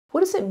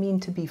What does it mean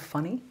to be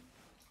funny?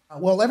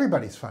 Well,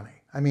 everybody's funny.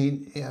 I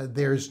mean,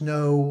 there's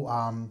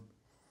no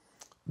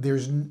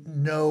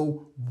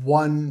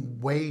one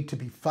way to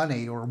be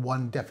funny or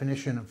one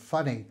definition of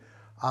funny.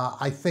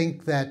 I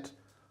think that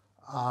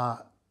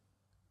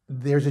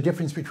there's a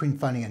difference between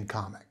funny and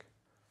comic.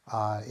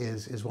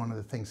 Is one of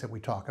the things that we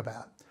talk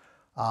about.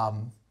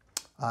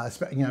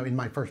 In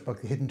my first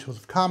book, The Hidden Tools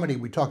of Comedy,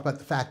 we talk about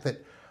the fact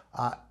that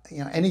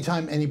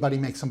anytime anybody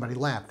makes somebody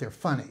laugh, they're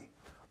funny.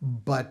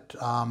 But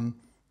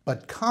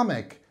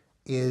comic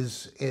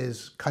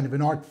is kind of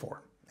an art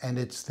form, and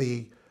it's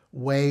the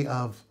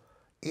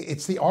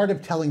art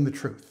of telling the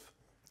truth.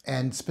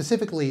 And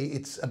specifically,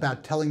 it's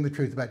about telling the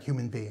truth about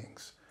human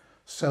beings.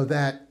 So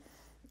that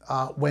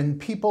when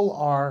people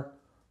are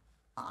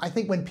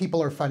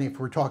funny, if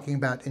we're talking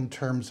about in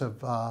terms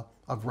of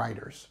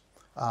writers,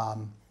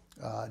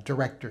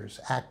 directors,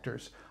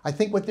 actors, I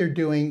think what they're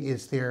doing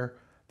is they're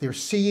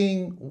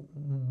seeing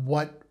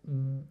what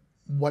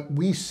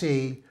we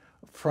see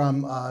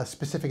from a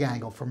specific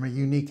angle, from a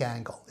unique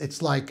angle.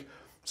 It's like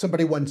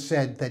somebody once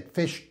said that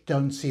fish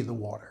don't see the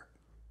water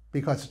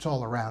because it's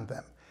all around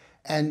them.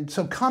 And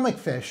so comic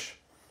fish,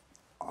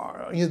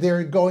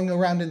 they're going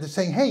around and they're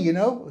saying, hey,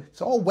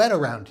 it's all wet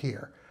around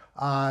here.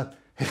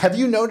 Have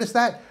you noticed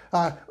that?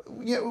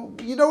 You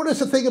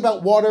notice a thing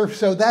about water,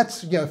 so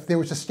that's, if there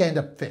was a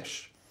stand-up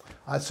fish.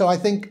 So I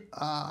think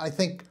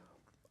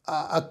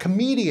a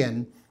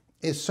comedian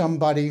is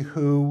somebody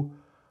who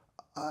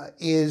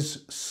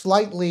is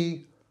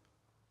slightly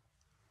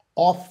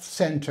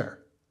off-center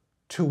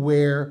to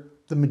where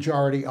the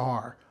majority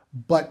are.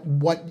 But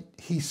what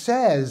he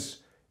says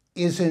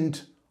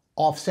isn't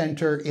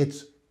off-center,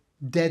 it's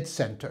dead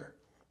center.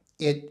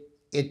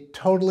 It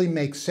totally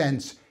makes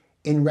sense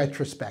in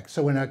retrospect.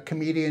 So when a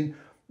comedian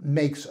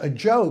makes a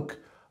joke,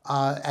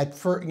 at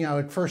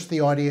first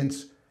the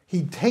audience,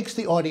 he takes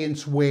the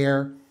audience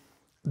where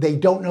they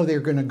don't know they're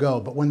going to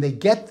go, but when they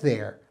get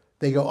there,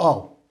 they go,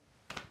 oh,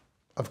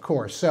 of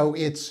course. So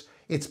it's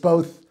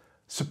both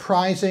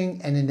surprising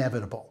and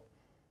inevitable.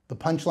 The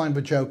punchline of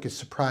a joke is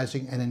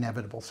surprising and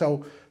inevitable.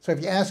 So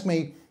if you ask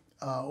me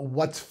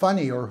what's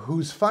funny or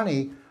who's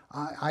funny,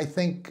 I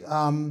think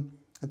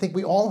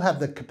we all have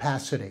the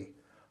capacity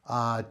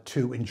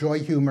to enjoy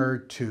humor,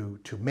 to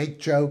make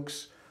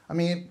jokes. I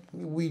mean,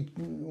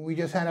 we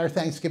just had our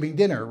Thanksgiving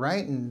dinner,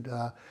 right?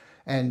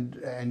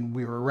 And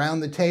we were around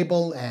the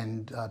table,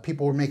 and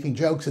people were making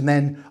jokes, and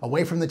then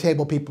away from the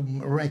table, people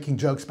were making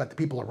jokes about the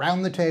people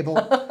around the table,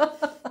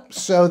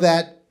 so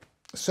that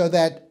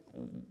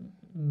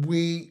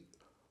we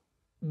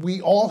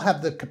all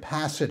have the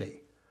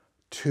capacity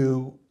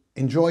to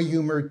enjoy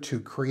humor, to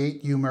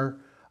create humor,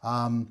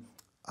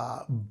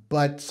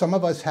 but some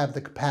of us have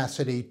the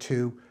capacity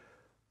to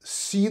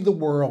see the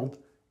world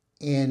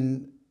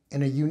in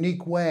a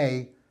unique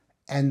way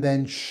and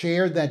then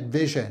share that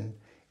vision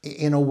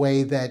in a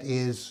way that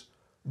is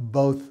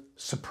both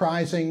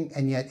surprising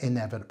and yet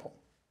inevitable.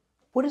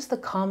 What is the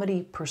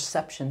comedy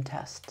perception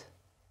test?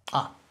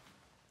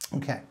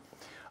 Okay.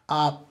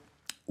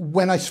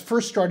 When I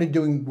first started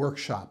doing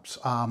workshops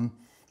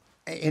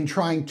and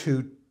trying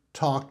to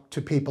talk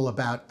to people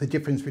about the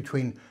difference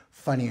between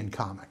funny and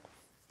comic,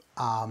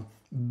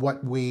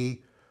 what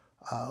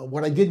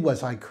I did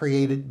was I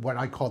created what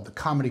I called the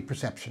comedy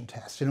perception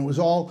test, and it was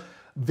all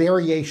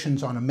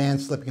variations on a man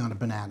slipping on a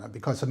banana,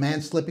 because a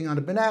man slipping on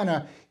a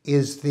banana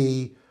is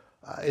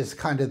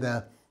kind of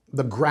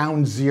the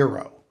ground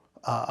zero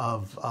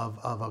of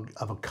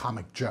a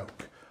comic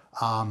joke.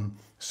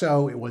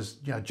 So it was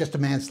just a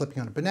man slipping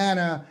on a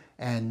banana,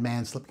 and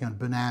man slipping on a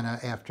banana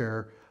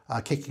after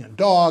kicking a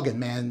dog, and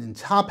man in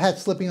top hat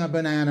slipping on a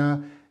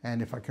banana,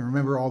 and if I can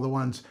remember all the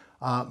ones,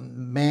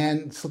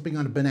 man slipping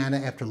on a banana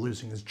after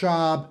losing his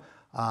job,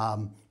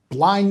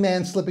 blind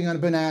man slipping on a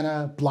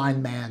banana,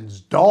 blind man's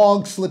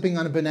dog slipping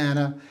on a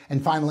banana,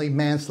 and finally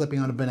man slipping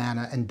on a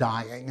banana and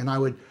dying.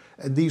 And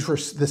these were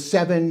the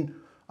seven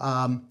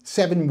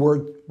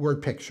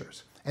word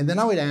pictures. And then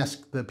I would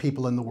ask the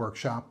people in the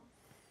workshop,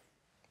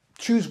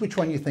 choose which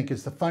one you think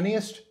is the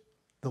funniest,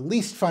 the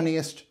least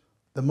funniest,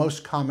 the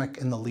most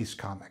comic, and the least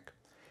comic.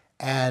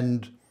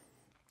 And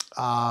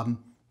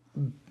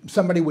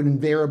somebody would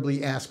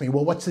invariably ask me,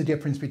 well, what's the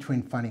difference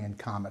between funny and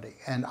comedy?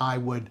 And I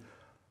would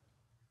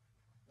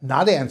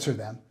not answer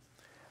them,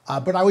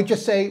 but I would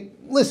just say,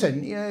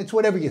 listen, it's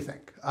whatever you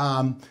think.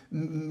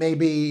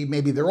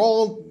 Maybe they're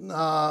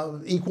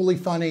all equally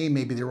funny,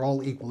 maybe they're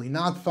all equally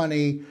not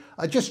funny.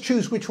 Just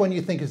choose which one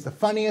you think is the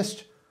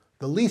funniest,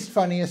 the least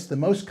funniest, the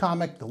most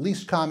comic, the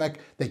least comic.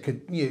 They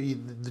could,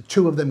 the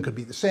two of them could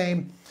be the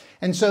same.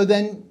 And so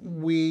then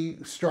we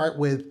start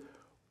with,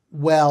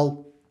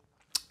 well,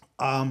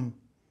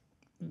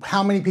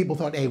 how many people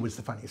thought A was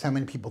the funniest? How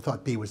many people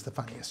thought B was the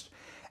funniest?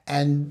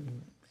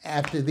 And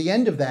after the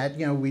end of that,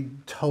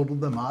 we'd total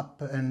them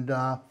up,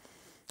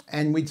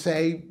 and we'd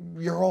say,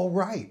 you're all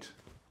right,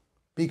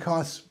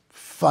 because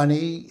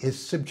funny is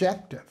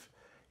subjective.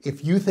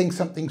 If you think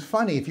something's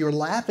funny, if you're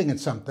laughing at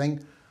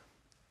something,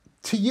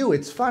 to you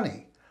it's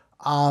funny.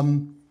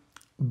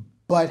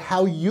 But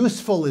how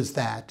useful is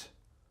that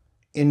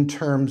in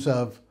terms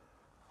of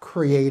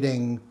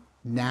creating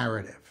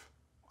narrative,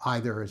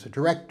 either as a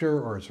director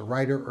or as a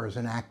writer or as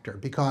an actor.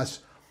 Because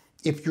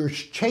if you're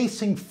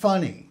chasing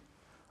funny,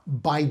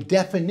 by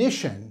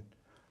definition,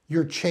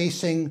 you're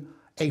chasing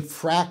a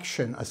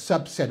fraction, a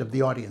subset of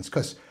the audience.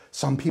 Because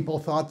some people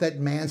thought that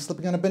man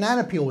slipping on a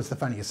banana peel was the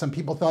funniest. Some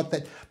people thought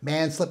that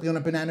man slipping on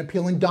a banana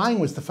peel and dying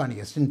was the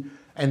funniest. And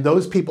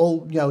those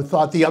people,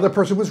 thought the other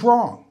person was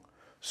wrong.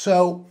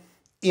 So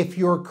if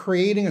you're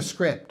creating a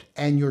script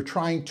and you're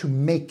trying to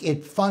make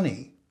it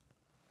funny,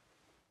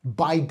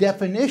 by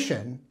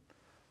definition,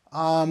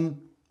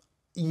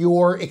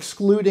 you're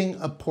excluding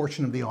a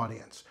portion of the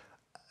audience.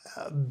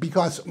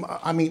 Because,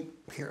 I mean,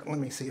 here, let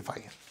me see if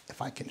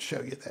I can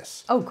show you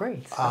this. Oh,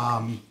 great.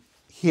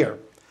 Here.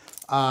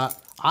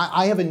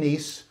 I have a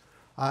niece.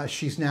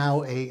 She's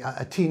now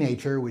a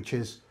teenager, which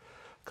is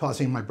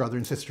causing my brother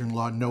and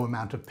sister-in-law no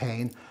amount of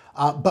pain.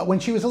 But when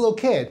she was a little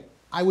kid,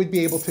 I would be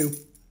able to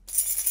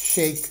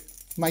shake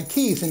my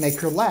keys and make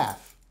her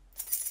laugh.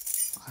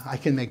 I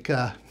can make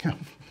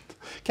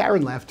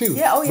Karen laugh too.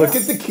 Yeah, oh yeah. Look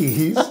at the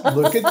keys,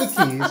 look at the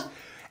keys.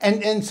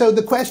 And so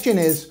the question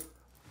is,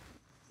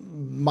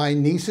 my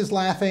niece is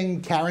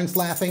laughing, Karen's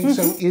laughing,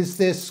 so is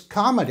this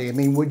comedy? I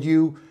mean, would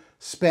you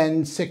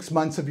spend 6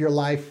 months of your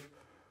life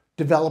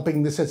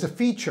developing this as a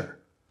feature?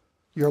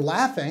 You're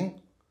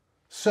laughing,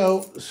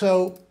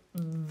 so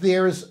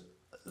there's,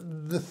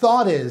 the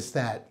thought is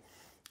that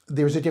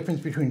there's a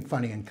difference between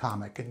funny and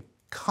comic. And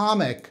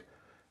comic,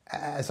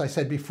 as I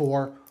said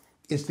before,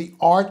 is the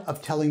art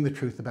of telling the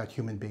truth about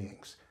human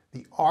beings.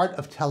 The art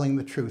of telling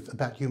the truth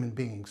about human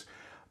beings.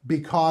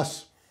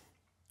 Because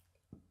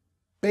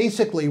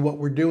basically what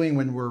we're doing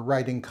when we're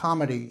writing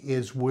comedy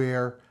is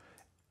we're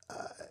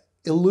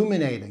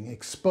illuminating,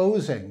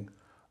 exposing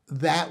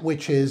that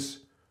which is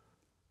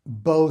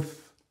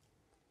both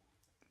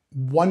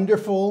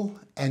wonderful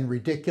and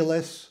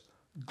ridiculous,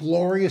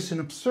 glorious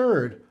and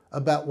absurd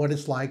about what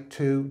it's like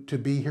to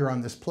be here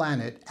on this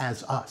planet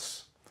as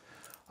us.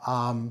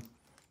 And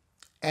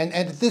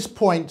at this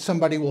point,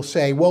 somebody will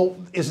say, well,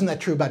 isn't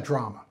that true about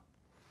drama?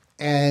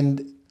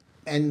 And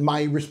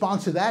my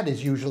response to that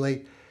is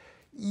usually,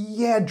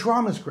 yeah,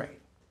 drama's great.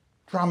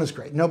 Drama's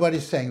great.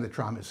 Nobody's saying that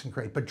drama isn't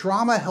great, but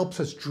drama helps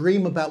us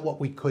dream about what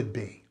we could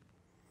be.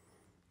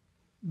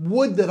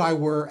 Would that I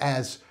were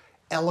as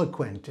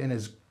eloquent and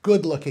as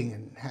good looking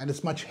and had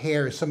as much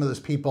hair as some of those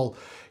people,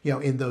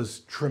 in those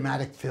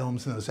dramatic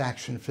films and those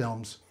action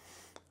films.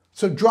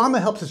 So drama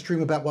helps us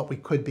dream about what we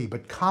could be,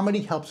 but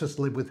comedy helps us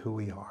live with who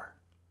we are.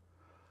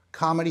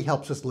 Comedy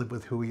helps us live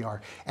with who we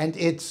are. And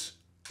it's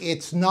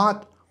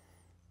not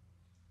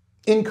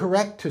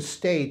incorrect to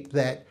state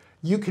that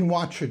you can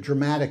watch a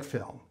dramatic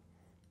film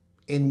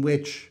in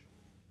which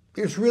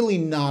there's really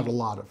not a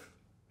lot of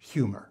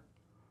humor,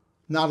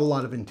 not a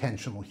lot of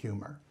intentional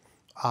humor.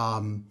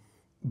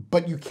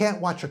 But you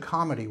can't watch a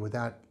comedy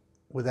without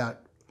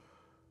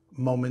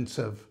moments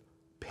of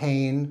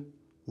pain,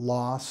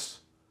 loss,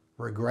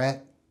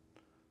 regret,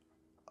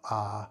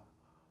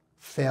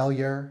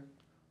 failure,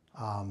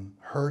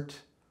 hurt.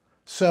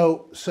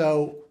 So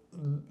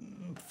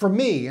for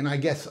me, and I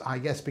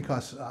guess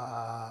because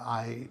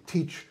I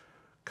teach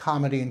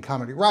comedy and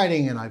comedy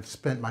writing, and I've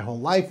spent my whole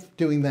life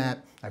doing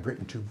that. I've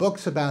written 2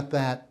 books about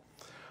that.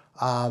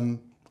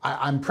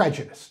 I'm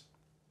prejudiced,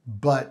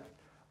 but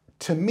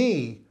to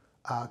me,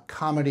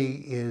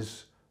 comedy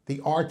is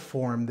the art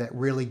form that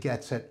really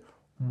gets at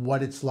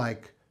what it's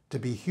like to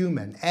be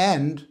human,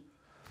 and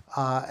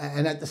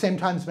at the same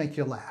time make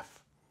you laugh.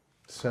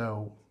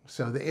 So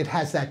it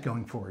has that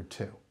going for it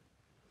too.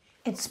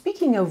 And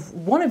speaking of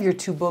one of your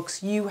 2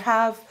 books, you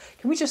have,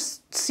 can we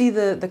just see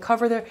the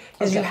cover there?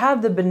 Is you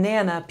have the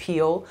banana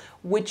peel,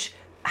 which,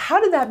 how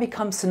did that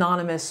become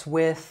synonymous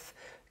with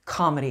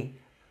comedy?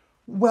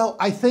 Well,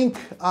 I think,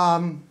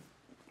 I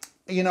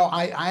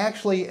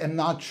actually am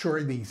not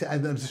sure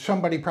there's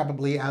somebody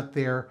probably out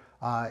there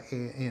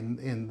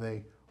in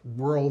the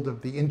world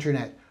of the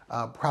internet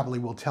probably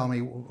will tell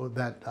me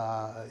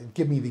that,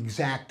 give me the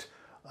exact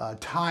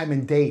time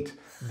and date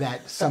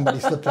that somebody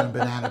slipped on a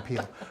banana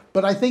peel.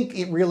 But I think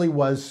it really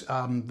was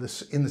in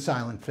the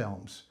silent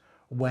films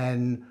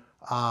when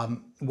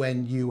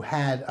you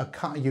had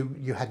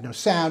you had no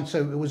sound, so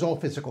it was all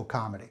physical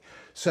comedy.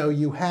 So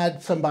you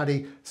had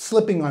somebody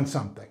slipping on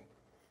something,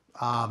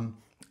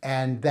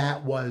 and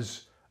that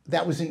was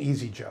an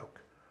easy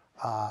joke.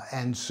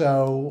 And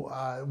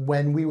so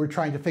when we were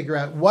trying to figure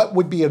out what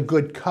would be a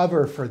good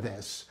cover for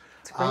this,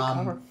 it's a great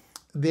cover.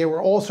 There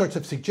were all sorts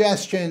of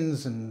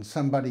suggestions, and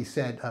somebody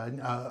said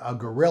a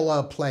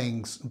gorilla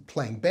playing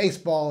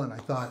baseball, and I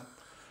thought,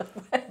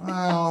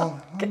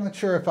 well, I'm not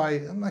sure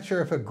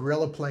if a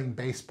gorilla playing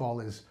baseball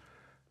is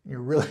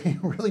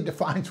really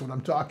defines what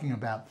I'm talking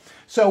about.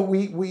 So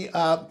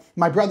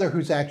my brother,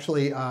 who's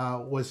actually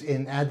was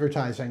in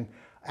advertising,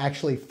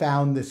 actually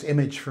found this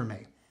image for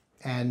me,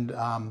 and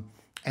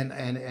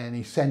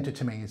he sent it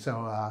to me.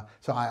 So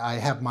I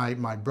have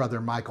my brother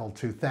Michael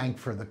to thank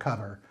for the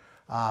cover.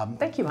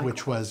 Thank you, Michael.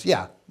 Which was,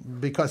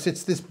 because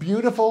it's this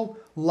beautiful,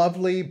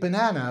 lovely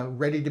banana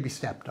ready to be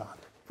stepped on.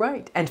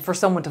 Right, and for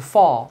someone to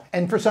fall.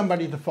 And for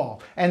somebody to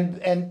fall.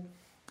 And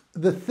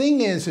the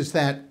thing is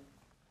that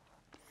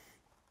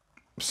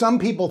some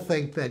people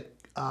think that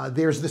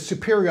there's the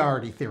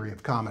superiority theory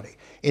of comedy,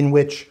 in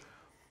which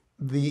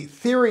the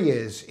theory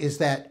is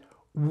that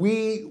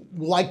we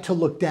like to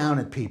look down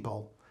at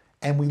people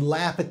and we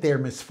laugh at their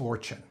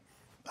misfortune.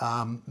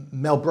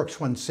 Mel Brooks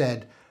once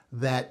said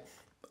that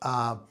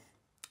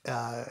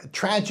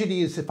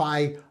tragedy is if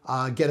I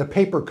get a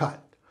paper cut.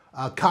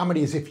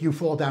 Comedy is if you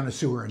fall down a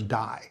sewer and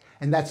die.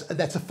 And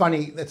that's a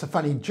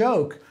funny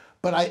joke,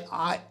 but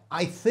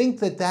I think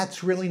that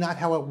that's really not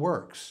how it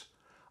works.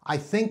 I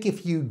think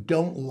if you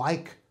don't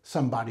like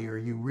somebody or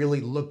you really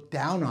look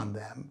down on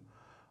them,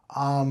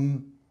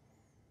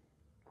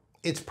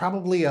 it's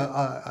probably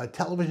a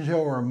television show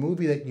or a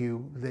movie that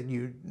you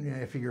know,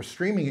 if you're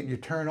streaming it, you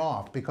turn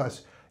off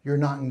because you're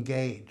not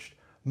engaged.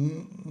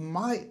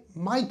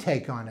 My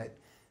take on it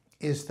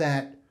is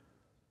that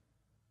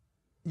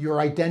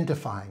you're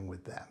identifying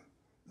with them,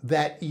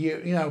 that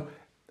you know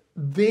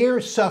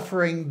they're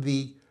suffering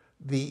the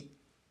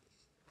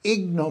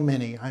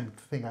ignominy.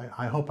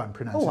 I hope I'm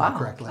pronouncing it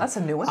correctly. That's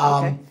a new one.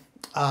 Okay.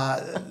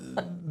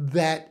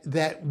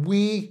 That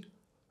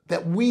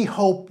we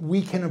hope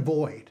we can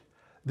avoid,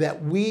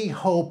 that we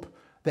hope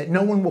that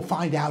no one will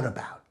find out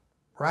about,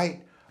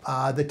 right?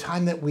 The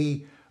time that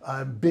we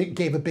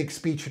gave a big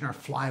speech and our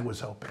fly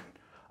was open.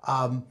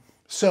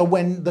 So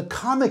when the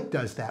comic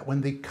does that,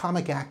 when the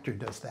comic actor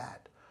does that,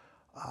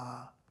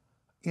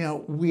 you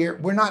know,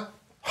 we're not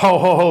ho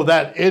ho ho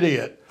that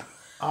idiot.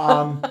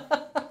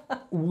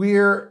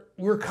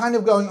 We're kind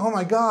of going, oh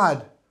my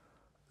God,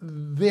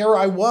 there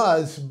I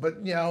was,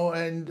 but you know,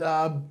 and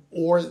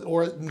or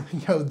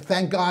you know,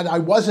 thank God I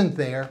wasn't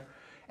there.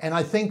 And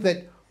I think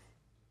that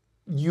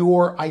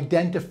you're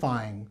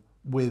identifying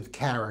with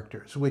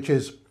characters, which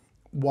is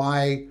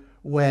why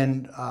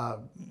when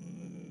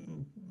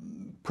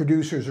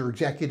producers or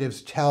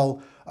executives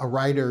tell a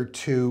writer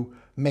to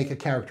make a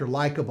character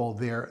likable,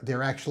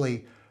 they're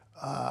actually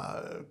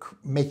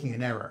making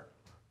an error.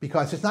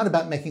 Because it's not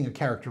about making a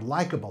character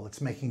likable, it's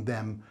making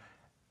them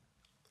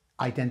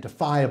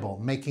identifiable,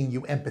 making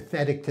you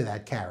empathetic to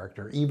that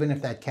character, even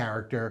if that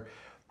character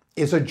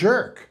is a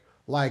jerk,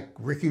 like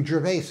Ricky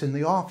Gervais in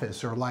The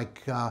Office, or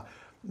like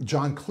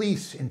John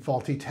Cleese in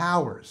Fawlty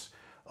Towers,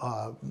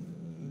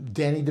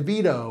 Danny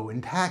DeVito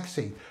in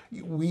Taxi.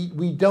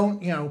 We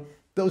don't, you know,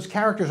 those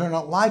characters are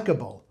not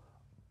likable,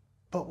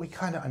 but we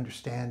kind of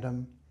understand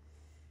them.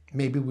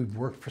 Maybe we've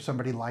worked for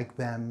somebody like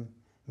them.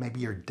 Maybe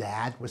your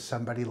dad was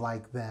somebody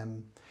like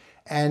them.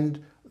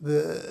 And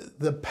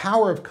the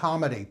power of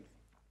comedy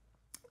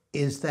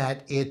is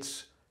that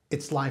it's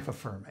life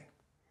affirming.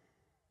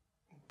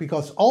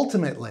 Because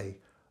ultimately,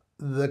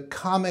 the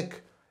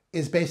comic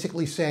is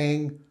basically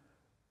saying,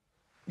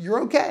 you're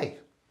okay.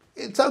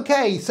 It's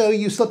okay. So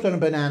you slipped on a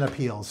banana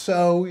peel.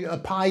 So a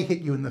pie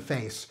hit you in the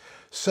face.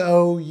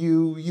 So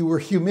you were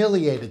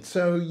humiliated.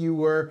 So you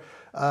were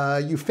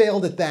you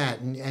failed at that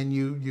and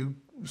you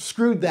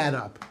screwed that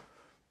up.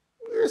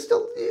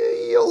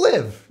 You'll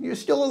live. You're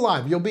still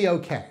alive. You'll be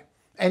okay.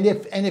 And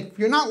if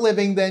you're not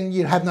living, then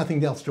you have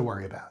nothing else to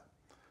worry about.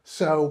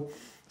 So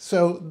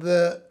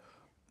the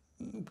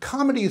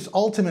comedy is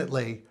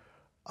ultimately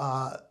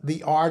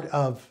the art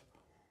of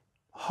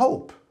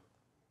hope,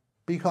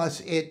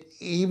 because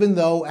even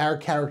though our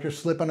characters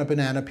slip on a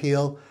banana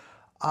peel,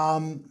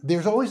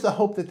 there's always the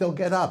hope that they'll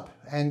get up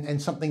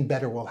and something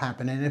better will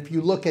happen. And if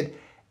you look at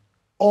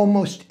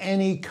almost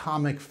any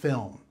comic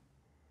film,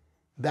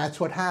 that's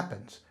what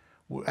happens.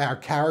 Our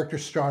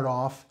characters start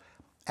off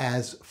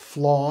as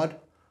flawed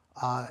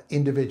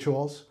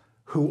individuals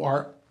who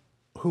are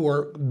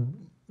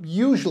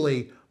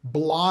usually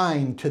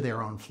blind to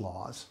their own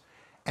flaws,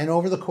 and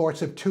over the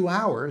course of 2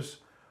 hours,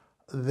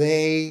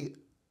 they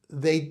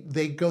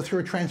go through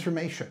a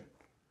transformation.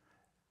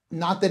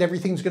 Not that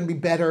everything's going to be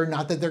better,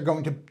 not that they're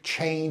going to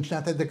change,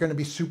 not that they're going to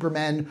be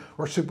supermen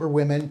or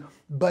superwomen,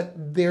 but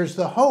there's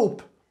the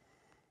hope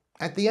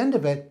at the end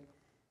of it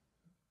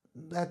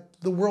that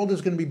the world is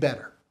going to be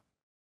better.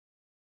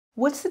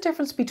 What's the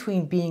difference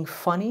between being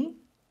funny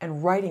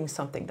and writing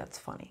something that's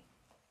funny?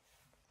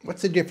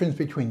 What's the difference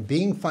between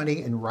being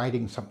funny and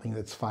writing something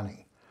that's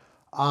funny?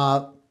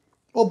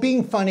 Well,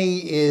 being funny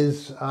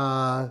is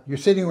you're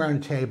sitting around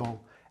a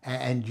table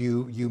and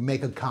you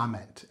make a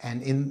comment.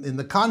 And in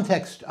the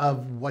context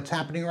of what's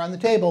happening around the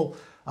table,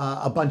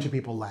 a bunch of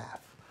people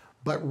laugh.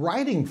 But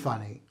writing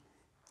funny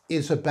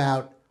is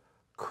about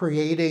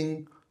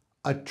creating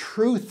a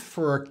truth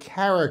for a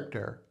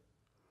character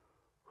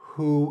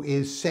who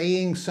is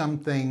saying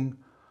something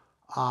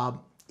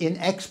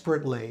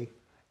inexpertly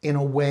in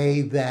a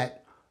way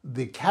that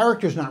the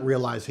character's not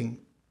realizing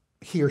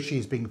he or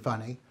she's being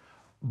funny,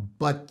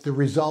 but the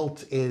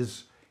result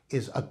is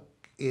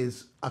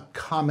a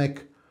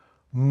comic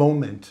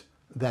moment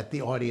that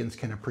the audience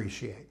can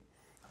appreciate.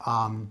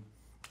 And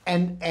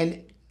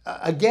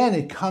again,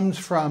 it comes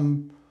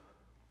from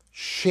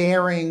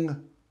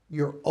sharing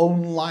your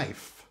own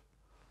life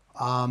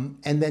and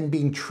then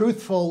being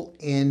truthful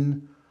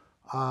in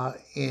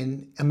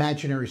in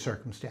imaginary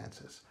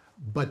circumstances,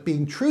 but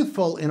being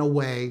truthful in a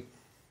way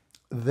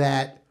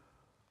that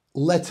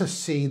lets us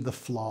see the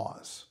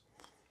flaws.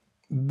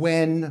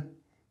 When,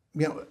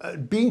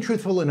 being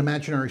truthful in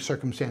imaginary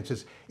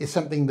circumstances is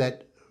something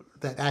that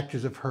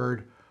actors have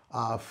heard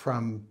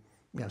from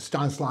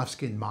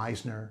Stanislavski and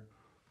Meisner,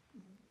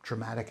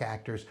 dramatic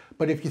actors.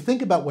 But if you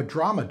think about what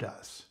drama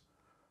does,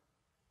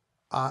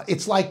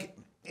 it's like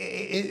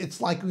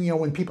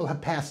when people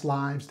have past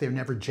lives, they're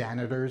never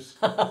janitors.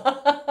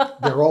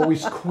 They're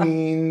always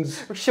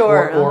queens,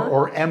 sure,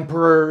 or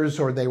emperors,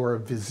 or they were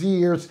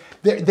viziers.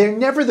 They're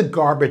never the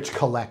garbage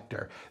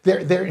collector.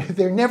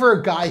 They're never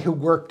a guy who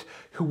worked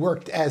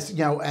as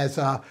as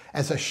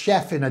a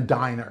chef in a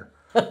diner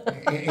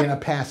in a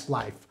past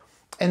life.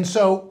 And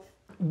so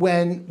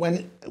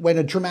when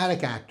a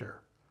dramatic actor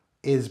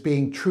is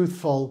being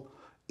truthful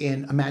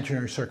in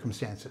imaginary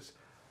circumstances,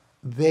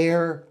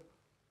 they're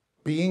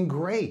being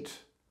great.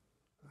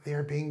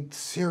 They're being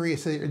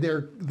serious.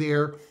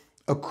 They're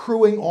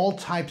accruing all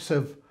types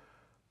of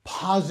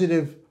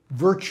positive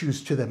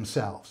virtues to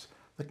themselves.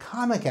 The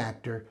comic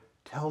actor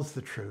tells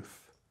the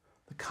truth.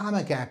 The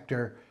comic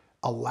actor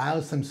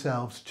allows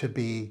themselves to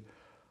be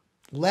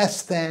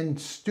less than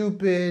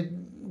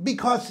stupid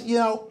because,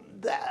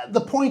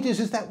 the point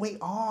is that we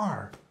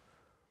are.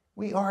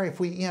 We are. If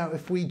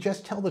we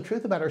just tell the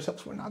truth about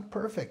ourselves, we're not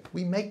perfect.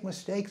 We make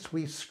mistakes.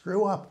 We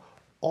screw up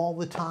all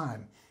the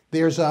time.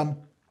 There's a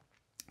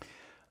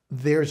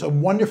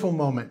wonderful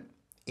moment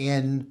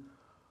in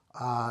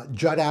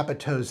Judd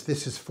Apatow's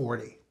This Is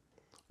 40,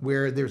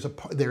 where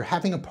they're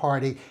having a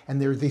party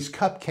and there are these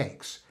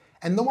cupcakes.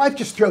 And the wife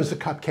just throws the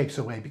cupcakes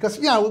away because,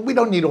 we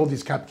don't need all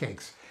these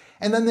cupcakes.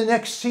 And then the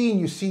next scene,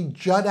 you see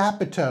Judd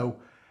Apatow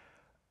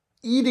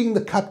eating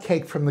the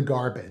cupcake from the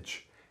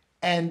garbage.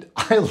 And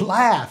I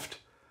laughed.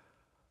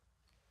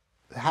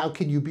 How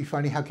can you be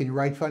funny? How can you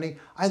write funny?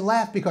 I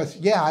laughed because,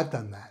 I've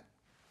done that.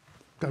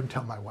 Don't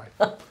tell my wife.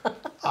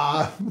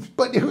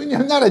 But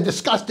not a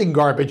disgusting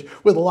garbage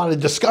with a lot of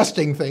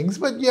disgusting things,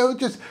 but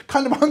just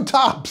kind of on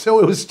top. So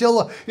it was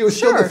still the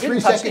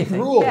 3-second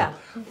rule. Yeah.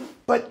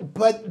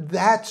 But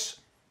that's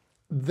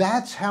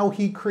how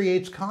he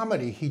creates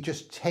comedy. He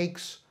just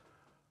takes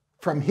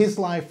from his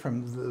life,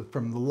 from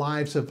the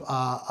lives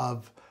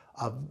of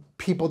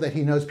people that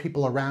he knows,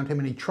 people around him,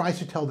 and he tries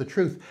to tell the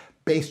truth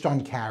based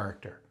on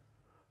character.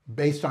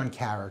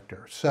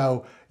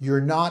 So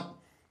you're not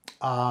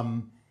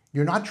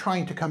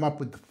trying to come up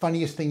with the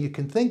funniest thing you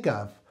can think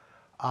of.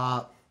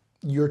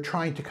 You're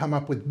trying to come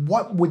up with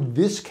what would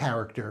this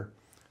character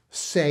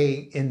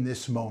say in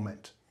this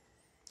moment.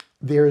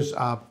 There's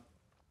a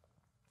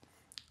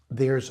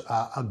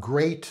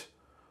great.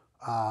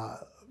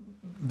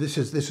 This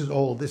is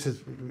old. This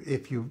is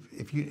if you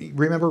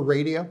remember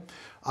radio.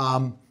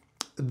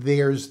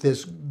 There's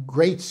this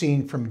great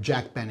scene from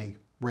Jack Benny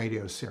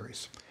radio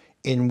series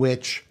in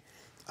which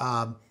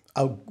a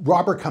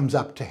robber comes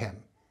up to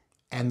him.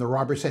 And the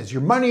robber says,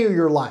 "Your money or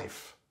your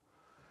life?"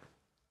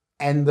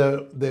 And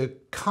the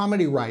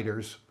comedy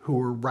writers who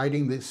were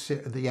writing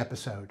the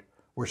episode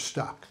were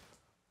stuck.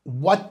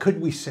 What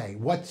could we say?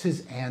 What's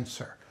his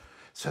answer?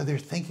 So they're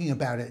thinking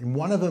about it, and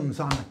one of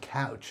them's on the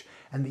couch,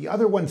 and the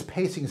other one's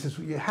pacing and says,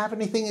 "You have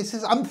anything?" He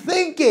says, "I'm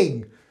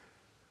thinking."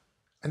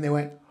 And they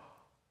went,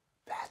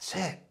 "That's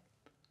it."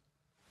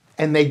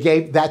 And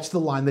that's the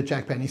line that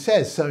Jack Benny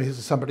says. So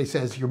somebody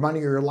says, "Your money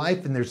or your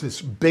life?" And there's this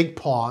big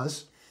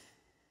pause.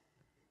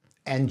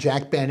 And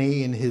Jack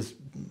Benny, in his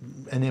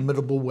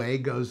inimitable way,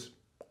 goes,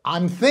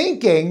 "I'm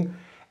thinking."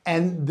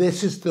 And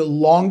this is the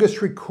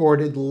longest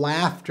recorded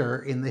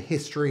laughter in the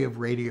history of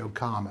radio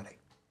comedy.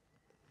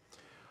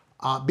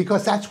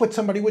 Because that's what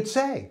somebody would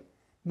say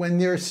when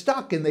they're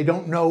stuck and they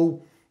don't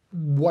know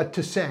what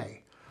to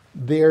say.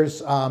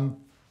 There's an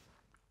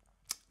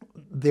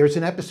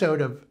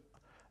episode of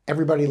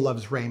Everybody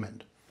Loves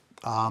Raymond,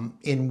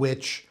 in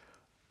which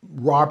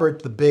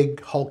Robert, the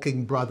big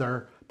hulking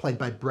brother, played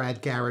by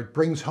Brad Garrett,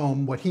 brings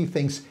home what he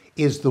thinks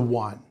is the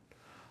one.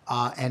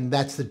 And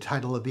that's the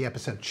title of the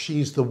episode,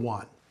 She's the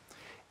One.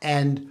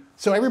 And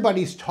so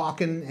everybody's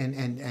talking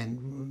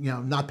and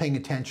not paying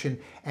attention.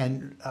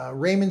 And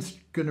Raymond's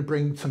going to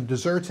bring some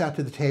desserts out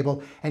to the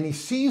table. And he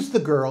sees the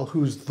girl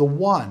who's the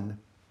one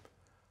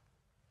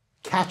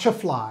catch a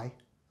fly,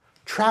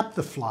 trap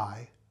the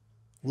fly,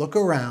 look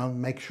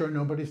around, make sure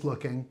nobody's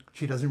looking.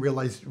 She doesn't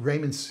realize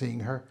Raymond's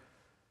seeing her.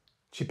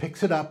 She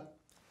picks it up.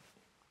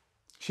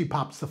 She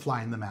pops the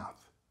fly in the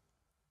mouth.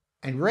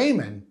 And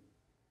Raymond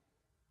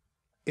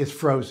is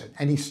frozen.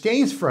 And he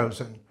stays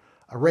frozen.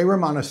 Ray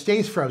Romano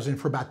stays frozen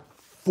for about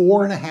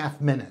 4.5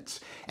 minutes.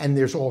 And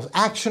there's all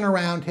action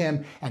around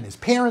him. And his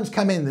parents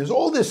come in. There's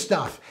all this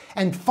stuff.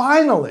 And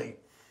finally,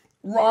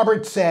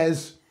 Robert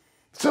says,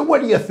 "So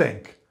what do you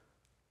think?"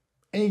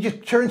 And he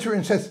just turns to her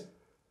and says,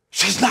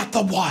 "She's not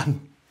the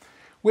one."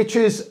 Which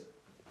is,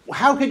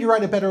 how could you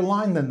write a better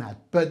line than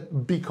that?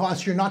 But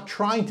because you're not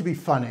trying to be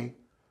funny,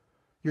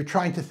 you're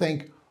trying to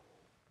think,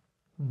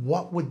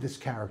 what would this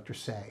character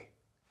say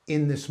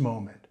in this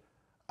moment?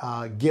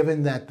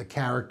 Given that the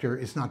character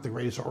is not the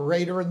greatest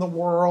orator in the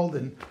world,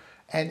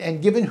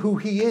 and given who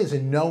he is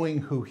and knowing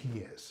who he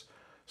is.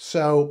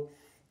 So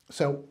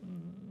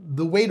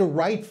the way to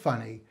write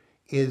funny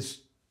is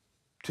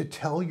to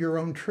tell your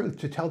own truth,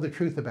 to tell the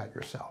truth about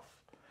yourself,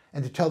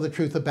 and to tell the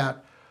truth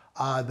about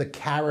the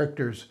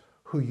characters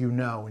who you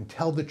know, and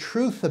tell the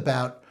truth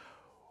about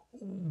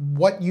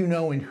what you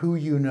know and who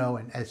you know,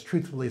 and as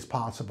truthfully as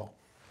possible.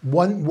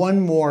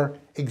 One more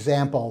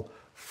example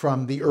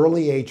from the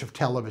early age of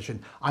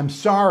television. I'm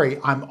sorry,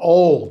 I'm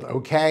old,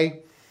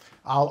 okay?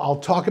 I'll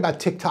talk about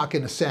TikTok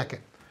in a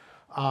second.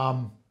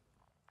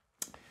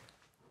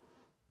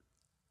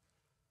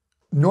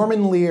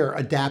 Norman Lear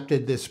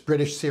adapted this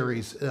British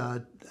series,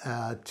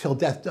 Till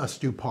Death Us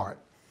Do Part,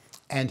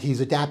 and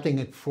he's adapting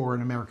it for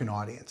an American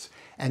audience.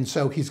 And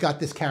so he's got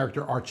this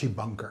character, Archie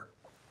Bunker.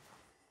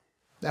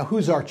 Now,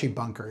 who's Archie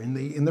Bunker?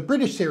 In the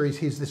British series,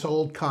 he's this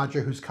old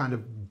codger who's kind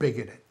of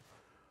bigoted.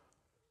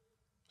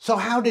 So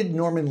how did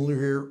Norman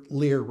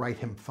Lear write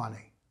him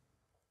funny?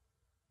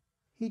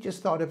 He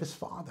just thought of his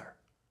father.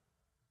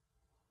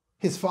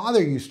 His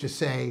father used to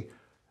say,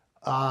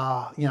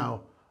 you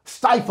know,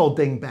 stifle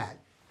dingbat.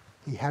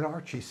 He had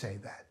Archie say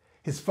that.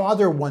 His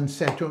father once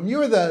said to him,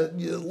 you're the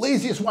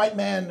laziest white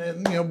man,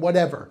 and you know,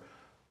 whatever.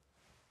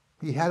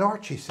 He had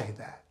Archie say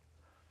that.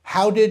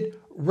 How did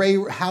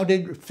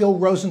Phil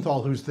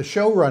Rosenthal, who's the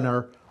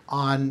showrunner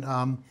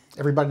on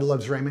Everybody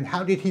Loves Raymond,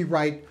 how did he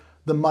write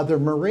the mother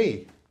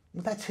Marie?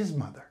 Well, that's his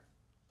mother.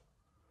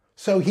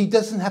 So he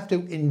doesn't have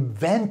to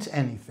invent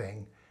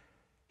anything.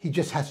 He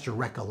just has to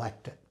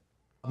recollect it.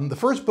 The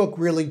first book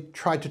really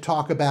tried to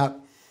talk about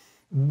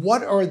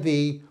what are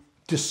the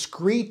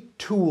discrete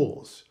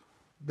tools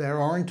that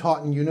aren't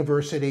taught in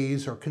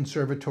universities or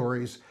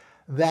conservatories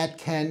that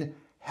can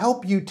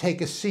help you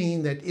take a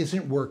scene that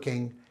isn't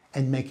working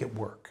and make it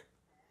work.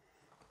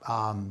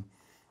 And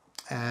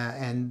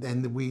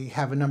we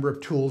have a number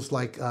of tools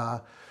like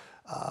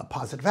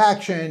positive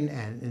action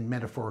and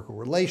metaphorical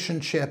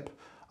relationship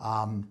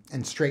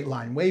and straight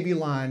line, wavy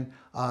line.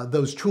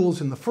 Those tools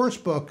in the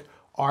first book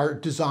are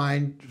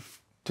designed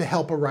to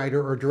help a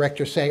writer or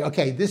director say,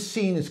 okay, this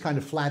scene is kind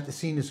of flat, the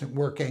scene isn't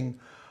working,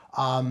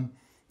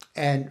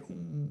 and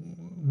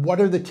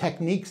what are the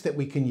techniques that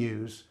we can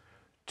use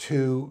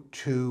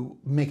to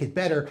make it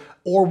better,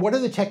 or what are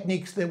the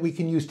techniques that we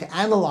can use to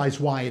analyze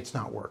why it's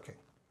not working?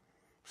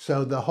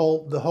 So the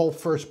whole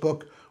first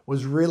book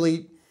was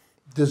really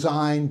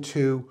designed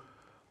to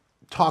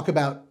talk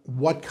about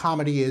what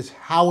comedy is,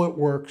 how it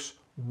works,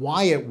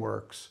 why it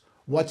works,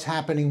 what's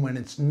happening when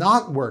it's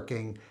not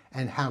working,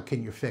 and how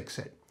can you fix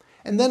it.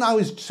 And then I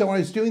was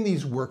doing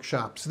these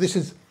workshops. This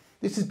is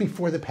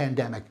before the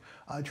pandemic.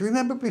 Do you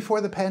remember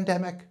before the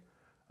pandemic?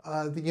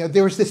 You know,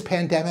 there was this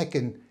pandemic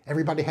and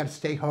everybody had to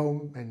stay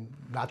home and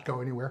not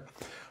go anywhere.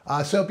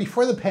 So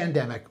before the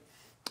pandemic,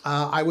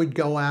 I would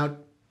go around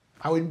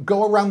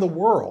the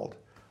world.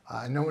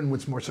 No one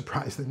was more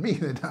surprised than me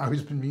that I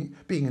was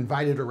being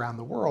invited around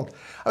the world.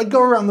 I would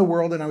go around the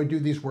world and I would do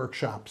these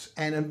workshops.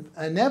 And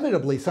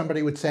inevitably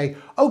somebody would say,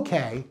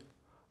 okay,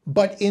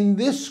 but in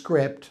this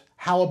script,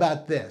 how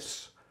about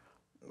this?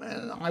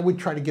 And I would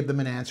try to give them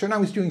an answer. And I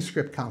was doing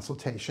script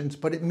consultations,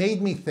 but it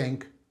made me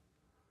think,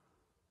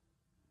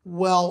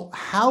 well,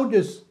 how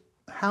does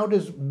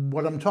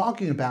what I'm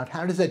talking about,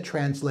 how does that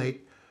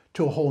translate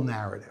to a whole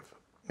narrative?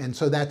 And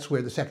so that's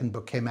where the second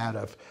book came out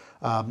of,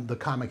 The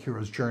Comic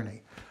Hero's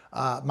Journey.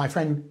 My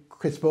friend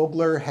Chris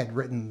Vogler had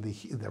written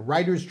the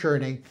Writer's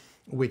Journey,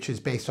 which is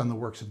based on the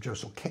works of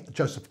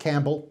Joseph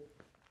Campbell.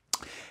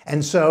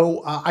 And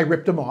so I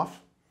ripped him off.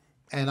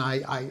 And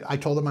I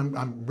told him,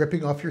 I'm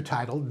ripping off your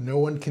title. No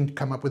one can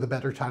come up with a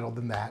better title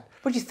than that.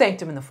 But you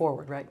thanked him in the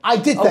foreword, right? I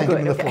did thank him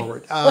in the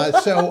foreword.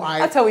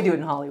 That's how we do it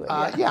in Hollywood.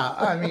 Yeah,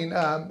 I mean,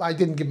 I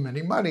didn't give him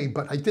any money,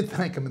 but I did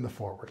thank him in the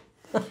foreword.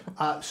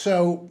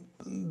 So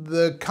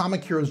the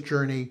Comic Hero's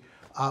Journey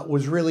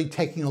was really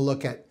taking a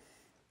look at,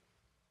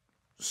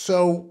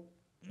 so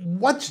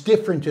what's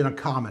different in a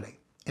comedy,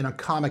 in a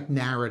comic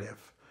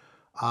narrative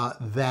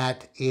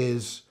that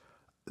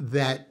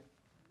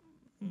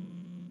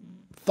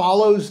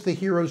follows the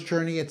hero's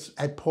journey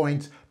at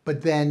points,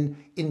 but then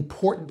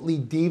importantly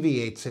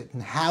deviates it.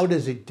 And how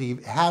does it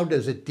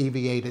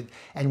deviate it?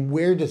 And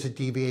where does it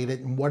deviate it?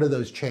 And what are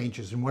those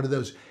changes? And what are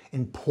those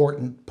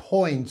important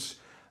points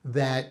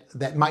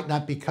that might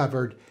not be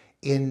covered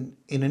in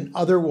an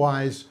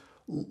otherwise,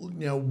 you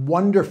know,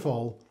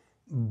 wonderful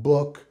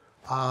book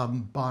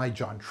by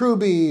John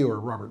Truby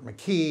or Robert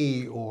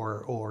McKee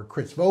or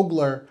Chris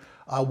Vogler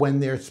when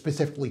they're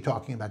specifically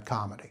talking about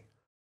comedy.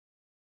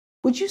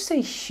 Would you say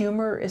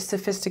humor is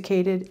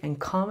sophisticated and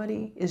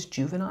comedy is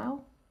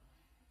juvenile?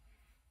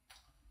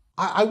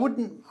 I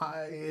wouldn't.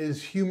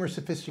 Is humor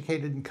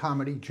sophisticated and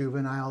comedy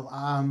juvenile?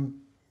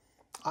 I'm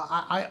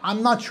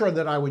not sure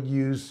that I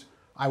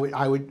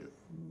would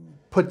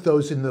put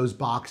those in those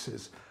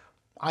boxes.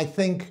 I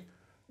think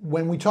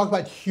when we talk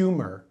about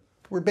humor,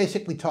 we're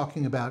basically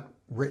talking about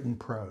written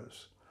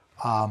prose.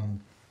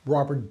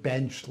 Robert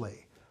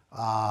Benchley.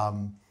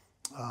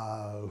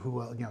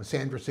 Who else, you know,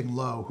 Sandra Singh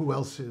Lowe, who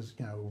else is,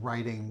 you know,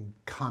 writing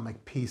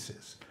comic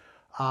pieces?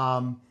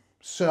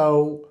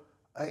 So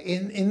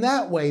in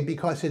that way,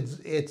 because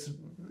it's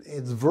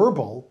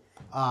verbal,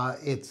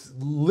 it's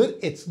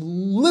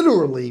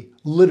literally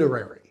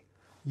literary.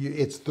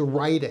 It's the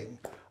writing.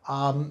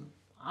 I'm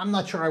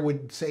not sure I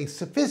would say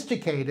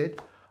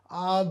sophisticated,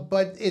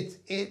 but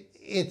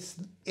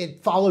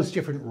it follows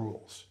different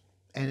rules,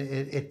 and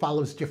it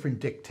follows different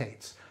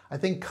dictates. I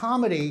think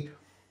comedy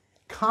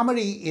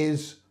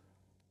is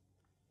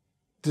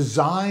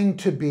designed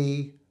to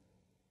be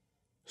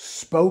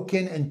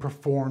spoken and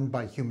performed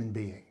by human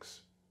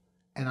beings.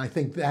 And I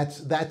think that's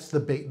the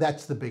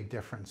big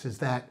difference, is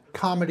that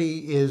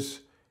comedy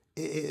is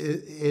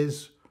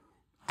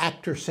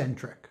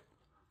actor-centric.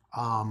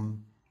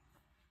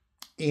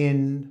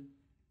 In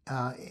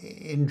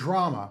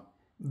drama,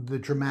 the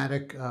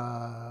dramatic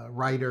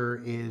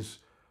writer is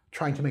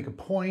trying to make a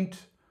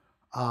point,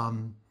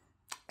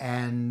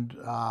 and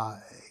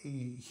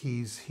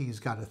he's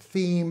got a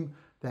theme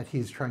that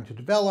he's trying to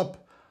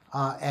develop,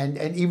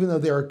 and even though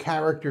there are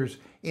characters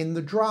in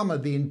the drama,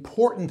 the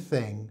important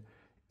thing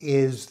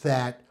is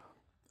that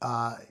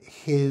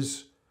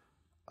his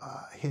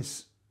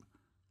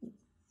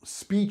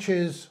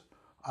speeches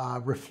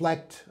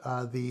reflect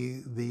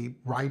the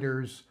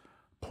writer's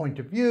point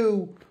of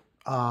view,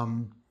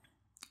 and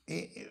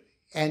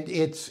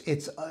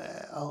it's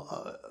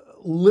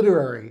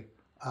literary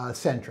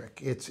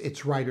centric.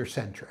 It's writer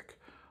centric,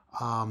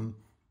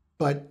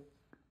 but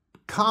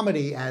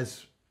comedy,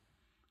 as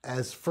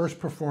first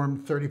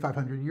performed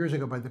 3,500 years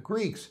ago by the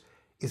Greeks,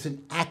 is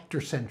an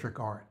actor-centric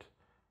art.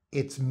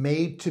 It's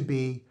made to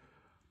be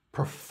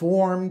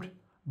performed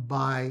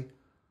by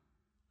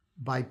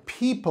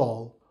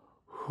people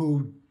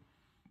who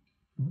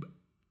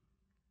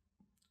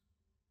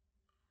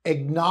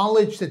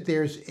acknowledge that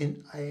there's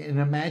an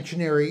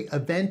imaginary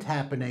event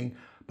happening,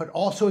 but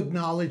also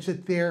acknowledge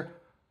that they're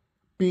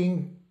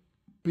being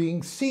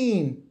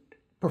seen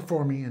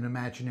performing an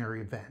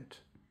imaginary event.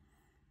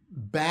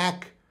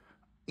 Back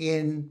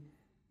in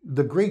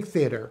the Greek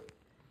theater,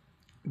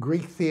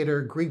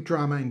 Greek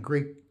drama, and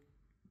Greek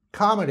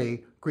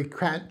comedy, Greek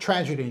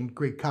tragedy and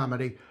Greek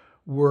comedy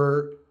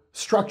were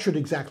structured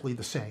exactly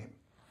the same.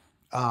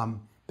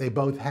 They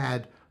both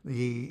had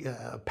the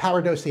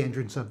parados, the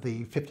entrance of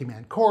the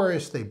 50-man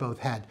chorus. They both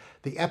had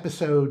the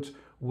episodes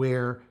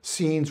where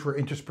scenes were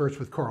interspersed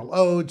with choral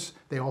odes.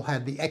 They all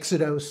had the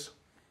exodos.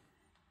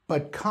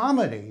 But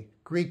comedy,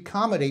 Greek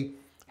comedy,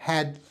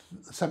 had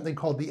something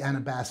called the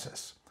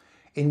anabasis,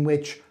 in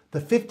which the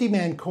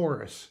 50-man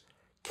chorus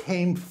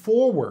came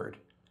forward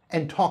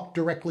and talked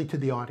directly to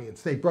the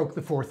audience. They broke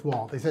the fourth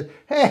wall. They said,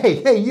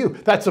 hey, you,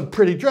 that's a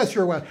pretty dress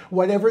you're wearing,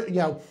 whatever,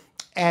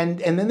 and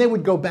then they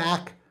would go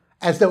back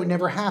as though it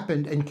never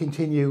happened and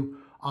continue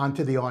on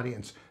to the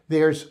audience.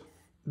 There's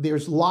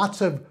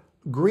lots of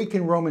Greek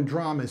and Roman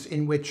dramas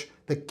in which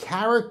the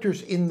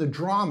characters in the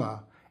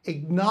drama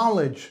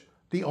acknowledge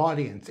the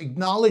audience,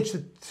 acknowledge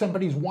that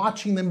somebody's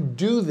watching them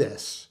do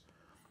this.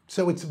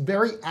 So it's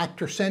very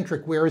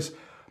actor-centric, whereas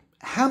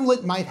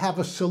Hamlet might have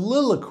a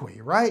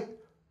soliloquy, right?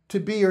 To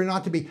be or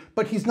not to be,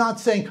 but he's not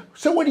saying,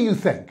 so what do you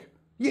think?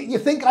 You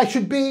think I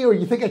should be, or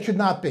you think I should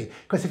not be?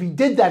 Because if he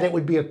did that, it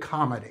would be a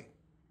comedy.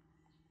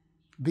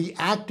 The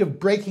act of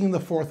breaking the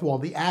fourth wall,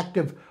 the act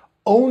of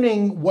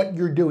owning what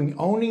you're doing,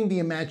 owning the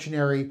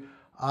imaginary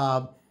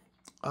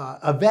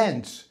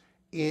events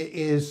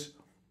is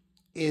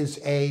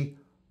a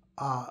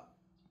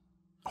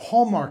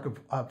hallmark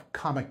of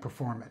comic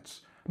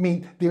performance. I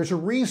mean, there's a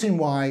reason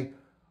why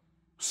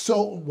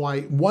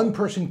one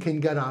person can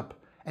get up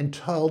and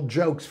tell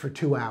jokes for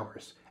 2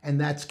 hours, and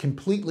that's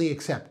completely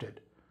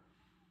accepted.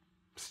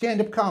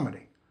 Stand-up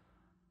comedy.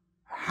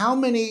 How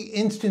many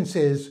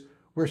instances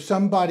where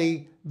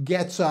somebody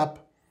gets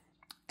up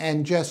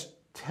and just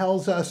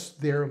tells us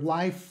their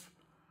life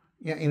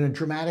in a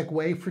dramatic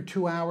way for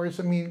 2 hours?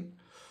 I mean,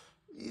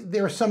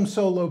 there are some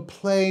solo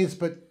plays,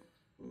 but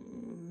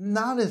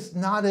not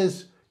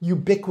as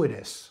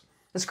ubiquitous.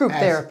 It's group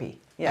therapy.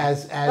 Yeah.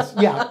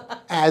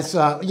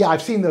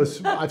 I've seen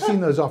those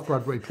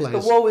off-Broadway plays.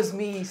 The woe is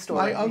me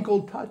story. My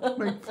uncle touched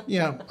me.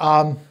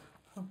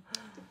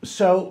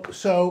 So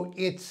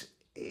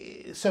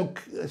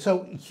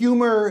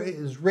humor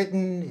is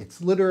written,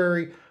 it's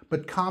literary,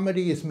 but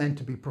comedy is meant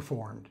to be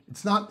performed.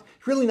 It's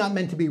really not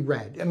meant to be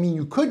read. I mean,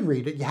 you could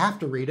read it, you have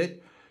to read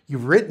it.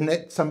 You've written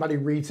it, somebody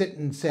reads it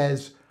and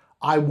says,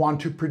 I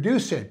want to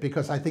produce it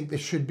because I think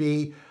this should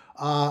be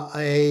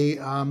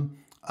a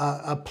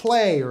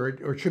play, or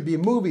it should be a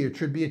movie, or it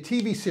should be a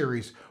TV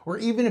series. Or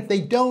even if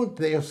they don't,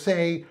 they'll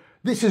say,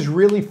 this is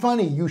really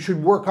funny, you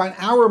should work on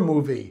our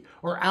movie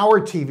or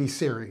our TV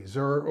series,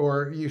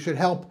 or you should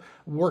help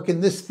work in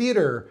this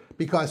theater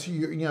because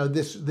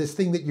this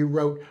thing that you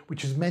wrote,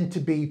 which is meant to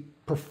be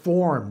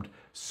performed,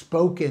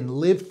 spoken,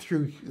 lived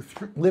through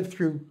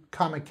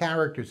comic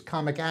characters,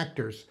 comic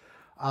actors.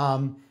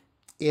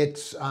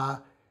 It's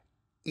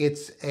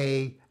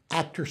a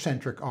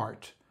actor-centric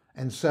art.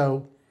 And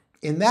so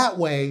in that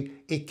way,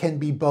 it can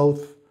be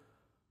both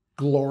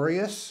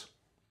glorious,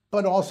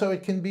 but also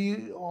it can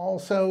be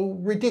also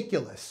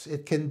ridiculous.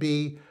 It can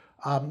be,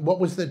 what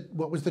was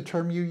the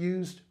term you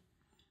used?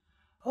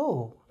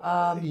 Oh.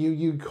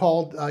 You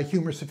called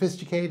humor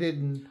sophisticated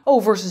and Oh,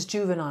 versus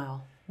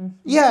juvenile.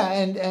 yeah,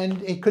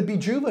 and it could be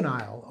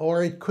juvenile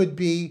or it could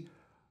be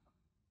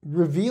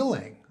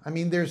revealing. I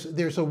mean,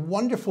 there's a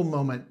wonderful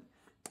moment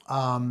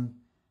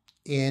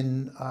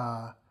in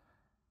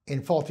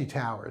Fawlty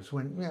Towers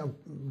when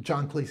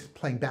John Cleese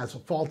playing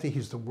Basil Fawlty.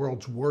 He's the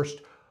world's worst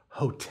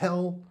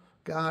hotel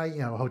guy,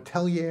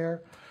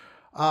 hotelier,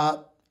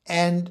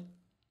 and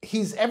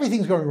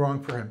everything's going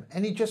wrong for him,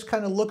 and he just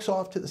kind of looks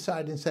off to the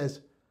side and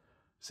says,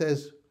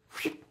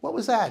 "What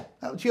was that?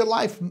 That was your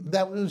life.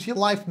 That was your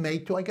life,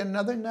 mate. Do I get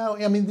another? No."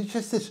 I mean, there's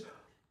just this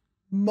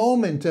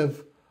moment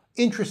of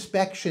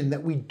introspection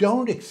that we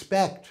don't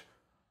expect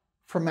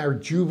from our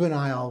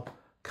juvenile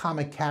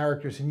comic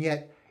characters, and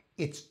yet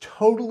it's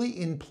totally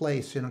in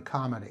place in a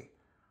comedy.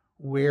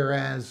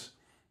 Whereas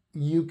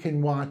you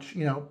can watch,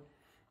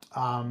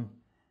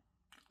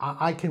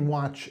 I can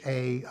watch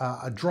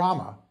a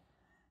drama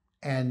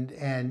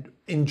and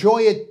enjoy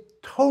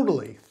it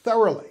totally,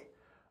 thoroughly,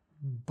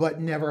 but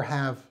never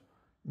have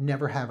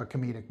a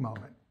comedic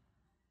moment.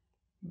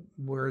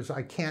 Whereas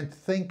I can't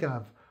think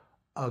of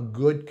a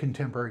good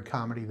contemporary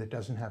comedy that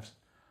doesn't have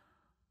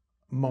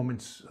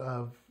moments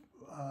of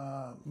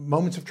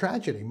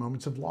tragedy,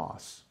 moments of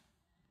loss.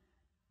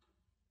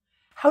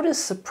 How does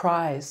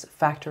surprise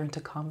factor into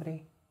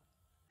comedy?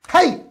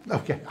 Hey,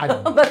 okay, I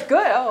don't know. That's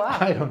good. Oh, wow.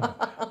 I don't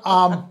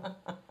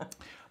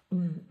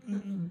know.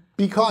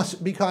 Because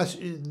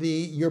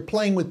you're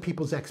playing with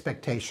people's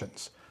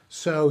expectations.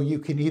 So you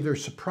can either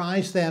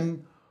surprise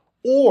them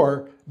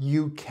or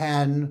you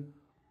can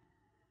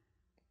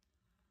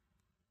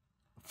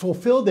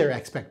fulfill their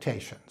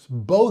expectations.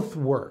 Both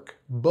work.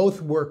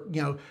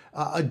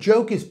 A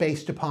joke is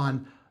based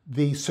upon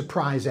the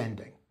surprise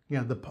ending,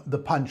 the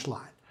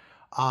punchline.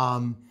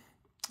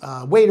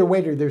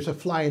 Waiter, there's a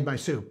fly in my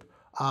soup.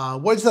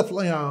 What is the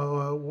fly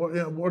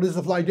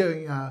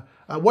doing?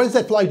 What is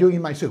that fly doing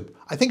in my soup?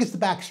 I think it's the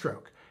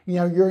backstroke.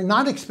 You're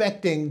not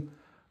expecting.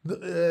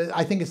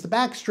 I think it's the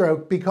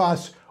backstroke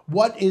because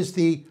what is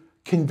the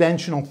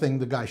conventional thing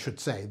the guy should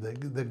say?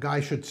 The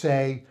guy should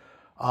say,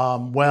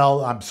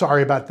 well, I'm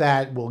sorry about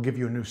that. We'll give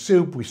you a new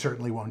soup. We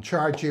certainly won't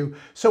charge you.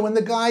 So when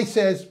the guy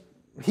says,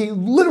 he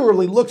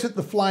literally looks at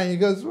the fly and he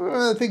goes,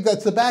 well, I think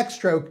that's the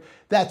backstroke.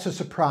 That's a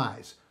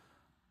surprise.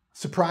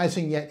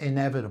 Surprising yet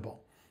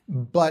inevitable.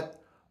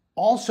 But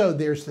also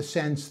there's the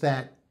sense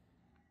that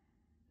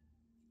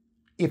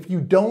if you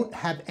don't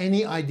have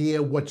any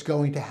idea what's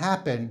going to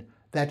happen,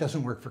 that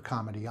doesn't work for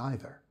comedy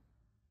either.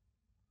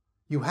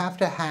 You have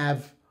to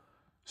have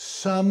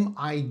some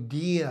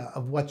idea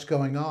of what's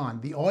going on.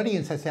 The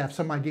audience has to have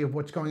some idea of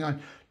what's going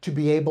on to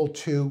be able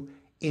to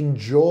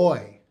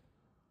enjoy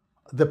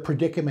the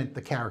predicament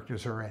the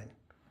characters are in.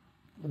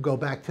 We'll go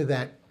back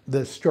to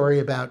the story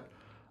about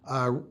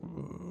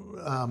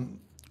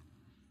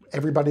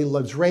Everybody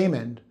Loves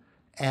Raymond,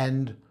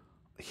 and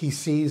he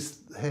sees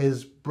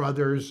his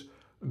brother's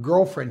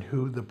girlfriend,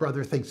 who the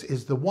brother thinks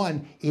is the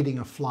one, eating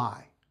a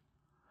fly.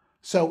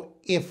 So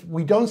if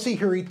we don't see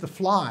her eat the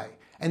fly,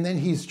 and then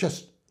he's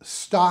just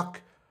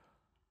stuck,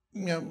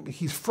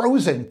 he's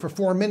frozen for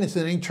 4 minutes,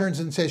 and then he turns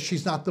and says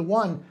she's not the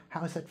one,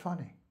 how is that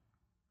funny?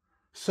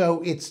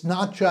 So it's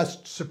not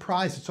just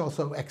surprise, it's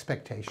also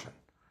expectation.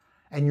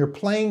 And you're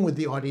playing with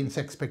the audience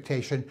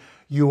expectation.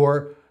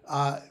 You're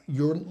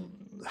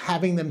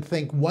having them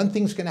think one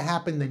thing's going to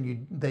happen,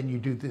 then you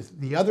do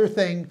the other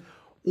thing,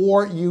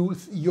 or you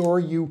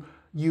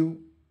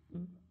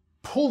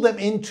pull them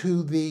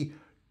into the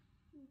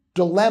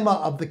dilemma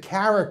of the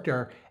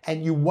character,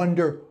 and you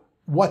wonder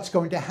what's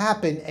going to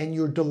happen, and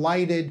you're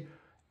delighted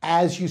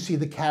as you see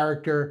the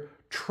character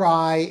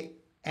try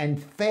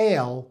and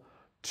fail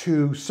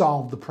to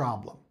solve the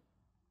problem.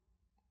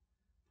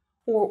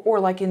 Or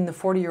like in the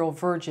 40-Year-Old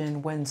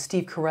Virgin, when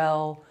Steve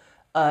Carell,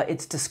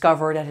 it's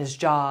discovered at his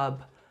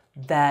job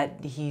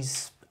that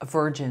he's a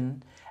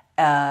virgin.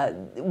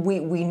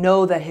 We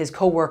know that his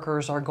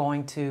coworkers are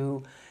going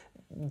to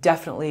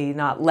definitely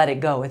not let it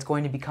go. It's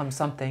going to become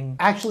something.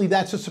 Actually,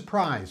 that's a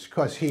surprise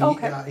because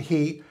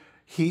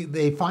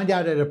they find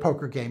out at a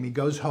poker game. He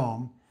goes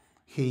home.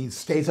 He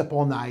stays up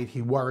all night.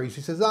 He worries.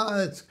 He says,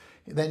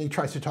 then he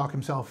tries to talk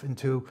himself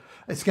into,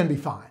 it's going to be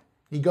fine.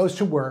 He goes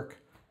to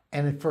work,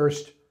 and at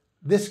first,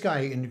 this guy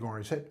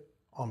ignores it.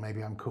 Oh,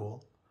 maybe I'm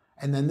cool.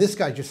 And then this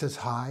guy just says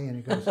hi, and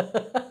he goes,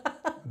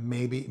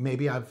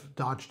 maybe I've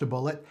dodged a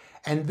bullet.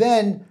 And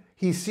then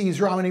he sees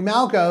Romany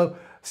Malco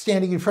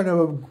standing in front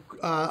of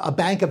a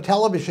bank of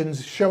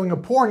televisions showing a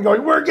porn,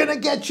 going, we're going to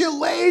get you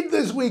laid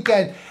this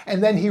weekend.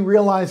 And then he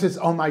realizes,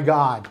 oh my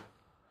God.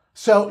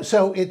 So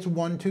it's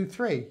 1, 2,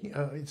 3.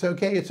 It's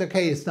okay,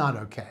 it's not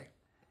okay.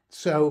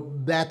 So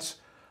that's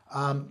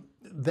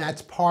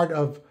part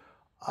of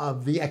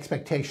the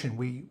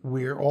expectation.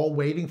 We're all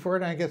waiting for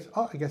it, and I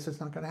guess it's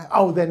not going to happen.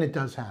 Oh, then it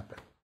does happen.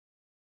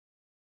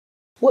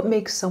 What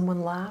makes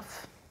someone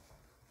laugh?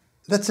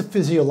 That's a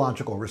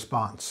physiological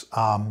response.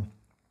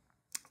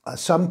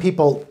 Some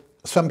people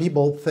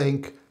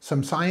think,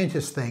 some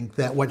scientists think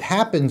that what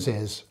happens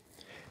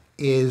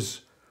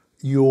is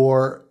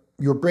your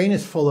your brain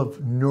is full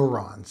of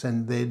neurons,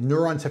 and the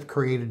neurons have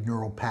created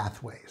neural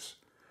pathways.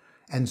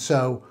 And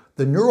so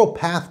the neural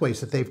pathways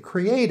that they've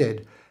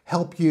created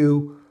help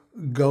you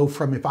go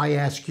from, if I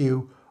ask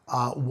you,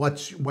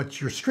 what's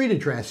your street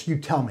address, you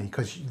tell me,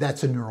 because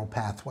that's a neural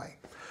pathway.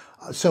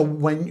 So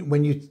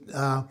when you,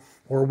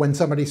 or when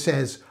somebody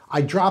says,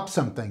 I dropped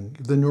something,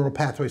 the neural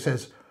pathway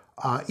says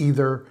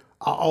either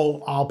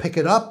I'll pick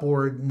it up,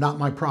 or not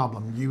my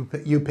problem, you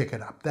pick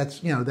it up.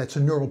 That's, that's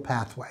a neural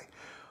pathway.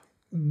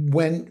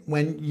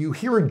 When you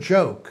hear a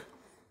joke,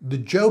 the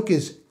joke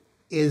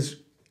is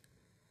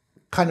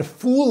kind of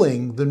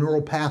fooling the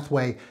neural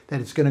pathway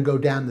that it's going to go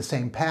down the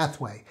same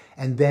pathway,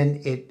 and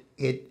then it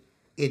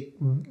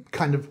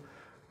kind of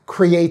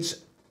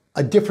creates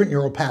a different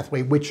neural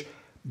pathway, which,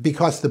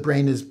 because the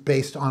brain is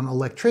based on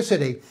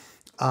electricity,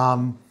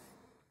 and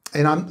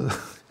I'm,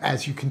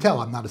 as you can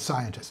tell, I'm not a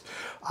scientist,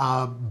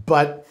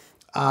 but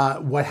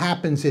what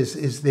happens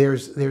is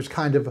there's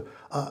kind of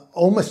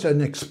almost an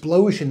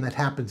explosion that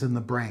happens in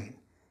the brain,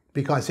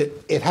 because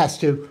it has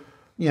to,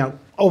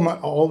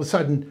 all of a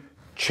sudden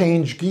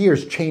change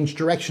gears, change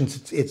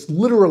directions. It's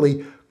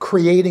literally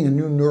creating a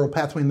new neural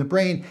pathway in the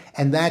brain,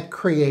 and that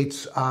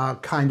creates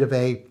kind of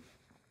a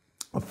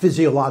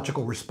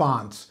physiological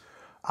response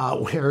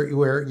where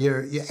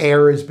your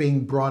air is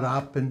being brought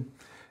up, and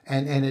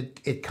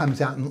it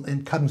comes out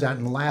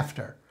in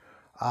laughter.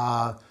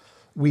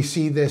 We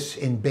see this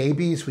in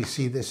babies. We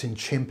see this in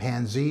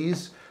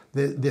chimpanzees.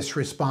 This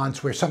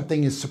response where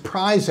something is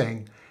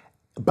surprising,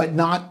 but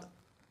not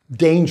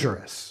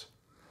dangerous.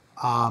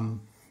 And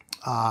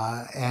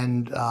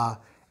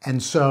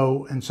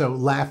so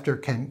laughter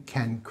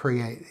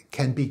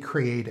can be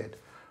created,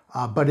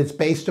 but it's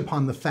based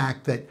upon the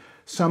fact that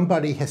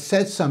somebody has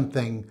said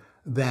something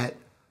that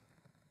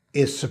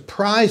is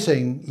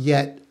surprising,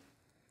 yet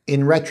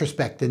in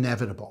retrospect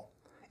inevitable.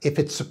 If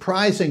it's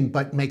surprising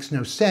but makes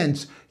no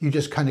sense, you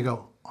just kind of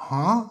go,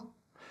 huh?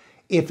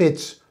 If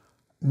it's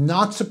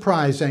not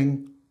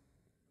surprising,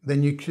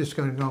 then you're just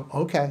going to go,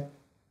 okay.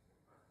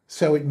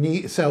 So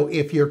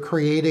if you're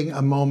creating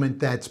a moment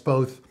that's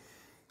both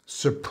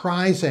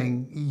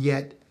surprising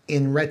yet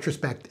in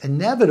retrospect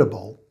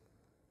inevitable,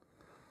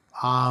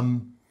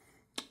 that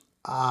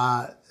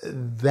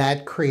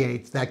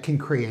can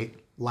create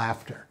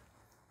laughter.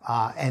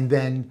 And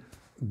then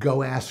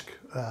go ask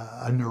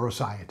a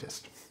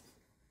neuroscientist.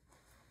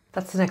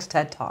 That's the next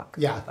TED Talk.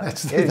 Yeah,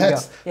 that's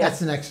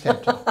the next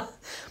TED Talk.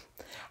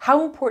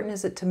 How important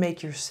is it to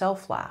make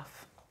yourself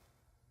laugh?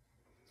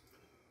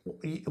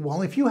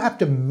 Well, if you have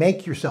to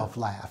make yourself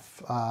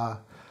laugh,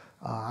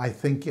 I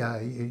think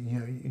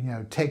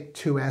take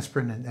 2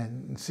 aspirin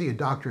and see a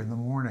doctor in the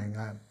morning.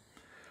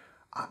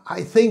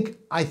 I think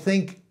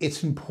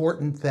it's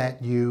important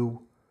that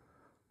you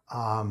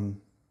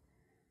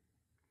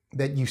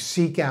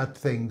seek out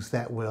things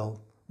that will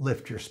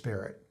lift your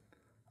spirit.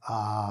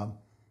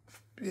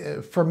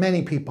 For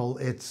many people,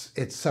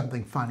 it's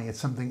something funny.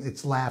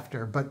 It's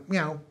laughter. But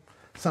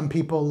some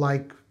people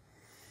like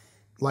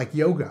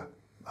yoga,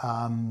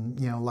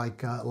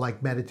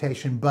 like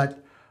meditation.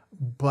 But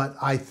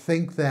I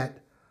think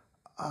that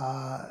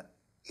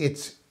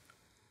it's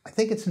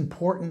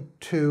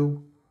important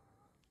to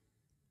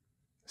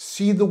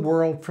see the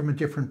world from a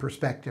different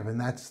perspective, and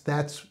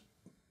that's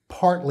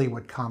partly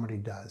what comedy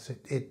does.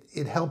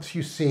 It helps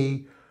you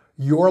see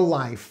your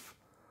life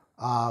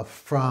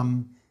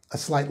from a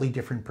slightly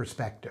different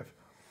perspective.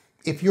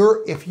 If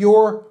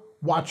you're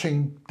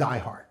watching Die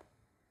Hard,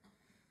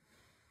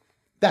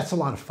 that's a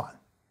lot of fun.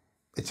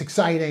 It's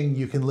exciting.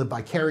 You can live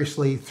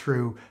vicariously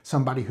through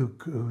somebody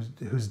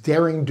who's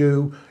daring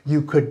do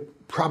you could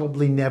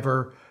probably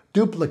never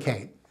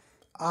duplicate.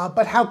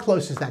 But how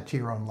close is that to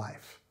your own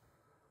life?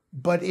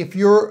 But if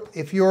you're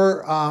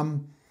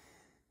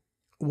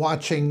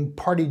watching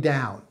Party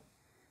Down,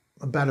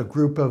 about a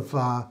group of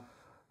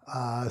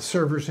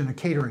servers in a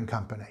catering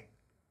company,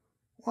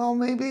 well,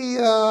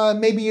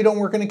 maybe you don't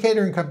work in a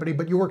catering company,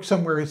 but you work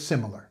somewhere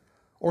similar,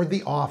 or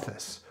The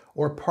Office,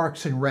 or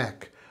Parks and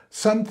Rec,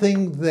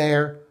 something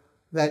there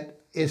that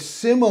is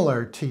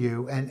similar to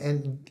you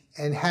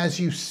and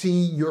has you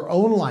see your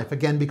own life,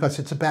 again, because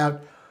it's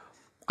about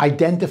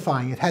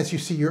identifying. It has you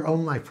see your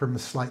own life from a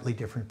slightly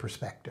different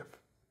perspective.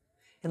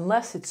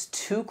 Unless it's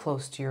too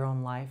close to your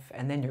own life,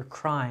 and then you're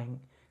crying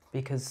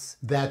because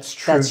that's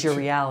true. That's your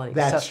reality.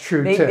 That's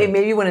true too.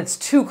 Maybe when it's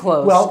too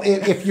close. Well,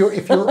 if you're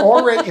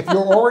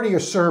already a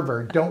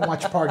server, don't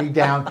watch Party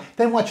Down.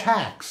 Then watch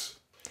Hacks.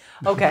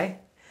 Okay.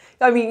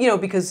 I mean,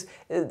 because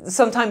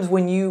sometimes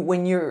when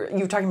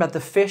you're talking about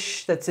the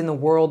fish that's in the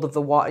world of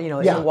the water,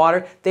 in the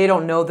water, they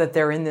don't know that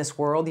they're in this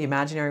world, the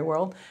imaginary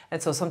world.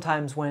 And so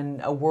sometimes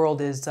when a world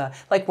is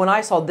like when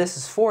I saw This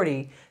Is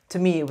 40, to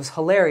me it was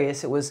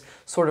hilarious. It was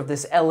sort of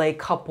this LA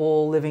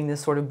couple living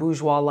this sort of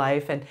bourgeois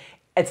life, and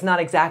it's not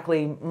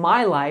exactly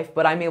my life,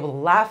 but I'm able to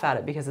laugh at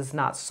it because it's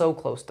not so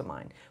close to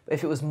mine.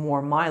 If it was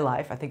more my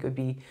life, I think it would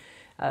be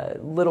a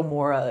little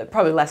more,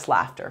 probably less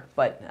laughter.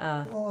 But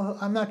well,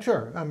 I'm not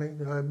sure. I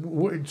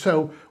mean,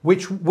 so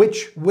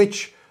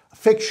which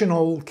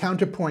fictional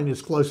counterpoint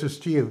is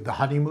closest to you? The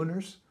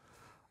Honeymooners,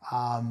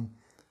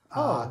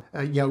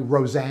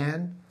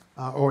 Roseanne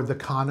or The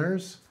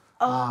Connors.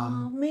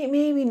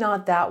 Maybe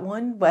not that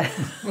one, but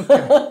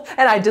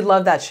and I did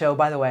love that show,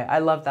 by the way. I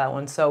love that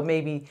one, so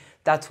maybe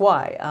that's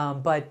why.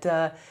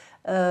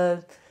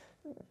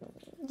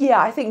 Yeah,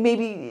 I think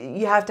maybe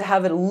you have to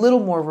have it a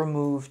little more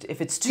removed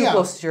if it's too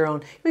close to your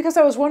own. Because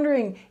I was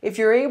wondering if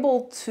you're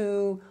able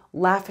to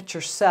laugh at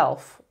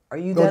yourself. Are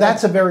you? Well,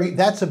 that's a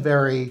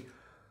very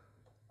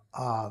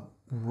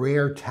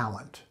rare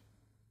talent.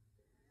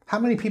 How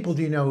many people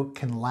do you know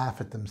can laugh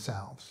at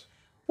themselves?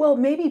 Well,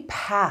 maybe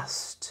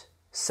past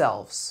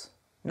selves,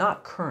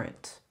 not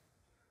current.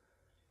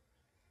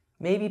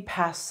 Maybe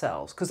past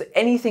selves, because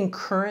anything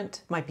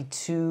current might be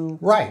too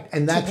right,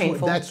 and that's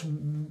painful.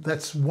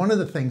 That's one of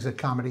the things that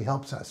comedy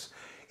helps us.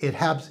 It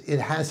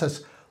has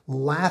us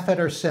laugh at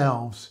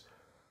ourselves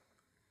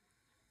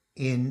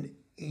in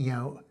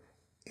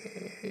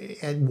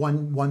at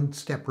one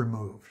step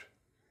removed.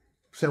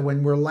 So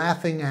when we're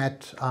laughing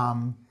at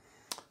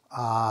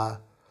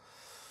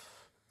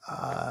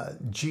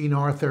Jean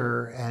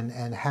Arthur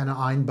and Hannah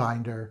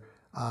Einbinder,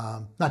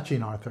 not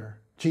Jean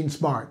Arthur, Jean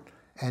Smart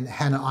and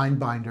Hannah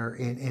Einbinder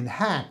in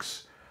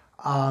Hacks.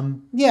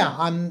 I'm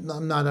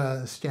not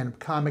a stand-up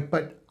comic,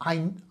 but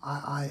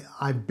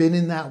I've been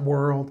in that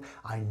world.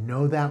 I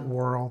know that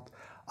world,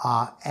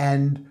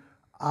 and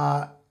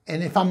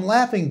if I'm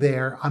laughing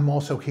there, I'm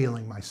also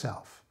healing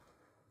myself,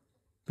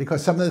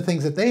 because some of the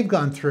things that they've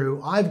gone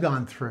through, I've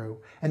gone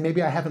through, and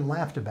maybe I haven't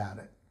laughed about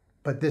it,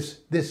 but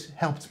this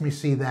helps me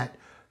see that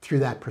through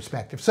that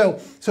perspective. So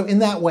in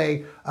that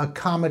way,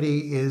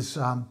 comedy is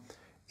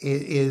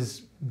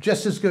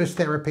just as good as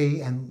therapy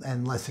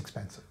and less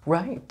expensive.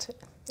 Right.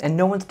 And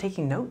no one's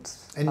taking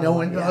notes. And no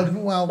one, yeah.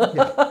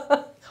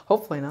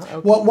 Hopefully not.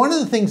 Okay. Well, one of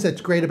the things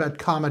that's great about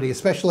comedy,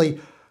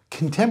 especially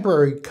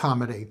contemporary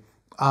comedy,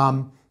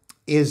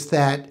 is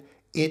that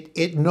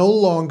it no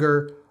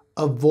longer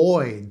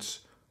avoids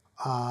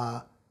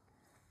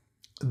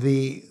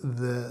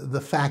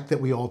the fact that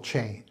we all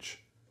change.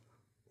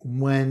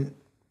 When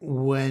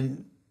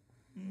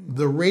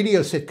the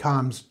radio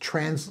sitcoms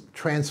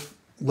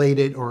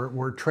translated or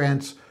were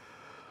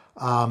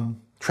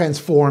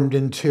transformed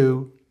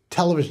into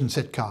television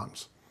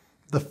sitcoms,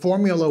 the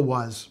formula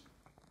was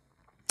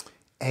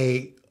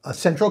a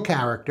central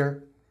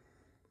character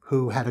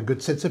who had a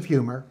good sense of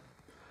humor,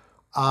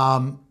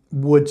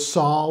 would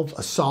solve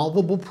a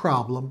solvable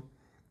problem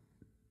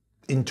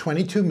in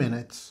 22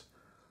 minutes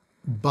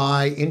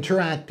by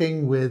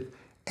interacting with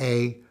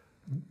a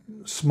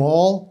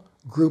small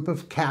group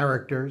of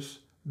characters,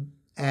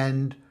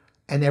 and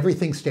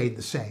everything stayed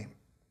the same.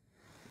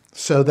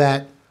 So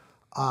that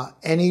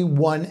any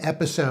one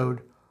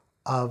episode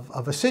of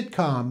a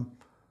sitcom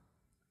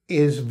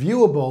is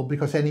viewable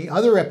because any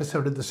other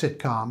episode of the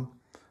sitcom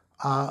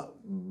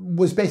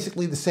was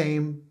basically the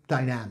same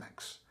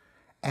dynamics.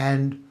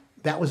 And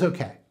that was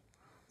okay.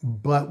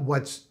 But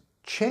what's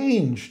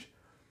changed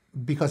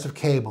because of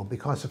cable,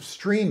 because of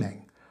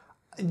streaming,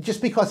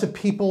 just because of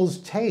people's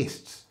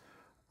tastes,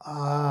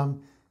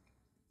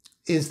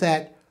 is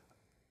that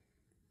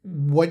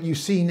what you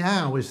see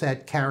now is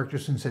that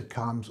characters in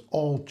sitcoms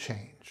all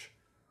change.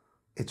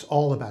 It's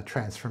all about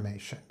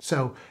transformation.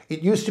 So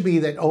it used to be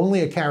that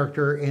only a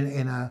character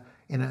in a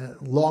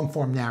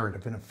long-form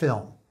narrative, in a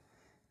film,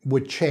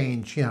 would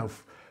change,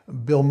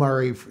 Bill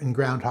Murray in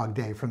Groundhog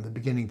Day from the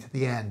beginning to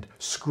the end,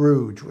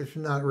 Scrooge, which is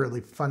not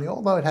really funny,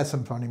 although it has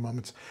some funny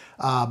moments,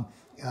 and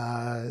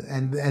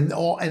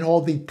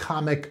all the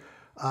comic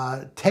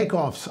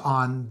takeoffs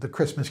on The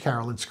Christmas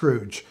Carol and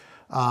Scrooge.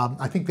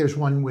 I think there's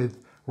one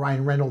with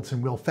Ryan Reynolds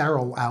and Will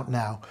Ferrell out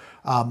now.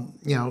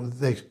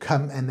 They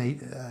come and they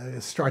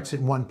starts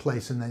in one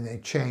place and then they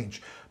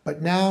change.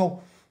 But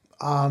now,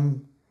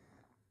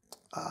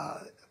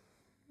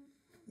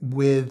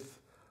 with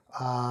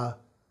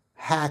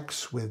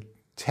Hacks, with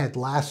Ted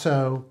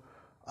Lasso,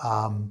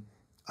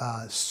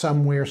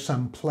 Somewhere,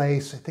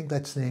 Someplace, I think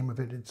that's the name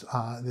of it. It's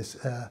this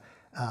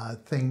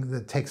thing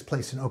that takes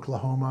place in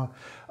Oklahoma,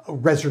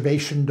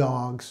 Reservation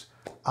Dogs.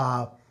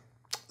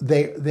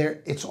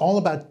 It's all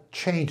about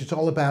change. It's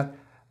all about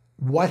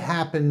what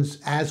happens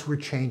as we're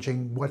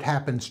changing, what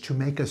happens to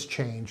make us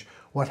change,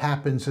 what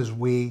happens as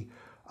we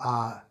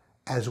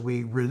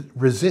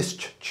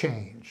resist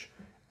change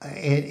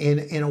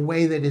in a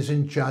way that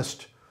isn't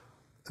just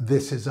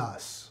This Is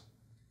Us.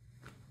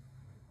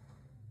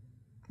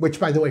 Which,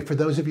 by the way, for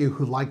those of you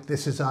who like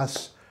This Is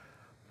Us,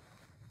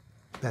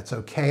 that's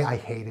okay. I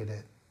hated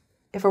it.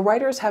 If a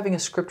writer is having a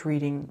script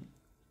reading,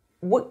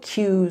 what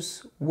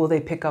cues will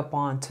they pick up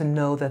on to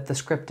know that the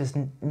script is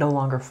no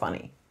longer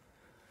funny?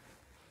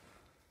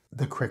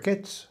 The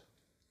crickets,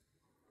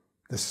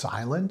 the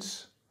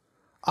silence.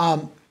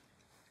 I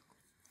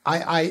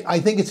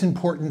think it's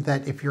important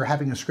that if you're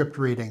having a script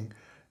reading,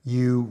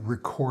 you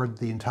record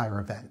the entire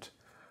event,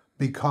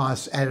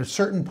 because at a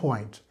certain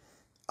point,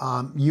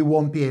 you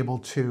won't be able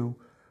to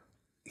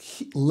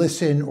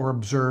listen or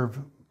observe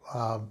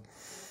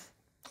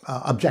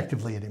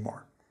objectively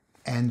anymore.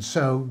 And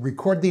so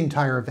record the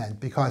entire event,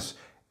 because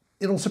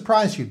it'll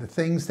surprise you. The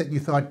things that you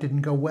thought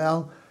didn't go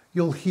well,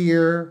 you'll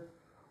hear,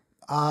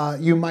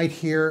 you might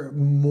hear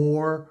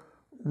more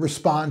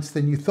response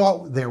than you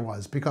thought there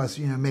was, because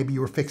maybe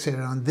you were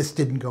fixated on this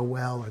didn't go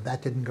well or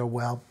that didn't go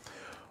well.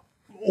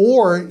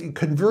 Or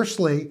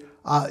conversely,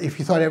 if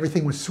you thought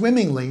everything was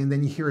swimmingly and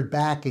then you hear it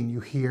back and you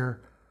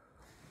hear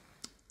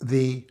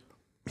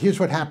here's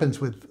what happens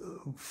with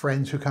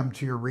friends who come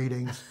to your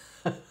readings.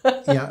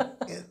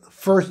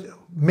 First,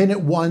 minute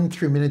 1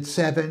 through minute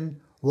 7,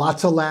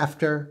 lots of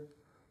laughter.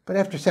 But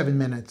after 7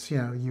 minutes,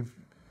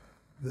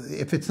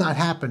 if it's not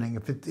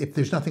happening, if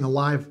there's nothing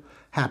alive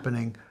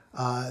happening,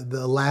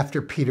 the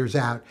laughter peters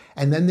out.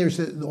 And then there's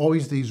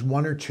always these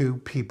 1 or 2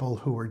 people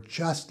who are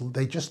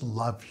they just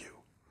love you.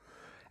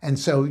 And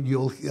so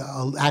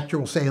an actor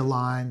will say a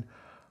line,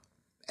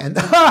 and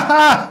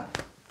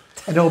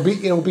and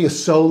it'll be a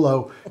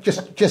solo,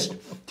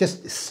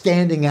 just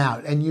standing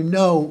out, and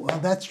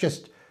that's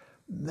just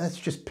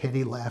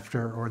pity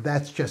laughter, or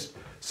that's just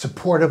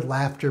supportive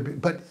laughter.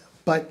 But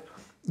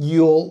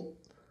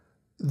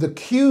the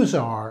cues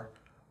are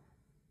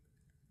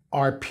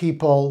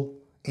people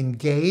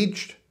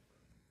engaged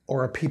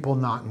or are people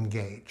not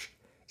engaged?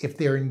 If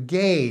they're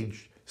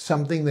engaged,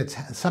 something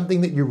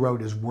that you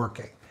wrote is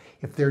working.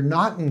 If they're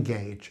not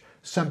engaged,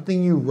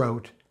 something you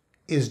wrote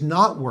is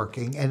not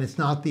working, and it's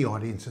not the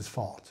audience's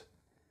fault.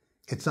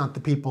 It's not the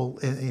people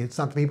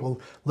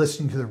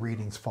listening to the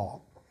reading's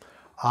fault.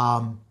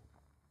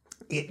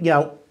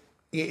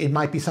 It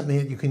might be something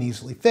that you can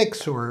easily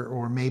fix,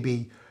 or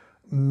maybe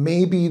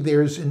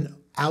there's an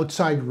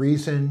outside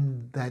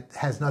reason that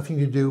has nothing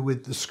to do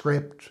with the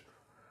script.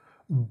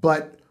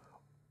 But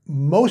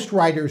most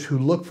writers who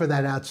look for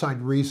that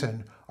outside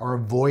reason are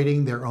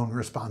avoiding their own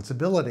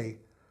responsibility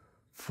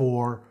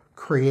for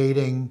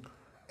creating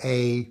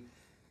a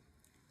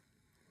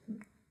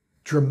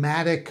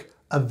dramatic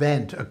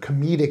event, a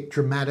comedic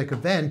dramatic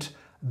event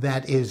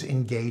that is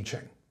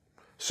engaging.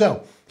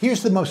 So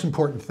here's the most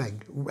important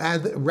thing.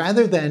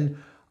 Rather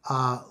than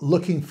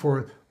looking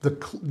for the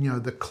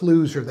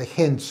clues or the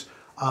hints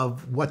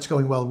of what's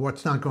going well,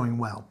 what's not going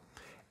well,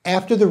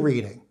 after the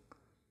reading,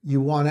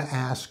 you want to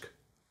ask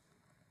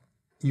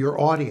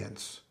your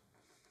audience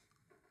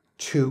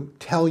to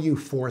tell you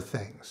 4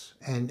 things,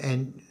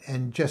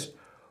 and just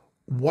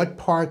what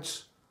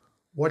parts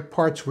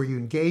were you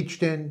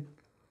engaged in,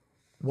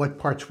 what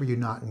parts were you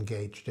not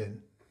engaged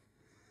in,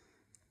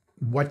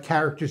 what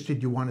characters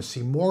did you want to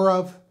see more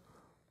of,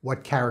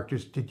 what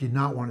characters did you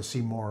not want to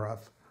see more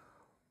of,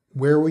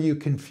 where were you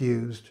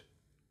confused,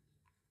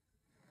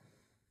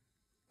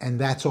 and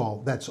that's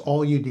all. That's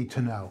all you need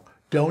to know.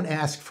 Don't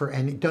ask for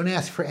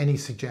any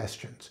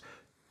suggestions.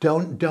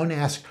 Don't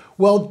ask,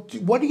 well,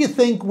 what do you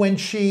think when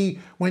she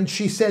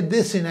said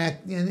this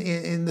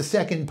in the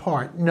second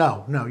part?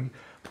 No,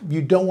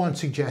 you don't want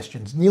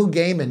suggestions. Neil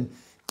Gaiman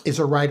is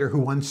a writer who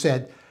once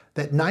said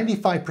that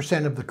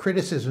 95% of the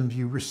criticisms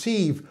you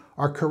receive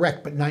are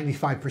correct, but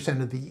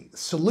 95% of the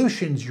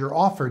solutions you're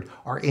offered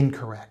are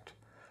incorrect.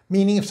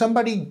 Meaning if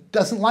somebody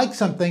doesn't like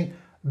something,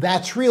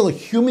 that's real. A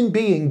human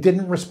being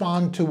didn't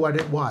respond to what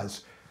it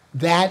was.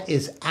 That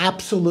is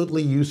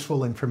absolutely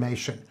useful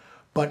information.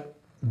 But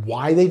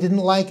why they didn't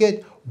like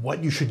it,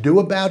 what you should do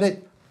about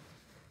it,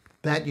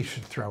 that you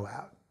should throw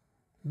out.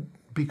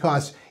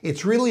 Because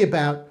it's really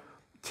about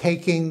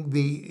taking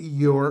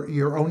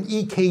your own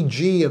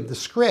EKG of the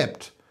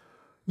script.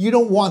 You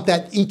don't want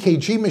that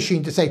EKG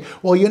machine to say,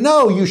 well,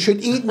 you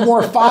should eat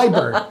more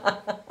fiber.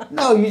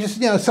 No, you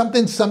just,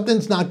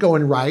 something's not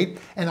going right,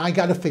 and I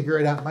got to figure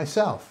it out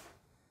myself.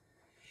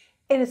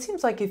 And it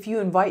seems like if you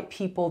invite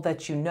people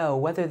that you know,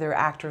 whether they're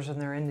actors and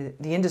they're in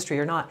the industry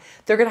or not,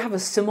 they're going to have a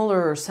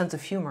similar sense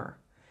of humor.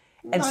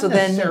 And Not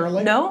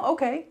necessarily. No?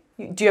 Okay.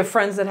 Do you have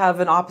friends that have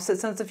an opposite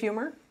sense of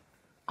humor?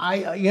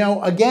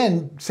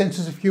 Again,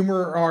 senses of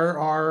humor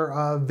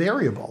are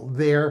variable.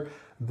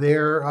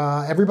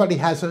 Everybody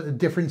has a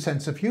different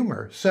sense of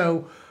humor.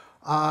 So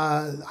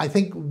I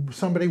think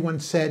somebody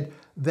once said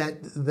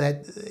that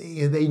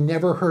they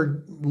never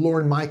heard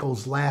Lorne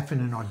Michaels laugh in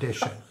an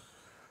audition.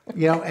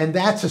 And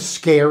that's a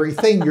scary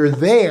thing. You're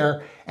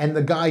there, and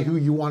the guy who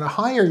you want to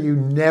hire you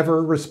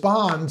never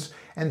responds,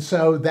 and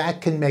so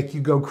that can make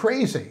you go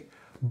crazy.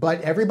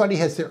 But everybody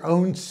has their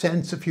own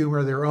sense of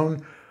humor, their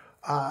own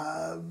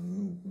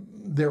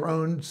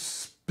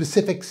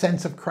specific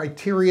sense of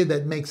criteria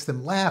that makes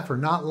them laugh or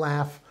not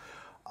laugh.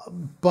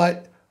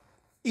 But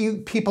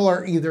people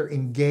are either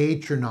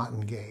engaged or not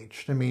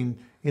engaged. I mean,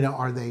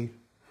 are they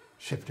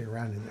shifting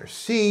around in their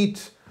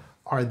seat?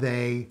 Are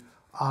they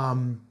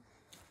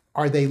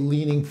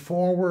leaning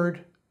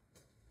forward?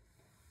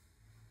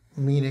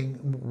 Meaning,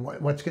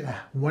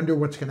 wonder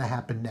what's gonna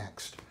happen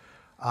next.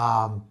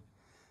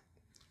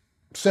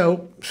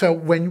 So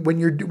when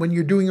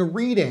you're doing a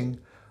reading,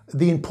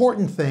 the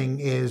important thing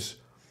is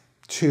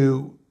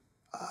to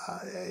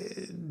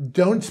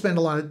don't spend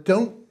a lot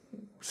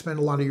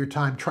of your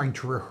time trying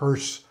to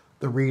rehearse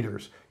the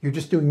readers. You're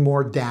just doing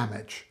more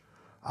damage.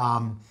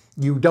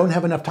 You don't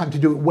have enough time to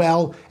do it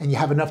well, and you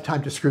have enough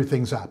time to screw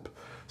things up.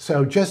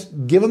 So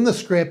just give them the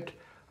script,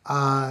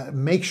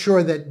 Make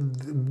sure that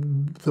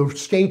the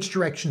stage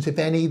directions, if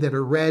any, that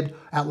are read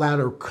out loud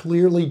are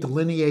clearly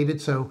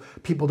delineated so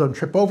people don't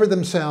trip over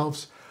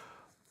themselves.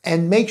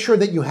 And make sure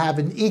that you have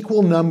an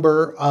equal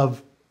number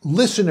of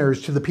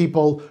listeners to the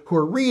people who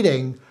are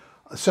reading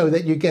so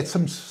that you get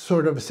some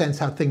sort of a sense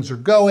how things are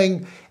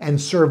going, and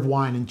serve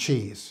wine and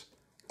cheese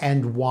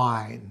and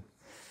wine,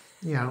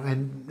 you know,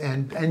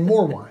 and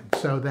more wine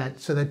so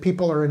that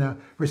people are in a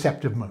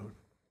receptive mood.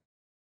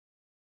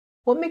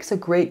 What makes a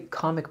great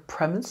comic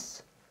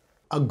premise?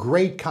 A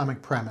great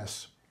comic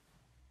premise.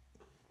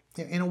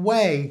 In a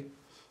way,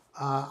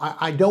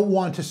 I don't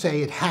want to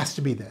say it has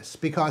to be this,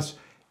 because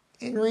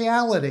in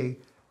reality,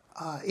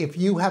 if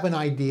you have an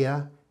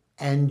idea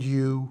and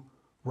you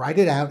write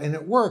it out and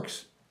it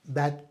works,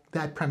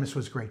 that premise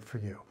was great for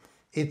you.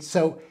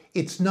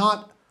 It's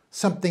not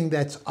something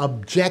that's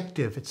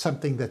objective, it's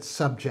something that's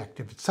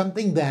subjective. It's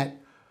something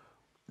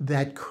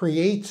that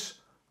creates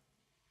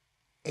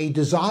a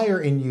desire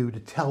in you to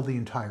tell the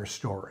entire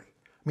story.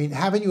 I mean,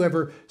 haven't you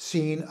ever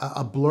seen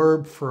a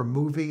blurb for a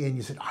movie and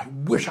you said, I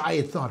wish I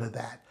had thought of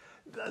that?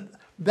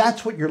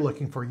 That's what you're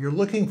looking for. You're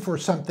looking for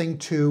something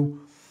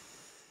to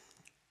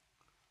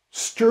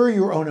stir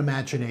your own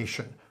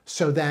imagination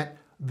so that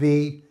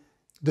the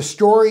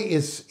story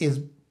is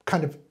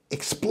kind of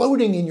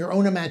exploding in your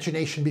own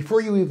imagination before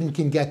you even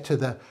can get to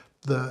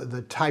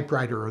the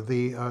typewriter or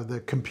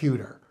the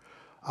computer.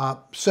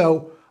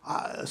 So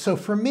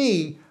for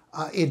me,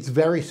 it's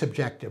very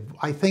subjective.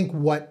 I think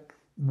what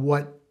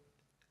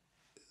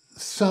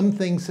some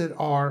things that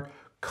are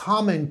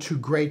common to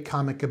great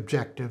comic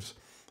objectives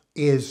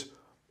is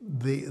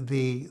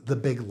the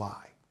big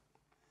lie,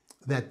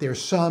 that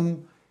there's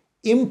some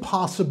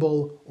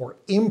impossible or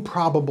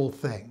improbable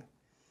thing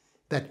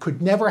that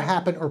could never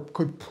happen or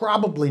could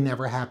probably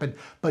never happen,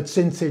 but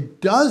since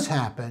it does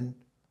happen,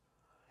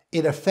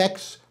 it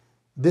affects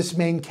this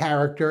main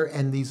character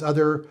and these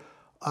other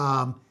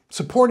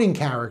supporting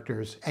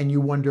characters, and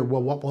you wonder,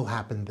 well, what will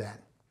happen then?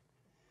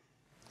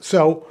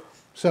 So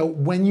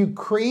when you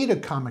create a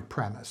comic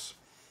premise,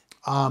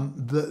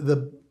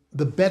 the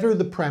better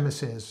the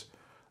premise is,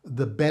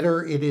 the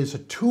better it is a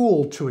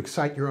tool to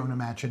excite your own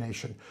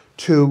imagination,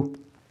 to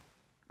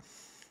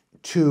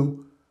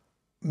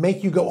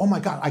make you go, oh my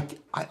God,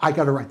 I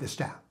got to write this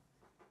down,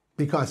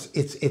 because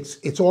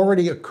it's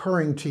already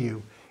occurring to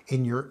you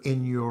in your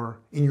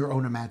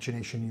own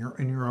imagination,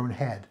 in your own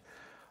head.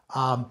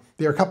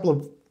 There are a couple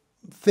of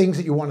things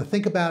that you want to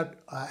think about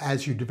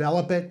as you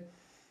develop it.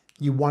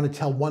 You want to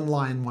tell one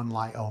lie and one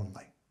lie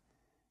only.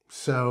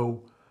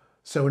 So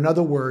in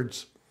other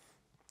words,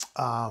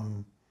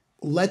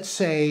 let's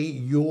say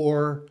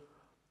your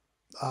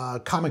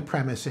comic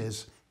premise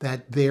is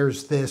that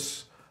there's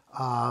this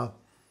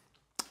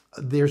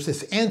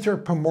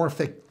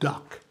anthropomorphic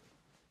duck,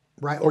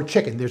 right? Or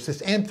chicken. There's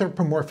this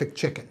anthropomorphic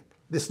chicken,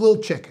 this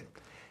little chicken.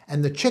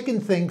 And the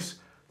chicken thinks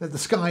that the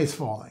sky is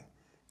falling.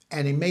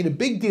 And he made a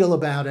big deal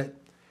about it.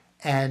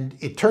 And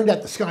it turned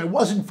out the sky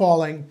wasn't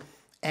falling.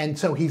 And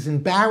so he's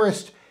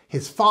embarrassed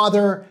his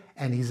father,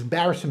 and he's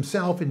embarrassed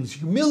himself, and he's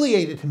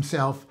humiliated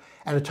himself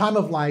at a time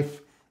of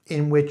life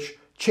in which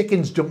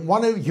chickens don't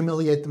want to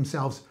humiliate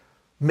themselves,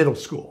 middle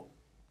school.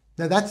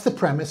 Now that's the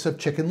premise of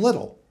Chicken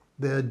Little,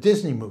 the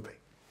Disney movie.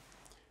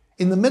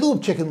 In the middle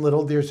of Chicken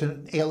Little, there's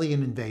an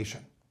alien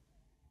invasion.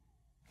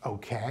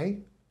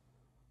 Okay.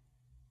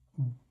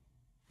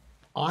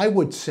 I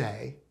would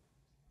say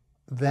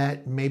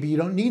that maybe you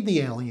don't need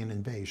the alien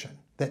invasion.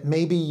 That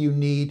maybe you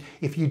need,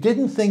 if you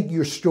didn't think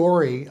your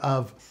story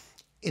of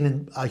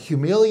a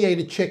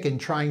humiliated chicken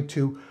trying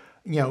to,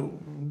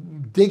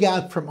 dig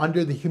out from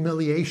under the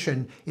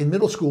humiliation in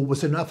middle school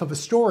was enough of a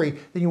story,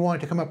 then you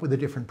wanted to come up with a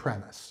different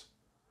premise.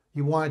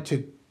 You wanted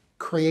to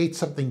create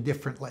something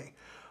differently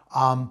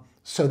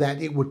so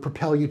that it would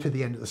propel you to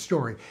the end of the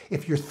story.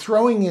 If you're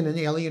throwing in an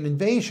alien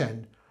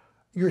invasion,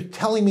 you're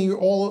telling me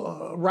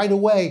all right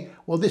away,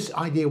 well, this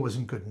idea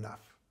wasn't good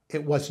enough.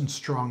 It wasn't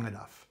strong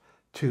enough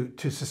to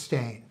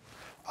sustain.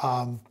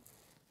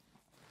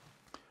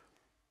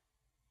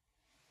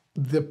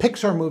 The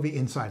Pixar movie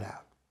Inside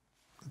Out.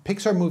 The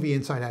Pixar movie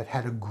Inside Out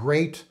had a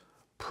great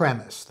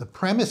premise. The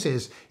premise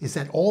is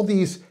that all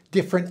these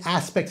different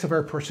aspects of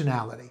our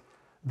personality,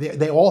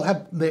 they're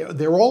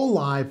all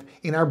alive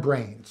in our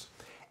brains.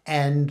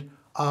 And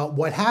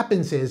what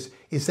happens is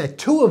that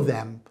two of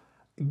them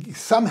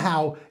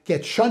somehow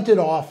get shunted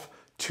off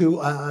to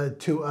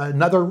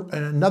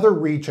another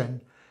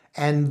region,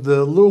 and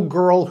the little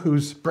girl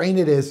whose brain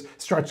it is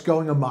starts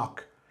going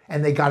amok,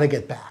 and they got to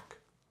get back.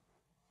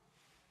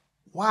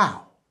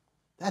 Wow,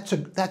 that's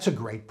a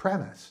great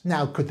premise.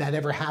 Now, could that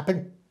ever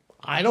happen?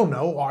 I don't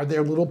know. Are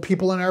there little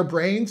people in our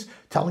brains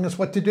telling us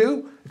what to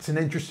do? It's an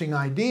interesting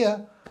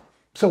idea.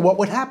 So what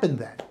would happen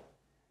then?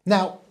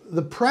 Now,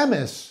 the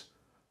premise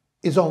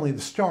is only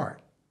the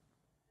start,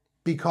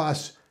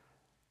 because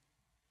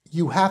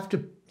you have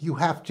to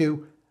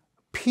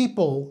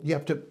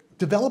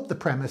develop the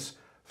premise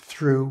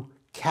through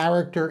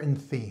character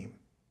and theme.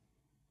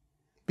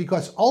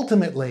 Because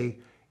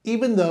ultimately,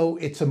 even though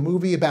it's a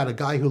movie about a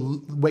guy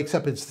who wakes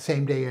up, it's the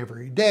same day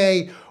every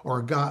day, or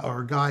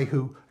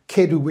a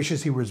kid who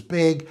wishes he was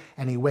big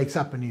and he wakes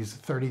up and he's a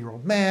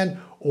 30-year-old man,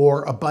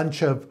 or a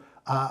bunch of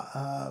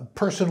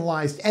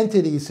personalized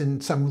entities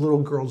in some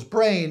little girl's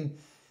brain,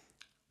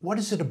 what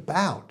is it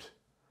about?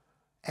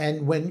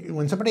 And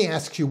when somebody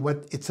asks you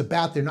what it's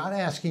about, they're not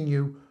asking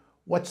you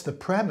what's the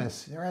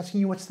premise, they're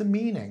asking you what's the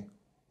meaning.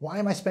 Why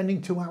am I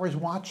spending 2 hours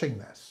watching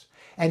this?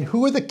 And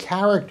who are the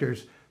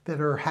characters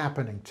that are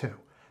happening to?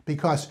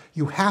 Because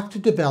you have to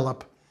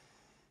develop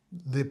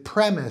the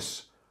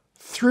premise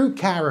through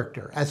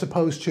character, as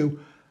opposed to,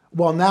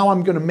 well, now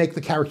I'm going to make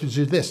the characters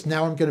do this,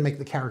 now I'm going to make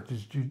the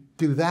characters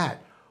do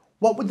that.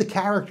 What would the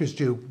characters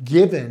do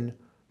given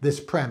this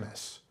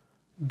premise,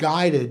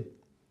 guided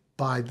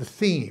by the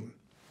theme?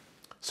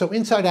 So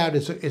Inside Out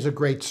is a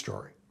great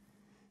story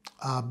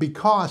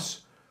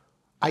because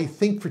I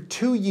think for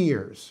 2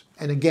 years,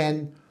 and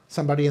again,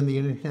 somebody on the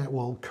internet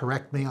will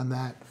correct me on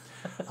that,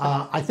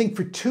 I think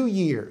for 2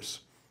 years,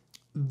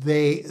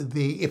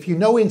 if you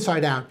know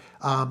Inside Out,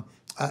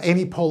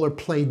 Amy Poehler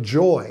played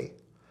Joy,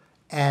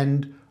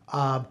 and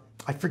I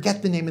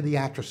forget the name of the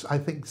actress, I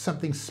think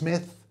something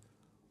Smith,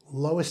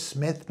 Lois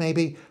Smith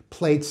maybe,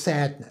 played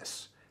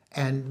Sadness.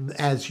 And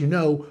as you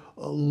know,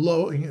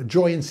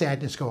 Joy and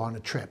Sadness go on a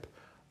trip.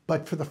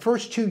 But for the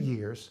first 2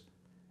 years,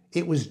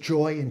 it was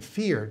Joy and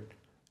Fear,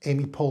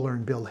 Amy Poehler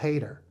and Bill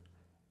Hader,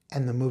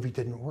 and the movie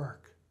didn't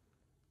work.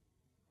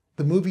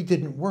 The movie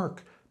didn't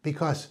work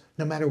because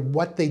no matter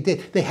what they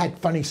did, they had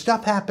funny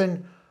stuff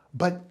happen,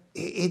 but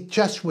it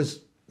just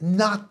was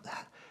not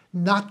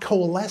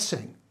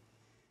coalescing.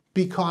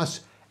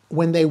 Because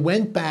when they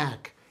went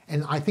back,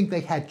 and I think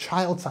they had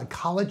child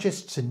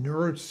psychologists and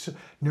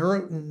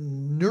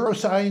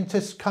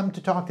neuroscientists come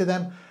to talk to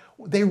them,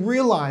 they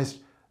realized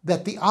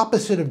that the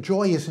opposite of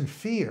joy isn't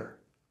fear.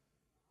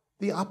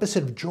 The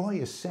opposite of joy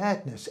is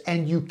sadness,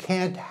 and you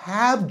can't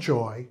have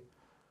joy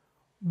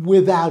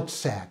without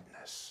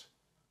sadness,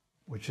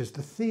 which is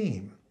the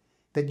theme,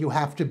 that you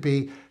have to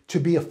be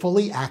a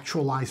fully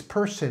actualized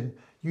person,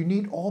 you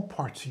need all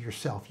parts of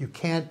yourself. You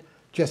can't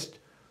just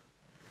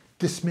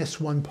dismiss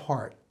one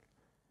part.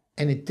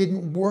 And it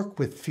didn't work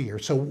with fear.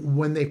 So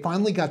when they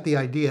finally got the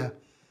idea,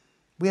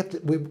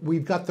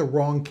 we've got the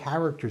wrong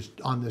characters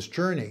on this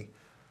journey,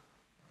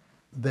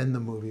 then the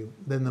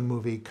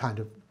movie kind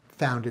of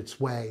found its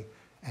way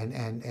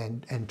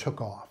and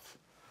took off.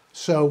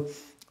 So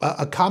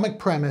a comic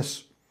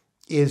premise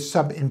is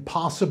some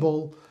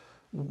impossible,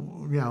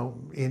 you know,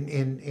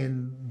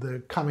 in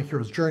the Comic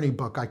Hero's Journey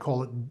book, I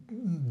call it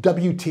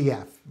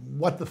WTF,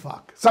 what the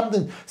fuck?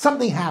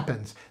 Something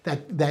happens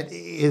that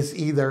is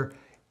either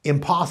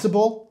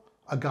impossible,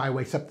 a guy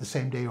wakes up the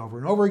same day over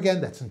and over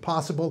again, that's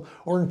impossible,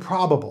 or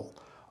improbable.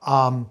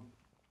 A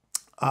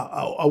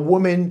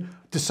woman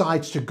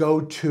decides to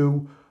go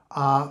to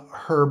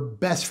her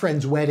best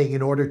friend's wedding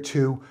in order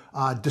to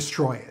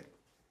destroy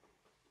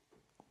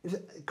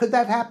it. Could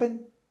that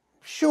happen?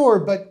 Sure,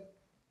 but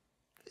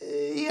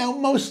you know,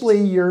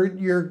 mostly you're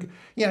you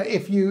know,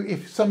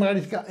 if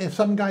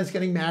some guy's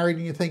getting married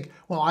and you think,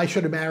 well, I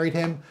should have married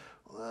him,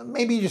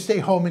 maybe you just stay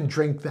home and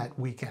drink that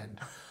weekend.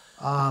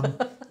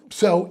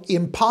 So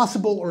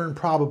impossible or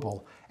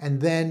improbable. And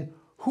then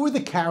who are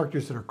the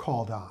characters that are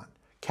called on?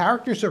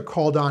 Characters are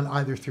called on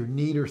either through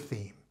need or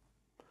theme.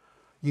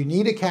 You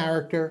need a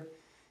character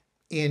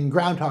in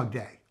Groundhog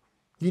Day.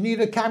 You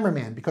need a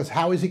cameraman, because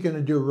how is he going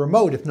to do a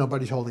remote if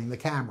nobody's holding the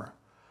camera?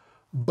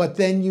 But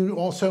then you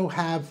also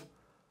have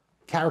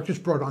characters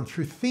brought on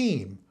through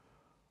theme.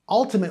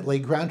 Ultimately,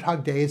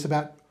 Groundhog Day is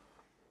about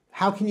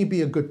how can you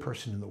be a good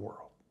person in the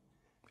world?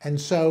 And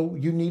so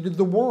you needed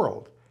the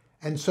world.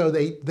 And so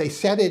they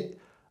set it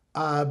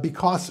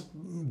because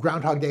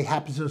Groundhog Day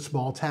happens in a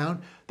small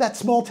town. That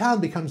small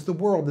town becomes the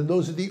world. And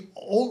those are the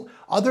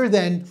other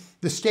than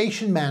the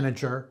station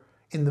manager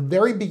in the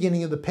very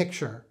beginning of the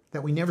picture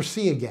that we never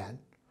see again,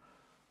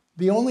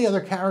 the only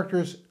other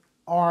characters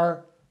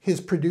are his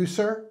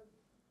producer,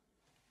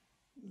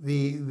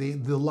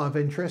 the love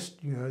interest,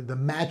 you know, the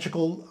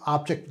magical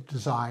object of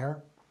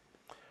desire,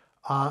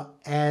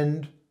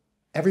 and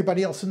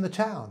everybody else in the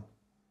town.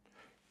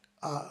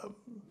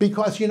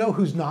 Because you know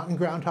who's not in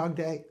Groundhog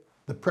Day?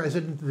 The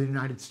President of the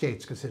United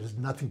States, because it has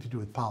nothing to do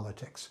with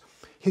politics.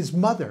 His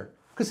mother,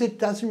 because it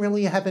doesn't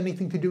really have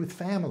anything to do with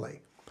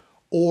family.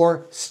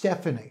 Or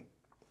Stephanie.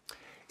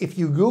 If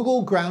you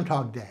Google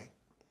Groundhog Day,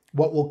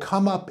 what will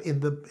come up in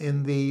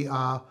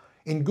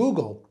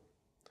Google,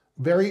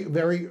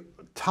 very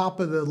top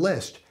of the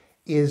list,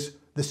 is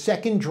the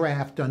second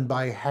draft done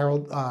by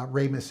Harold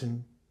Ramis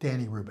and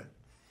Danny Rubin.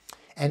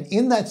 And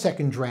in that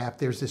second draft,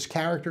 there's this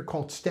character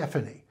called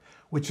Stephanie,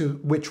 which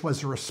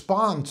was a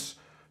response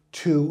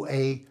to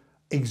a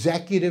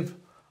executive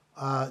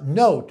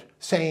note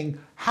saying,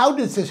 how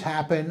does this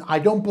happen? I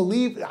don't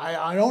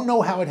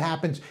know how it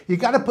happens. You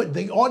got to put,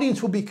 the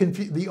audience will be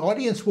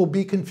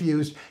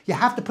confused. You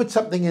have to put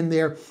something in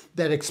there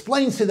that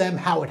explains to them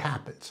how it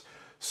happens.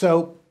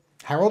 So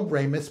Harold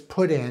Ramis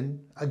put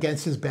in,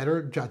 against his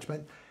better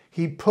judgment,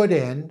 he put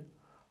in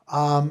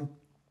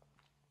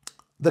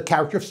the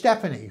character of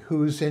Stephanie,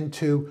 who's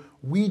into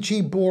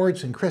Ouija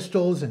boards and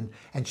crystals, and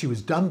she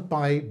was dumped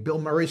by Bill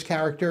Murray's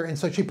character, and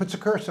so she puts a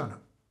curse on him.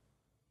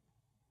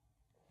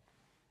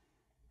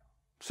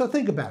 So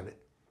think about it.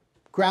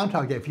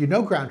 Groundhog Day. If you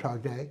know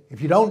Groundhog Day,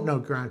 if you don't know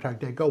Groundhog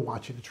Day, go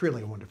watch it. It's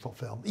really a wonderful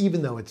film,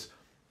 even though it's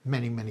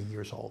many, many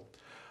years old.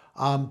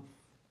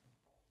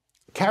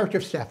 Character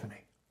of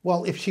Stephanie.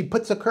 Well, if she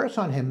puts a curse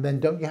on him, then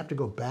don't you have to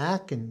go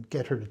back and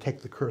get her to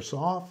take the curse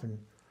off?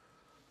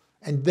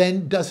 And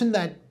then doesn't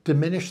that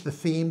diminish the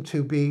theme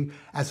to be,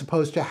 as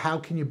opposed to how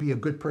can you be a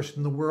good person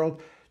in the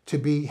world, to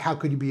be how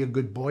could you be a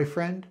good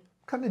boyfriend?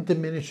 Kind of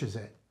diminishes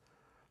it.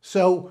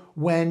 So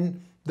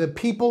when the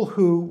people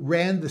who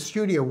ran the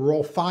studio were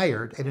all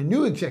fired and a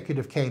new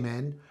executive came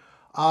in,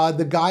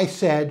 the guy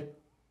said,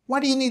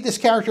 "What do you need this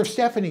character of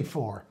Stephanie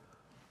for?"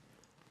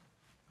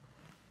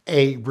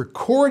 A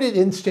recorded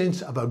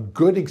instance of a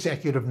good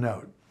executive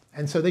note.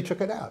 And so they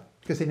took it out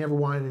because they never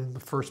wanted it in the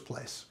first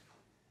place.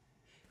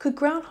 Could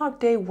Groundhog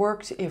Day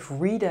worked if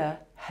Rita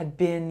had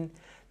been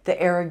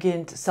the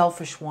arrogant,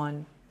 selfish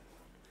one,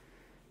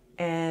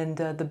 and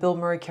the Bill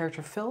Murray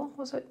character, Phil,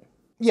 was it?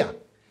 Yeah.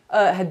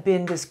 Had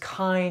been this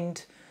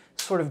kind,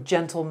 sort of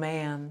gentle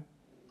man?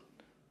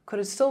 Could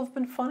it still have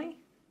been funny?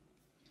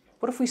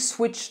 What if we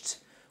switched,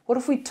 what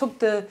if we took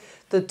the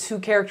two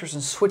characters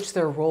and switched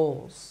their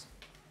roles?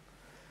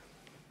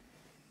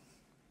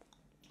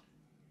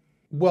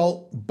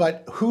 Well,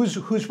 but who's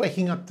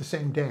waking up the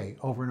same day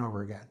over and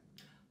over again?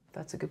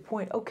 That's a good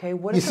point. Okay,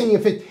 what You if see,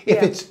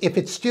 if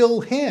it's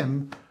still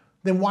him,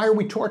 then why are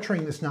we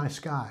torturing this nice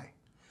guy?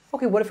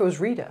 Okay, what if it was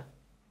Rita?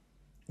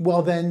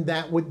 Well, then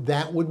that would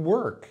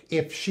work.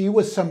 If she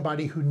was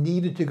somebody who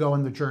needed to go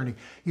on the journey.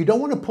 You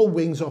don't want to pull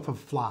wings off of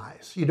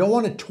flies. You don't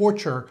want to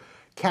torture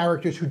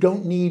characters who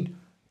don't need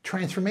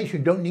transformation,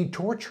 who don't need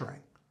torturing.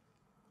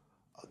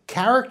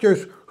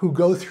 Characters who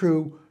go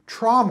through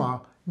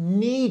trauma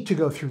need to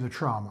go through the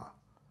trauma.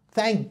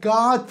 Thank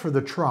God for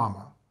the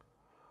trauma,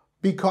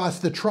 because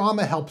the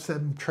trauma helps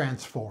them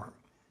transform.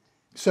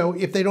 So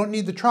if they don't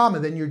need the trauma,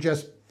 then you're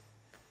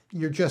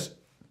just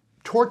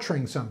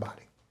torturing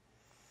somebody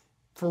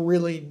for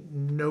really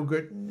no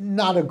good,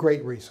 not a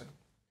great reason.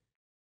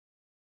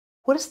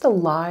 What is the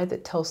lie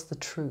that tells the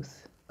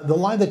truth? The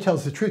lie that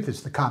tells the truth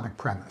is the comic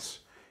premise.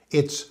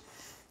 It's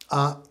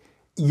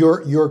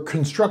you're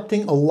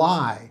constructing a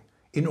lie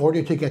in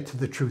order to get to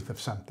the truth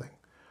of something.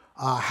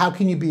 How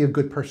can you be a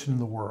good person in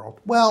the world?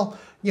 Well,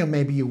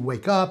 maybe you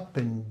wake up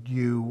and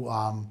you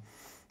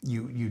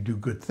do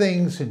good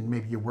things, and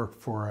maybe you work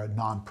for a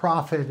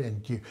nonprofit,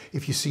 and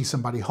if you see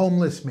somebody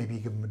homeless, maybe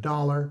you give them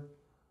 $1.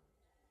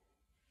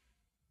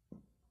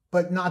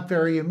 But not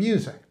very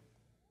amusing.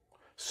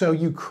 So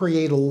you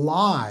create a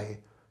lie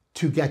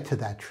to get to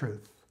that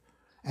truth.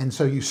 And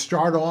so you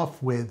start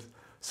off with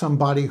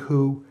somebody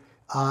who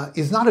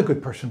is not a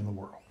good person in the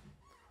world,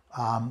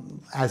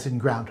 as in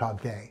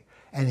Groundhog Day.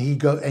 And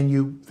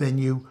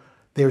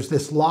there's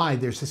this lie,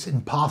 there's this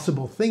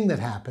impossible thing that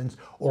happens,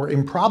 or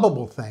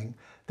improbable thing,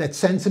 that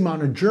sends him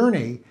on a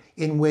journey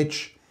in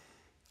which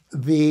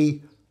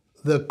the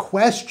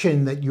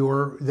question that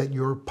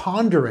you're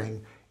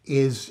pondering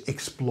is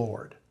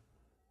explored.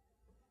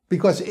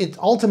 Because it's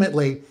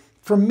ultimately,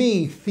 for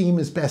me, theme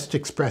is best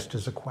expressed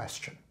as a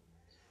question.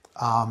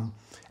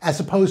 As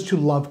opposed to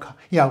love,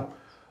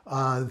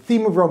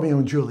 theme of Romeo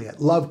and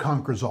Juliet, love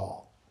conquers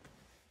all.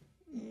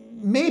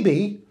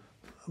 Maybe,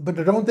 but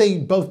don't they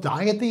both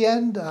die at the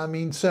end? I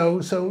mean, so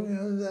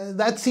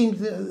that seems,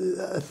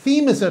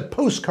 theme as a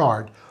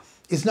postcard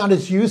is not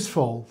as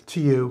useful to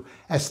you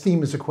as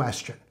theme as a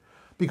question.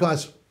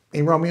 Because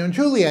in Romeo and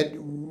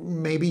Juliet,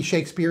 maybe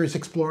Shakespeare is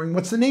exploring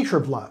what's the nature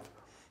of love.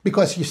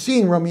 Because you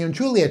see in Romeo and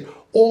Juliet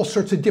all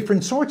sorts of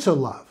different sorts of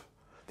love.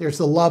 There's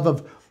the love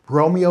of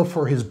Romeo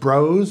for his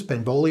bros,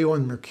 Benvolio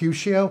and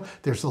Mercutio.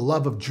 There's the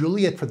love of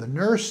Juliet for the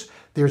nurse.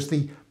 There's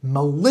the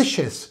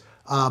malicious,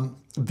 kind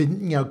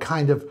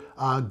of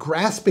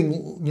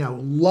grasping,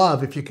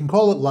 love, if you can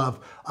call it love,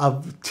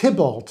 of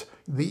Tybalt,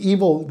 the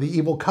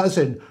evil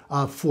cousin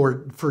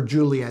for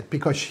Juliet,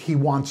 because he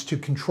wants to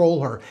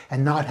control her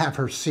and not have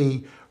her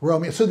see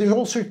Romeo. So there's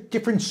also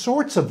different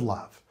sorts of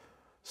love.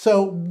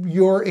 So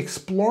you're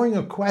exploring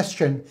a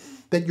question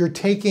that you're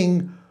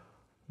taking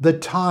the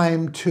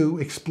time to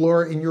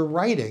explore in your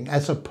writing,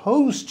 as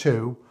opposed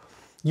to,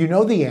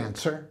 the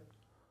answer,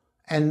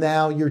 and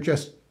now you're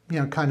just,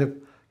 kind of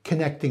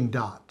connecting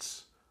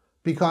dots.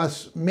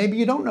 Because maybe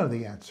you don't know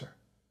the answer.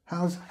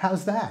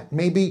 How's that?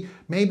 Maybe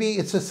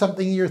it's just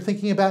something you're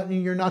thinking about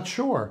and you're not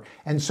sure.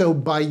 And so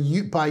by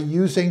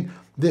using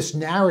this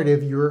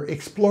narrative, you're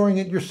exploring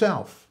it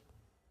yourself.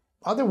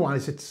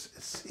 Otherwise,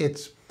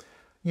 it's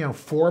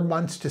 4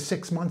 months to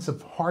 6 months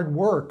of hard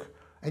work,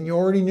 and you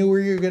already knew where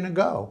you're going to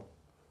go.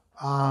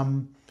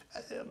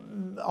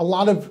 A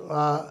lot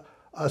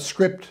of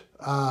script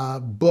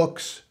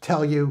books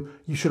tell you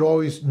should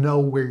always know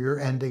where you're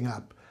ending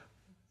up.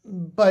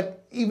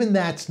 But even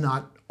that's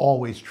not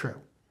always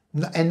true.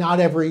 And not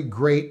every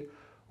great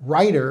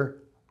writer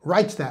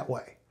writes that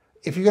way.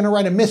 If you're going to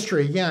write a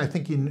mystery, I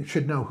think you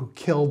should know who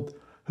killed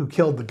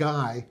the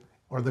guy,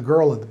 or the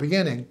girl at the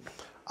beginning.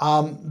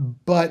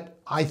 But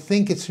I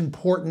think it's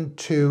important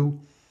to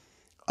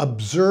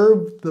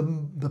observe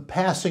the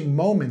passing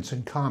moments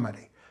in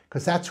comedy,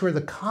 because that's where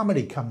the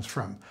comedy comes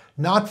from.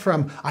 Not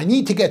from, I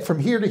need to get from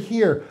here to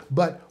here,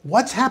 but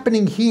what's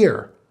happening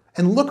here?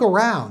 And look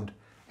around.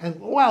 And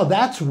wow,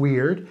 that's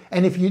weird.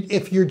 And if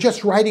you're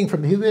just writing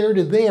from there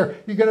to there,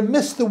 you're going to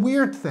miss the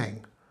weird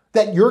thing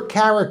that your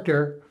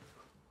character,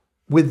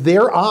 with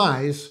their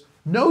eyes,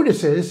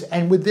 notices,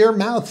 and with their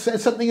mouth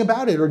says something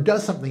about it or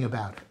does something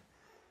about it.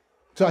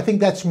 So I think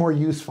that's more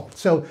useful.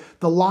 So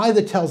the lie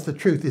that tells the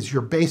truth is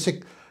your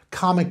basic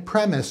comic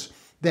premise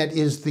that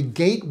is the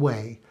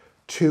gateway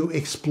to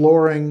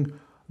exploring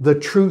the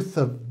truth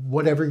of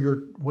whatever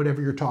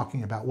you're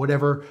talking about,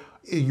 whatever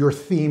your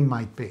theme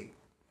might be.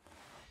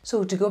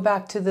 So to go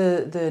back to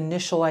the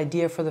initial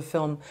idea for the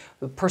film,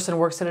 the person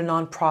works at a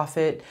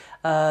nonprofit,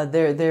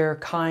 they're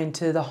kind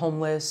to the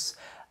homeless,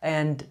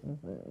 and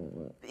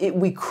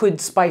we could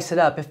spice it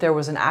up if there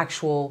was an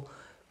actual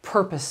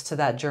purpose to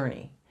that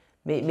journey.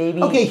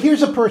 Maybe. Okay,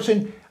 here's a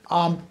person.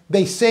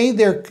 They say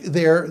they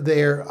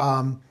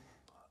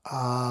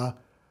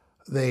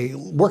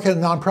work at a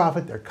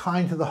nonprofit. They're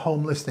kind to the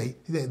homeless. They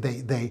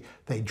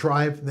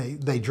drive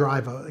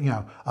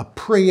a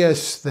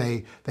Prius.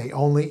 They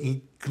only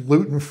eat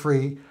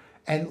gluten-free.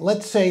 And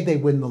let's say they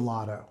win the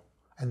lotto,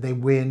 and they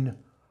win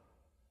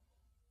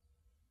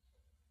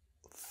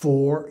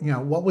for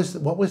what was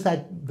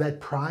that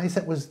prize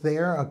that was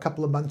there a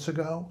couple of months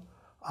ago?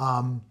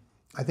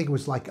 I think it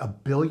was like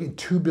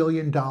 $2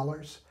 billion,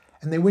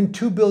 and they win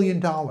 $2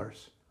 billion.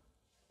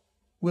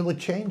 Will it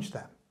change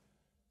them?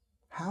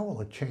 How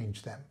will it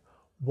change them?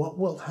 What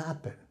will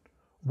happen?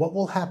 What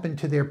will happen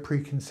to their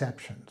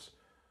preconceptions,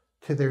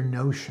 to their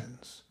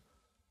notions?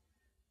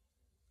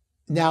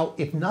 Now,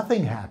 if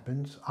nothing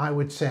happens, I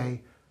would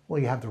say, well,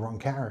 you have the wrong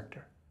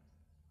character,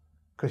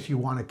 because you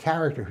want a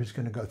character who's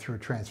going to go through a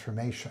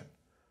transformation.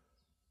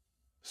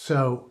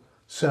 So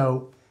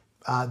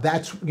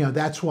that's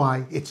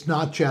why it's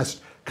not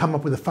just come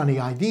up with a funny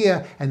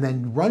idea and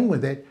then run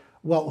with it.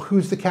 Well,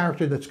 who's the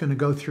character that's going to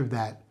go through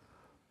that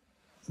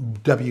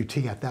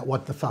WTF, that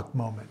what the fuck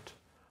moment?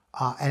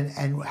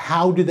 And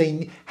how do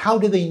they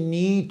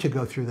need to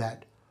go through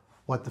that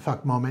what the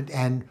fuck moment?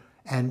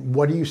 And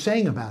what are you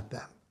saying about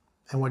them?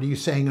 And what are you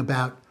saying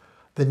about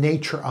the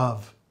nature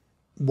of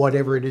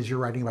whatever it is you're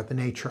writing about, the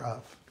nature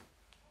of?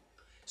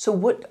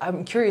 So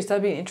I'm curious,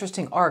 that'd be an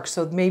interesting arc.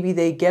 So maybe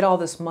they get all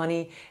this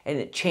money and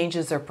it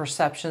changes their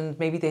perceptions.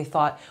 Maybe they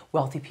thought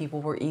wealthy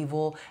people were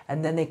evil,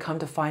 and then they come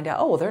to find out,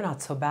 oh, well, they're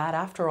not so bad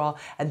after all.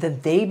 And then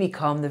they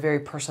become the very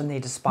person they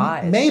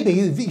despise. Maybe.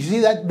 You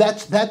see,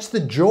 that's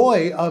the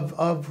joy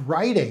of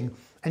writing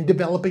and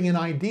developing an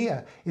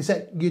idea, is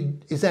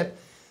that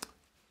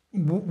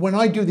when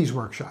I do these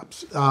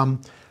workshops,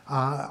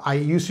 I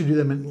used to do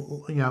them in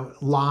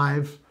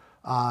live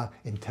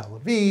in Tel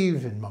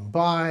Aviv, in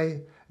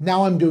Mumbai.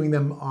 Now I'm doing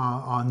them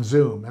on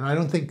Zoom, and I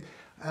don't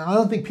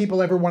think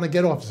people ever want to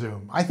get off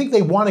Zoom. I think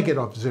they want to get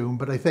off Zoom,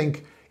 but I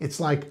think it's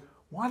like,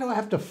 why do I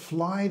have to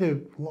fly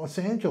to Los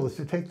Angeles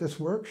to take this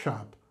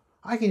workshop?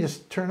 I can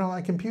just turn on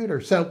my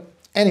computer. So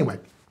anyway,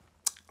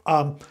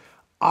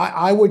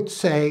 I would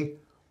say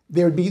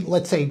there would be,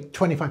 let's say,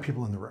 25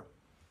 people in the room.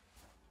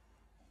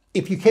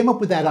 If you came up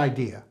with that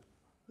idea,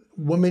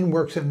 woman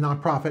works at a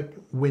nonprofit,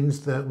 wins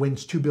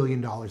 $2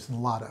 billion in the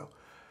lotto.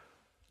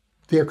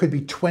 There could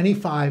be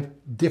 25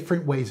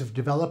 different ways of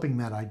developing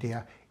that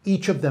idea,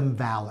 each of them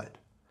valid.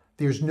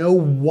 There's no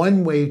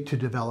one way to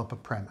develop a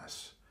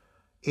premise.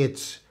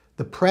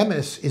 The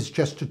premise is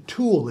just a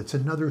tool. It's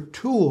another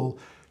tool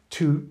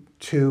to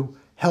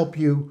help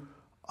you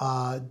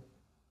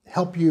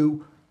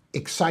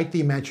excite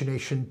the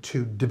imagination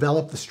to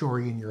develop the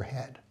story in your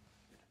head.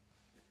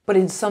 But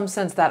in some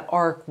sense, that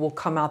arc will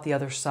come out the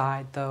other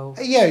side, though.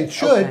 Yeah, it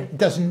should.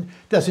 Okay.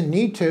 Doesn't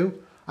need to.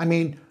 I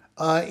mean,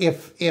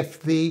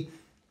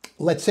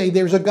 let's say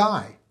there's a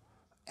guy,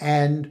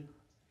 and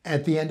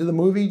at the end of the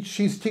movie,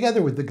 she's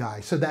together with the guy.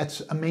 So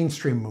that's a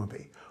mainstream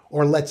movie.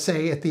 Or let's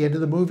say at the end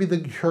of the movie,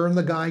 her and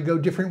the guy go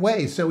different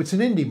ways. So it's an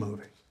indie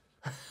movie,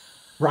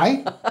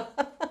 right?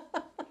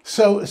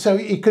 So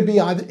it could be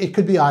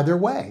either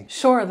way.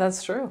 Sure,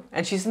 that's true.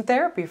 And she's in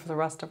therapy for the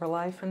rest of her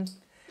life, and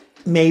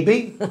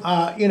maybe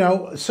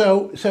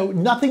so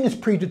nothing is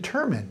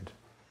predetermined.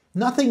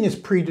 Nothing is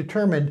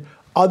predetermined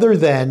other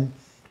than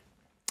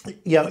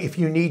if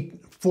you need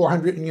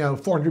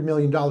 $400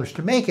 million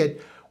to make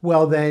it,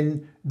 well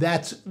then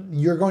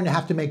you're going to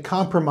have to make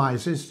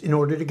compromises in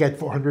order to get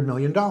 $400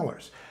 million.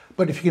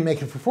 But if you can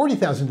make it for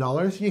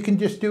 $40,000, you can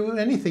just do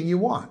anything you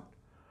want.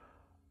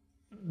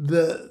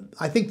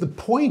 I think the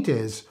point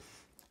is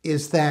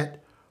that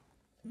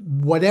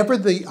whatever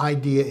the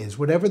idea is,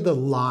 whatever the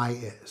lie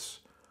is,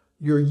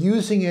 you're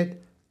using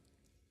it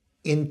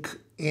in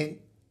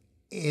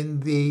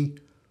the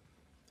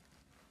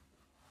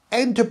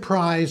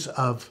enterprise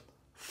of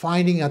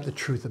finding out the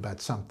truth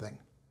about something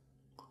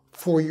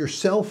for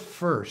yourself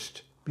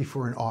first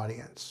before an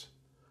audience.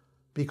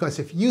 Because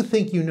if you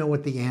think you know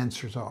what the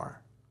answers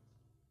are,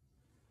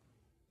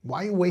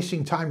 why are you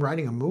wasting time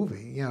writing a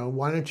movie? You know,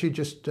 why don't you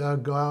just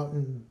go out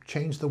and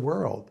change the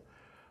world?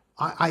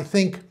 I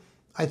think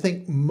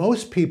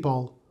most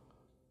people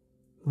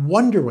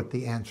wonder what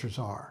the answers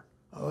are.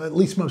 At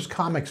least most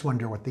comics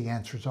wonder what the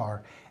answers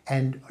are,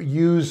 and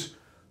use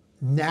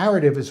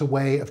narrative as a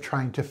way of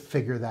trying to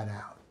figure that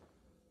out.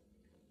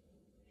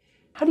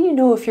 How do you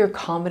know if your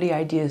comedy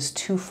idea is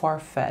too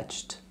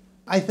far-fetched?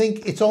 I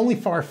think it's only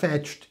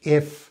far-fetched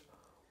if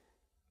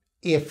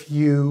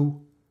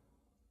you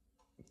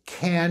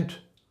can't,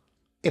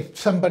 if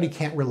somebody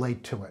can't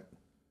relate to it.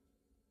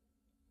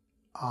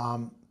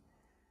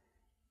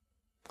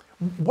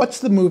 What's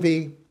the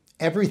movie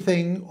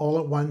Everything All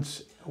at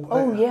Once?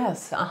 Oh,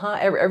 yes.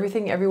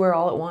 Everything Everywhere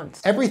All at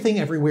Once. Everything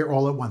Everywhere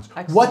All at Once.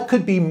 Excellent. What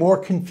could be more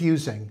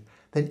confusing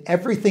than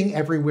Everything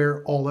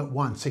Everywhere All at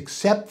Once,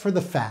 except for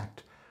the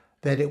fact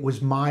that it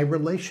was my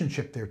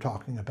relationship they're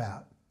talking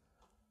about?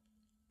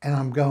 And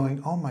I'm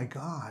going, oh my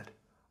God,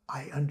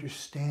 I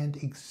understand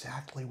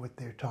exactly what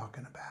they're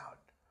talking about.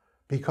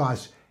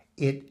 Because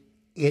it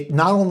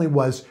not only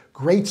was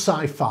great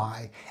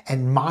sci-fi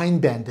and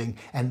mind-bending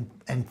and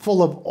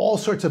full of all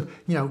sorts of,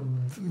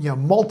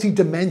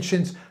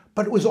 multi-dimensions,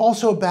 but it was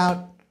also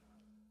about,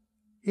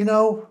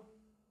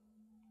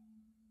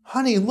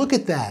 honey, look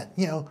at that.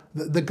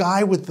 The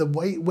guy with the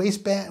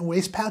waist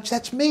pouch,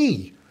 that's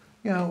me.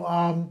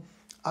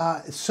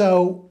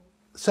 So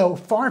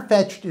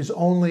far-fetched is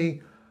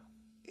only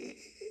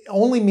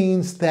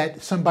means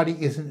that somebody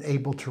isn't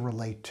able to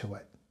relate to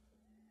it.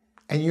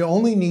 And you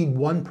only need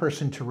one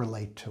person to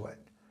relate to it.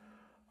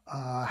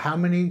 How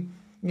many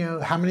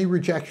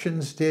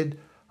rejections did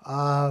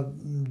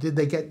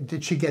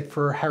she get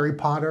for Harry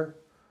Potter?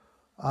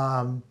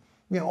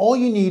 All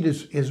you need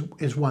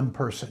is one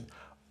person.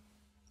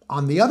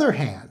 On the other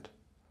hand,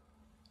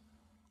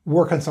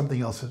 work on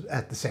something else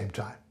at the same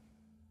time.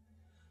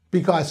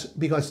 Because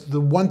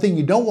the one thing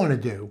you don't want to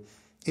do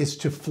is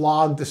to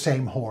flog the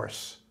same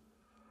horse.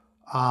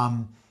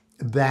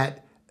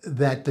 That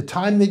the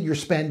time that you're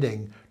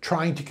spending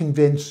trying to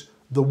convince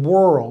the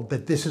world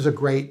that this is a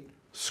great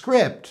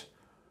script,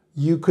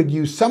 you could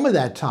use some of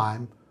that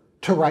time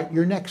to write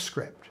your next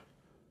script.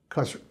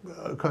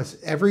 Because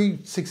every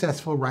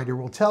successful writer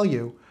will tell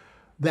you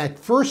that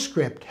first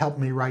script helped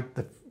me write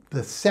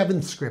the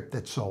seventh script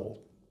that sold.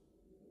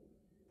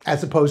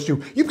 As opposed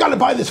to, you've got to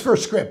buy this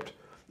first script.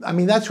 I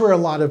mean, that's where a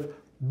lot of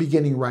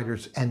beginning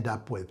writers end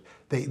up with.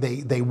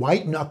 They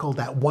white knuckle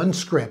that one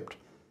script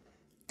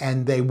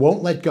and they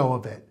won't let go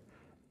of it.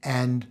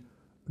 And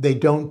they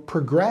don't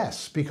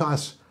progress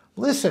because,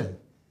 listen,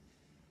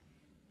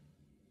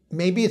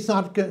 maybe it's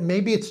not good,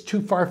 maybe it's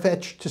too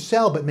far-fetched to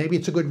sell, but maybe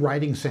it's a good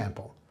writing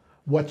sample.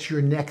 What's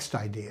your next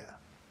idea?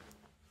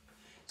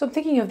 So I'm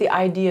thinking of the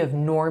idea of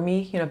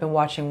normie. I've been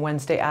watching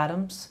Wednesday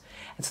Addams,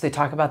 and so they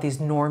talk about these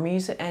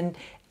normies. And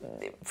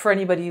for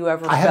anybody who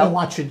ever I haven't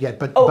watched it yet,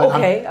 but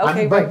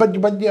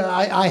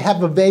I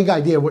have a vague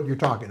idea what you're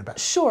talking about.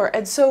 Sure.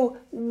 And so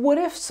what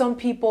if some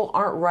people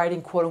aren't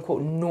writing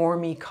quote-unquote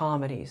normie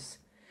comedies,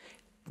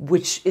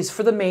 which is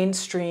for the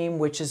mainstream,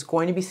 which is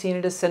going to be seen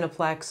at a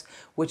Cineplex,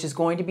 which is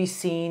going to be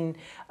seen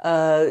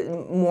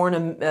more in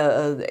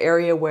an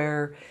area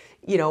where,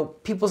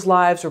 people's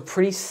lives are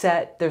pretty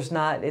set.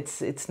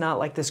 It's not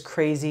like this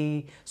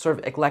crazy sort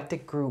of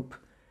eclectic group.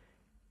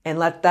 And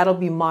that'll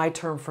be my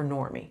term for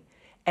normie.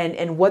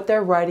 And what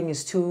they're writing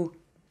is too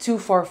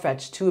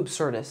far-fetched, too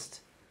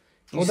absurdist.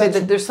 You say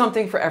that there's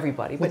something for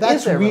everybody. Well, but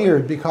that's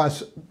weird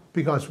really?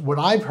 because what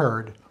I've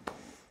heard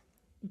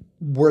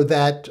were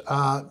that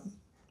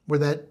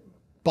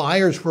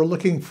buyers were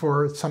looking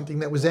for something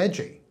that was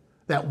edgy,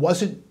 that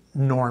wasn't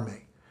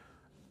normie.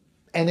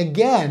 And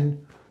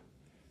again,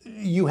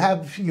 you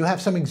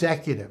have some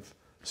executive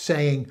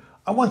saying,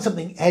 I want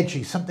something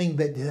edgy, something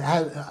that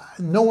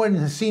no one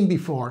has seen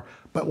before.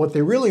 But what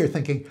they really are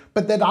thinking,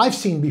 but that I've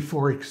seen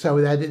before, so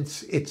that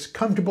it's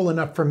comfortable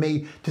enough for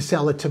me to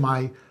sell it to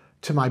my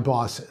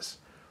bosses.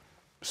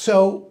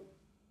 So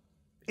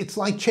it's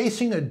like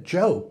chasing a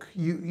joke.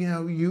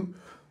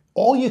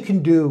 All you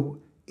can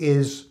do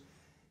is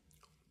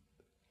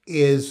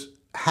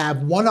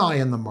have one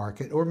eye on the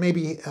market, or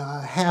maybe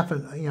half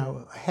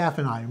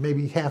an eye,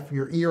 maybe half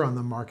your ear on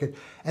the market,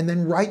 and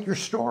then write your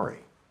story.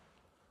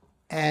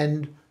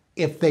 And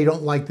if they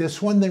don't like this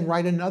one, then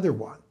write another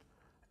one.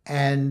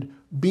 And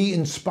be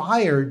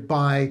inspired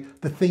by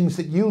the things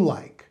that you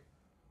like.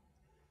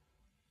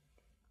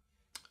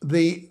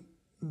 The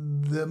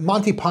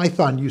Monty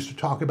Python used to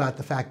talk about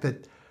the fact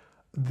that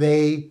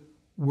they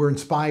were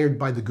inspired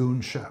by The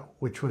Goon Show,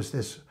 which was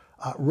this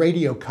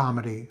radio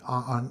comedy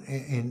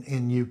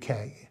in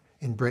UK,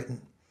 in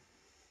Britain.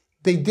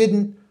 They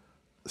didn't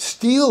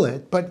steal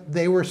it, but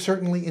they were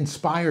certainly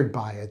inspired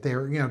by it. They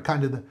were,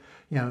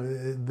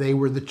 they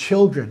were the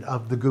children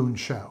of The Goon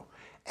Show.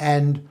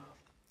 And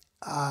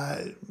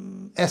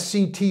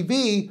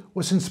SCTV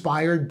was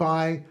inspired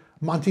by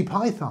Monty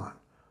Python.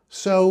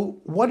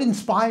 So what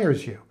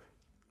inspires you?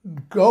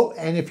 Go,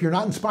 and if you're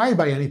not inspired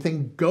by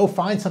anything, go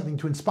find something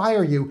to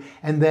inspire you,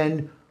 and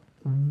then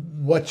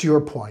what's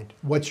your point?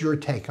 What's your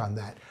take on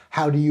that?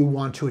 How do you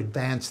want to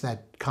advance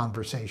that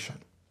conversation?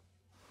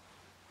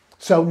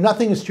 So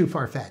nothing is too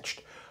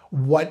far-fetched.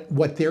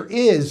 What there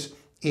is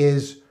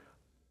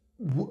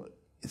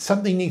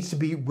something needs to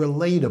be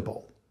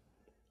relatable.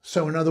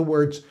 So in other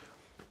words,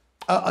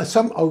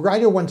 a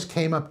writer once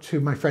came up to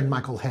my friend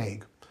Michael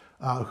Haig,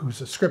 who's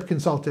a script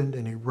consultant,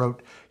 and he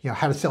wrote,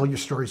 how to sell your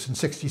stories in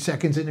 60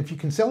 seconds. And if you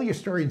can sell your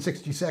story in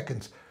 60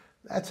 seconds,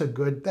 that's a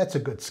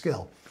good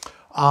skill.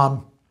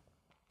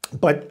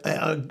 But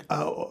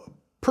a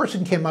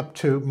person came up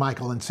to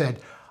Michael and said,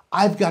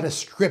 "I've got a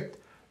script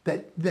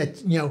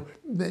there's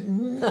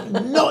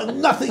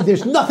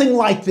nothing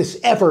like this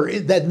ever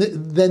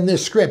than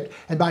this script."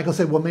 And Michael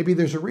said, "Well, maybe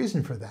there's a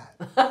reason for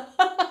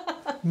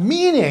that."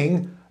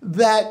 Meaning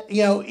that,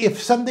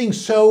 if something's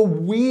so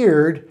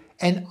weird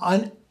and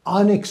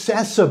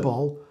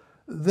unaccessible,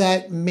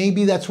 that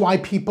maybe that's why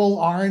people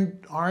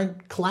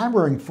aren't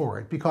clamoring for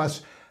it,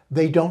 because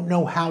they don't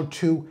know how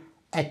to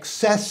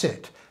access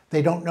it.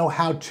 They don't know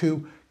how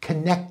to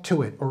connect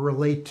to it or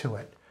relate to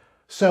it.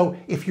 So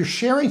if you're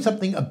sharing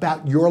something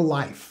about your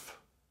life,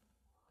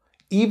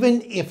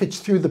 even if it's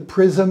through the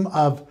prism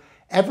of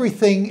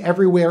everything,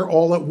 everywhere,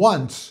 all at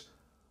once,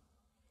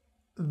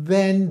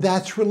 then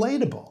that's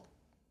relatable.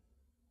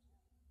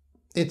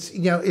 It's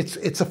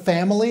a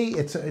family,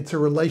 it's a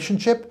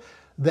relationship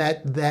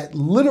that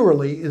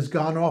literally is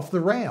gone off the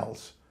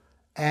rails,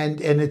 and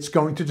it's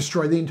going to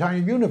destroy the entire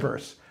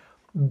universe.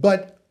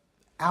 But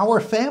our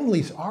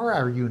families are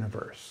our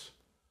universe.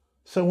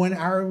 So when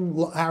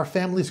our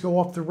families go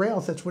off the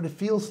rails, that's what it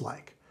feels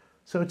like.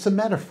 So it's a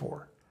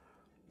metaphor.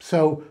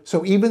 So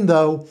even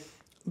though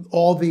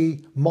all the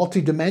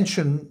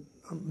dimensional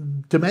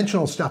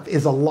stuff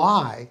is a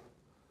lie,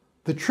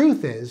 the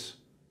truth is,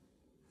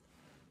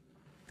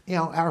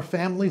 our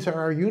families are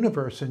our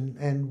universe,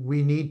 and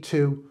we need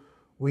to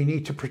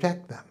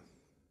protect them,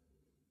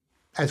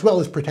 as well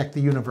as protect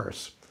the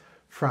universe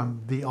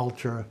from the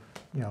ultra,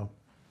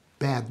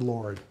 bad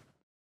Lord.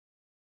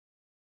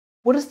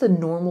 What is the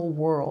normal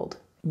world?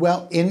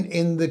 Well,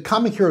 in the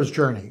Comic Hero's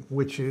Journey,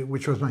 which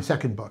was my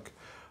second book,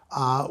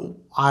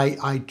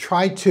 I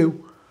tried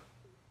to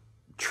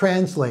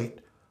translate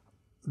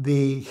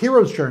the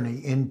hero's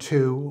journey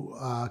into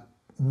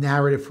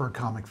narrative for a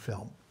comic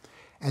film,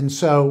 and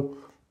so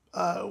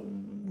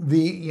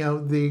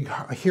the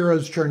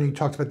hero's journey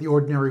talks about the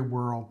ordinary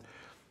world.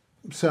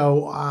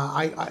 So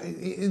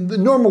in the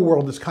normal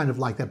world is kind of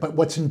like that. But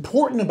what's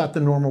important about the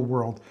normal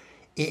world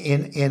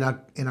in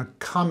a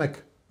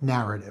comic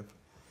narrative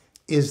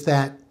is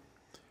that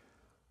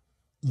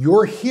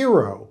your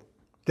hero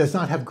does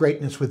not have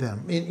greatness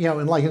within him.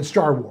 And like in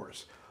Star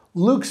Wars,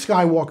 Luke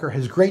Skywalker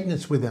has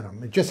greatness within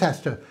him. It just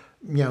has to,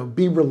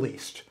 be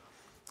released.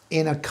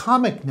 In a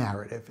comic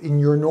narrative, in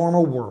your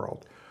normal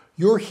world,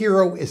 your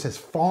hero is as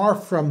far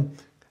from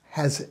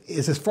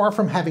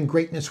having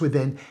greatness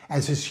within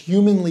as is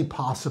humanly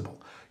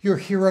possible. Your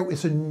hero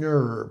is a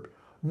nerd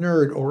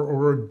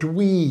or a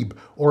dweeb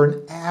or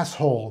an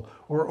asshole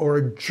or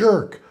a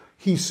jerk.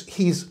 He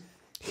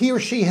or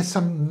she has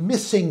some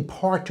missing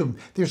part to him.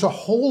 There's a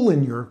hole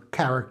in your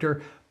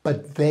character,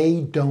 but they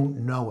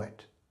don't know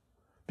it.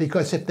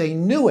 Because if they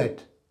knew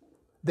it,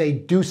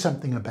 they'd do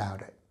something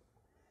about it.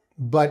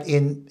 But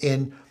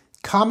in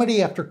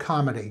comedy after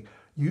comedy,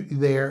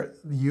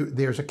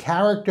 there's a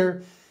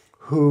character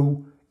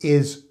who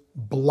is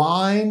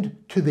blind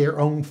to their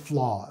own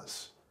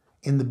flaws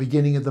in the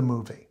beginning of the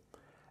movie.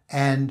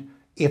 And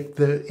if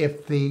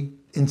the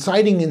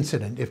inciting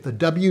incident, if the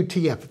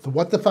WTF, if the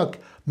what the fuck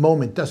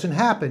moment doesn't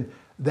happen,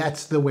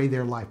 that's the way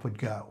their life would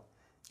go.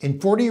 In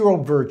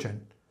 40-Year-Old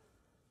Virgin,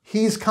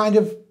 he's kind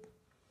of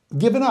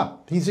given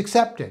up. He's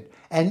accepted.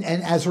 And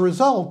as a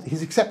result,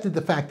 he's accepted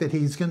the fact that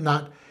he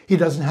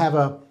doesn't have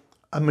a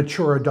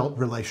mature adult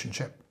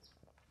relationship.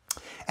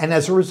 And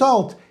as a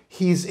result,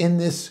 he's in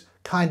this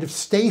kind of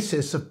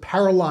stasis of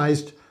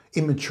paralyzed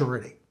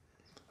immaturity.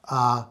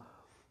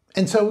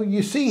 And so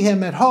you see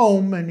him at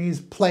home, and he's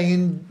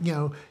playing,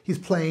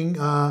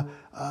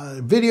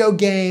 video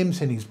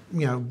games, and he's,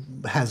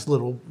 has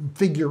little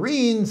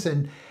figurines,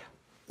 and,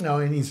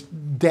 and he's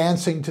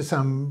dancing to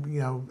some,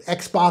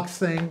 Xbox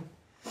thing.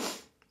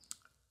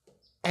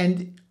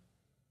 And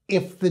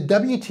if the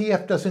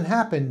WTF doesn't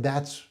happen,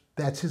 that's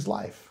his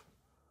life.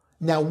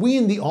 Now we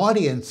in the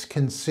audience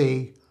can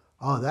see,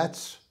 oh,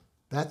 that's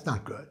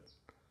not good,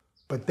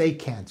 but they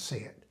can't see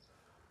it.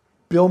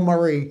 Bill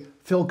Murray,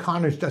 Phil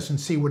Connors doesn't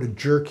see what a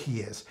jerk he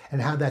is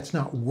and how that's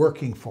not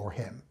working for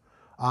him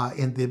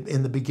in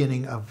the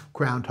beginning of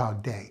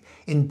Groundhog Day.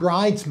 In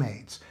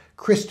Bridesmaids,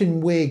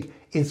 Kristen Wiig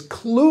is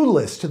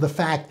clueless to the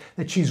fact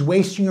that she's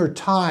wasting her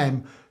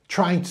time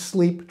trying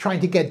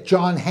to get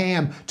John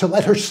Hamm to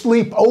let her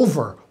sleep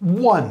over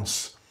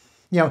once.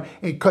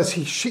 Because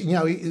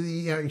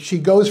she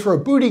goes for a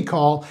booty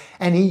call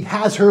and he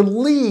has her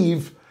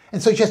leave,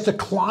 and so she has to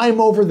climb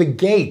over the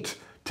gate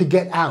to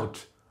get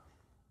out.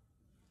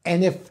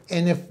 And if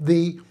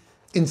the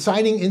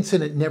inciting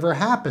incident never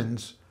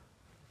happens,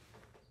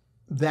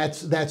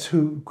 that's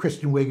who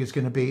Kristen Wiig is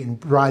going to be in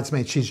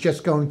Bridesmaids. She's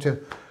just going to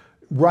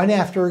run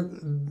after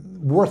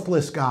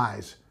worthless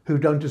guys who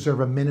don't deserve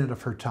a minute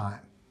of her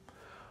time.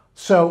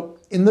 So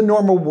in the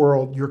normal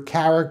world, your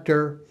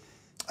character,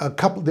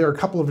 there are a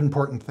couple of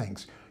important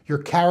things. Your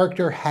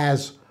character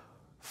has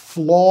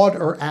flawed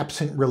or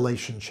absent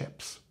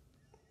relationships.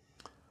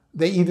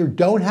 They either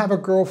don't have a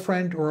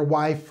girlfriend or a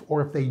wife,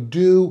 or if they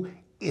do,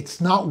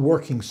 it's not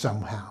working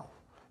somehow.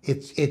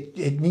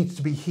 It needs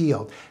to be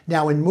healed.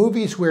 Now, in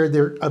movies where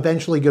they're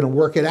eventually going to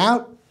work it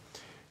out,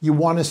 you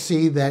want to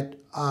see that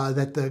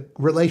that the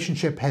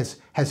relationship has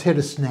hit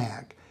a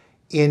snag.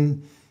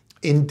 In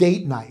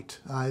Date Night,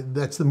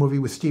 that's the movie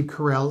with Steve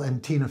Carell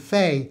and Tina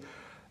Fey,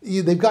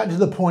 they've gotten to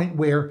the point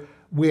where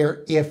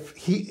if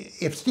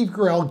Steve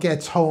Carell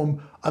gets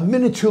home a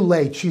minute too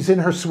late, she's in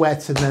her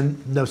sweats and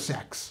then no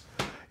sex.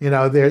 You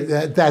know,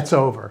 that's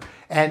over.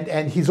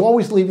 And he's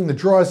always leaving the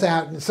drawers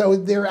out. And so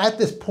they're at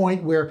this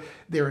point where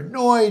they're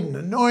annoyed and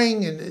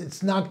annoying, and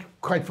it's not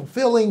quite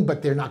fulfilling,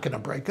 but they're not going to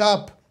break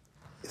up.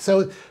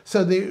 So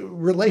the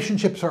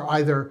relationships are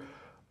either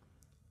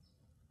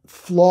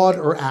flawed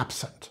or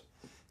absent.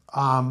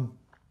 I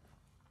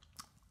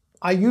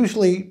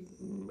usually,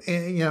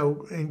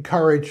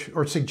 encourage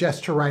or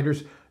suggest to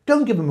writers,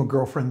 don't give them a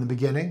girlfriend in the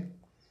beginning.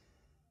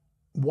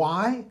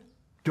 Why?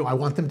 Do I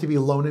want them to be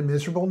alone and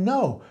miserable?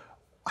 No.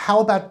 How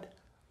about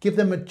give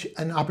them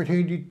an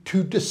opportunity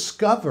to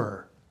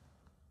discover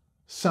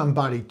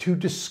somebody, to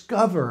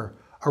discover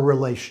a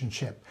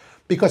relationship?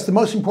 Because the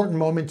most important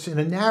moments in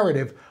a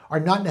narrative are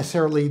not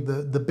necessarily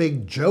the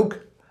big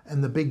joke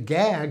and the big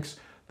gags.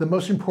 The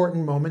most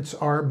important moments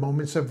are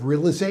moments of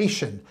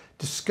realization,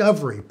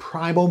 discovery,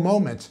 primal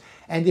moments.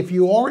 And if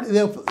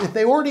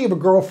they already have a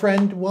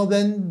girlfriend, well,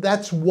 then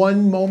that's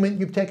one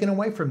moment you've taken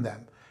away from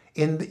them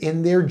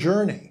in their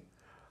journey.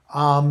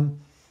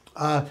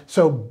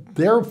 So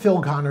there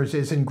Phil Connors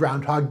is in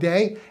Groundhog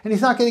Day, and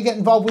he's not going to get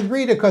involved with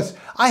Rita because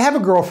I have a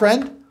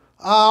girlfriend.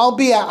 I'll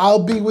be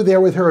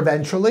there with her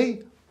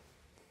eventually.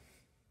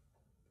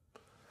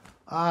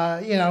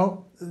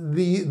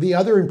 The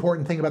other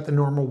important thing about the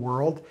normal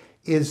world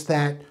is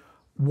that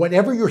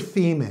whatever your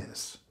theme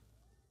is,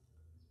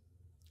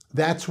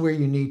 that's where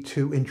you need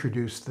to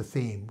introduce the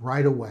theme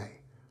right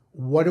away.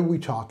 What are we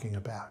talking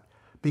about?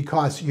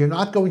 Because you're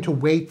not going to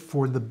wait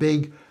for the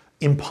big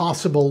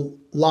impossible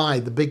lie,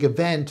 the big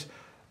event,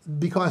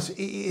 because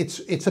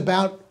it's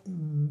about,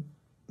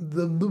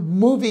 the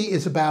movie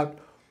is about,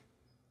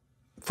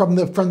 from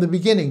the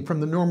beginning, from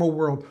the normal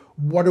world,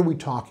 what are we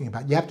talking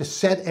about? You have to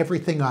set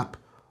everything up.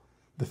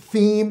 The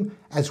theme,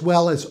 as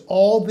well as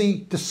all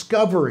the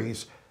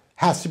discoveries,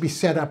 has to be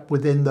set up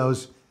within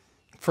those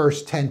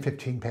first 10,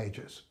 15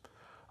 pages.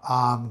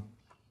 I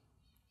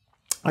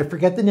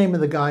forget the name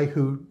of the guy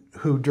who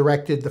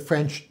directed, the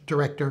French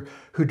director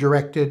who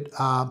directed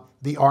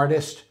The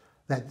Artist,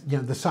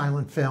 the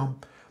silent film.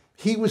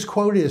 He was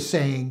quoted as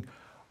saying,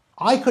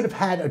 I could have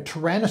had a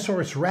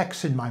Tyrannosaurus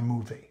Rex in my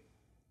movie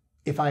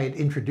if I had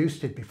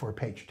introduced it before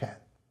page 10.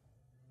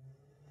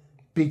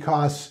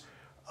 Because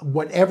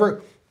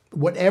whatever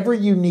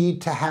you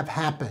need to have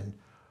happen,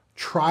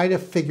 try to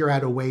figure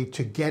out a way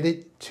to get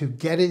it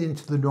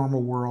into the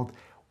normal world,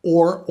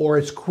 or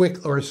as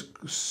quick or as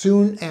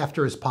soon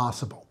after as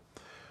possible.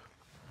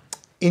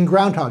 In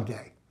Groundhog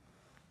Day,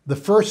 the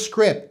first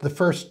script, the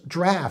first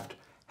draft,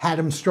 had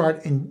him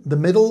start in the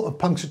middle of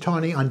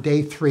Punxsutawney on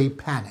day 3,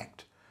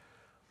 panicked.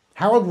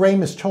 Harold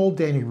Ramis told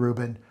Danny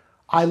Rubin,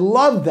 I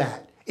love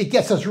that. It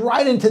gets us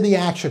right into the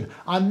action.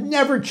 I'm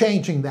never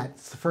changing that.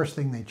 It's the first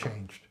thing they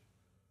changed.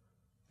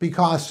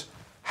 Because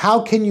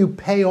how can you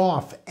pay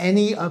off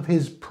any of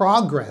his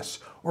progress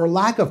or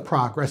lack of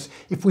progress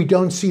if we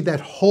don't see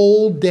that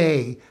whole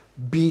day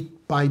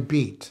beat by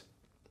beat?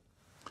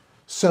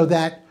 So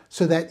that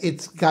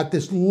it's got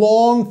this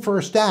long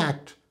first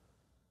act,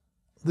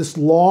 this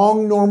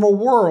long normal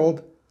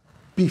world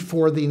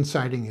before the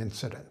inciting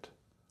incident.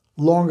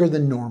 Longer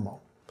than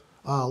normal,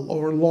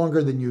 or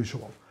longer than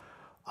usual.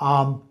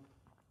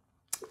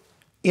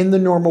 In the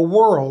normal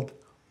world,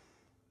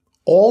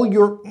 all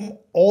your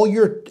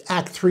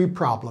Act 3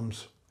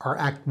 problems are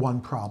Act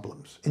 1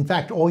 problems. In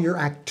fact, all your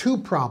Act 2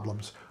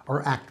 problems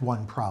are Act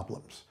 1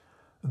 problems.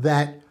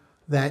 That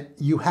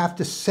you have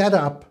to set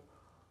up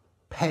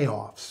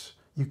payoffs.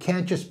 You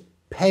can't just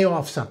pay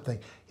off something.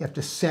 You have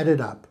to set it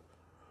up.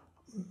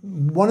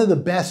 One of the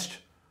best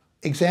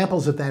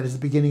examples of that is the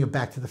beginning of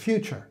Back to the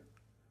Future,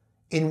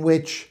 in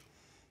which,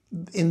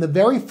 in the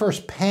very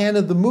first pan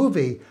of the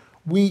movie,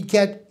 we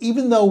get,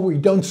 even though we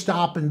don't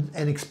stop and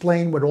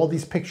explain what all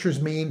these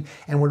pictures mean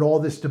and what all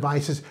this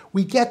device is,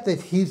 we get that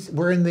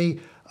we're in the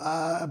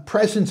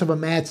presence of a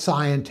mad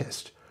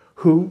scientist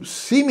who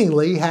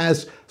seemingly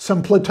has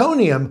some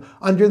plutonium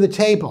under the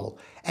table.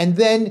 And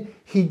then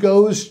he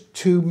goes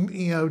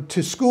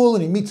to school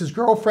and he meets his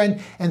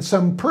girlfriend, and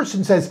some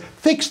person says,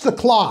 fix the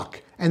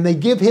clock. And they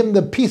give him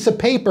the piece of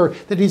paper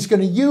that he's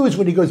going to use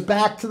when he goes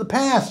back to the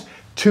past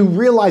to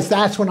realize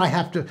that's when I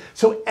have to.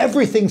 So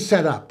everything's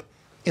set up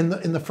in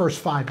the first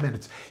 5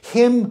 minutes.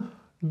 Him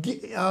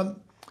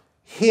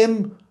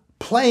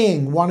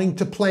playing, wanting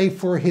to play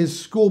for his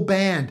school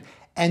band,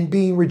 and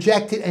being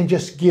rejected and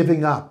just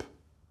giving up.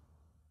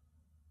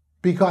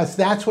 Because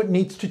that's what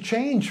needs to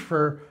change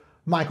for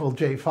Michael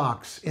J.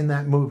 Fox in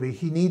that movie.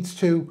 He needs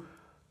to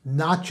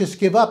not just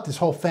give up. This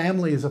whole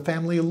family is a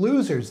family of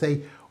losers.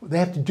 They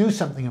have to do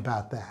something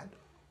about that.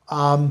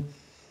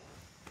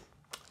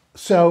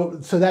 So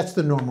that's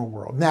the normal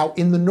world. Now,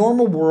 in the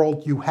normal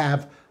world, you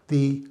have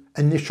the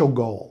initial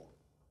goal.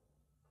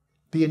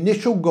 The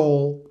initial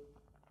goal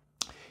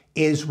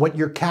is what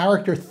your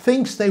character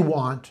thinks they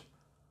want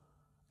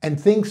and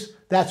thinks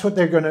that's what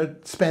they're going to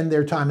spend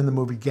their time in the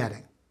movie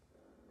getting.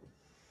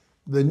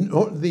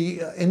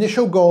 The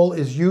initial goal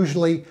is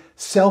usually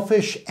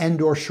selfish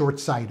and or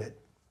short-sighted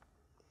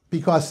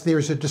because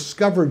there's a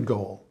discovered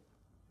goal.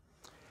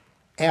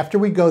 After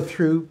we go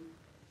through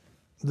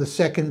the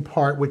second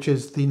part, which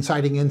is the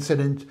inciting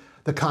incident,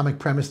 the comic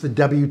premise, the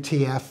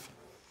WTF,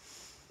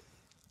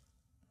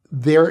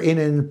 they're in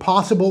an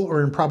impossible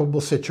or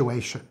improbable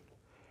situation.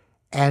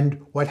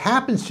 And what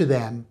happens to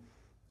them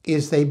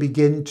is they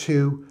begin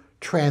to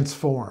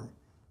transform.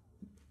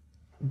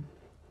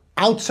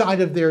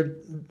 Outside of their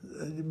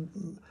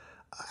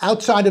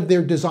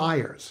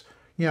desires,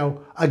 you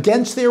know,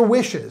 against their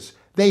wishes,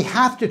 they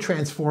have to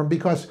transform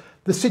because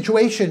the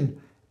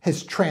situation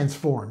has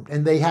transformed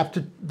and they have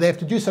to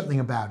do something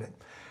about it.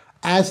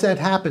 As that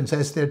happens,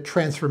 as their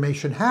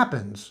transformation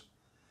happens,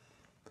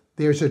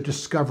 there's a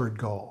discovered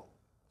goal.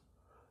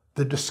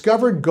 The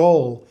discovered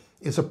goal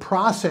is a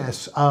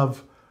process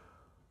of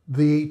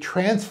the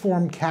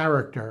transformed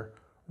character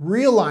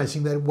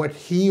realizing that what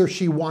he or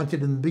she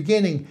wanted in the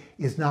beginning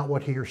is not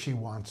what he or she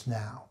wants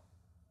now.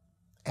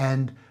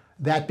 And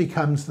that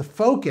becomes the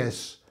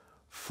focus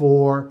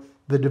for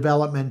the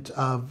development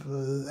of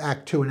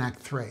Act 2 and Act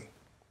 3.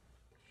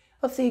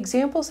 Of the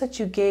examples that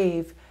you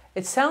gave,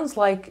 it sounds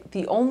like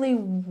the only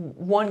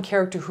one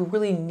character who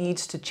really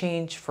needs to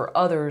change for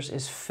others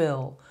is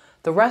Phil.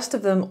 The rest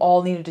of them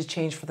all needed to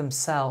change for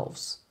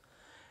themselves.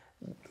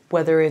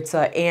 Whether it's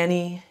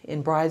Annie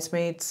in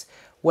Bridesmaids,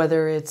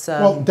 whether it's...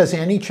 well, does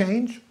Annie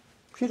change?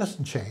 She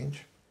doesn't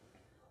change.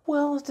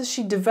 Well, does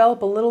she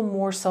develop a little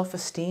more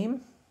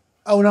self-esteem?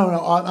 Oh, no,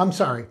 I'm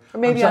sorry. Or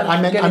maybe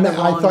I'm sorry.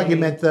 I thought you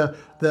maybe. meant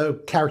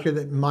the character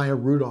that Maya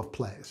Rudolph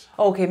plays.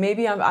 Okay,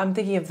 maybe I'm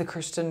thinking of the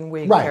Kristen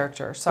Wiig Right.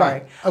 character.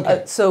 Sorry. Right.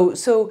 Okay.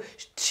 So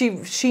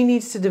she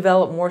needs to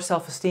develop more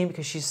self-esteem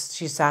because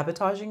she's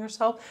sabotaging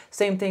herself.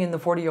 Same thing in the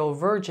 40-Year-Old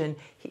Virgin.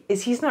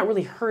 He's not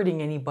really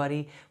hurting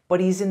anybody, but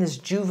he's in this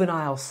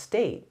juvenile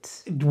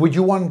state. Would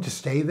you want him to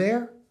stay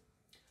there?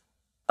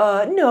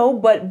 No,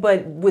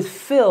 but with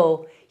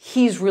Phil,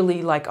 he's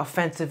really like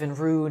offensive and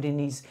rude, and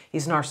he's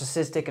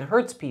narcissistic and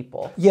hurts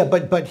people. Yeah,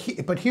 but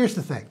here's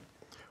the thing.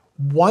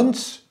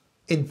 Once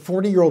in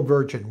 40-Year-Old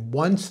Virgin,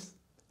 once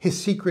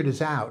his secret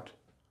is out,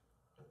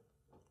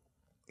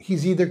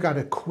 he's either got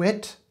to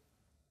quit.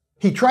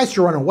 He tries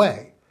to run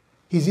away.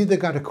 He's either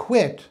got to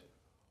quit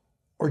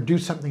or do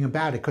something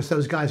about it because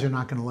those guys are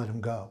not going to let him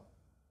go.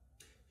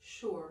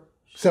 Sure.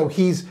 So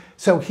he's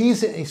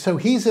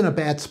in a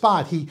bad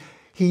spot. He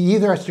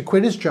either has to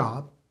quit his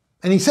job,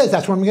 and he says,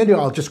 that's what I'm going to do.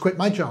 I'll just quit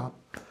my job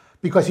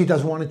because he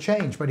doesn't want to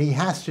change, but he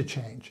has to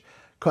change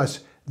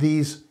because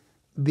these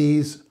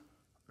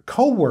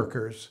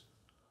co-workers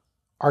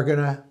are going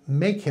to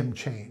make him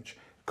change.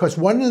 Because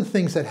one of the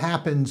things that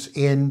happens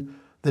in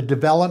the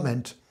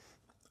development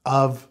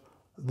of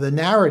the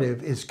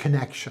narrative is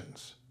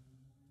connections.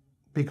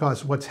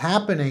 Because what's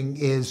happening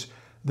is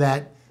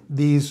that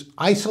these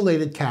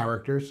isolated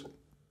characters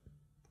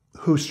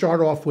who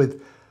start off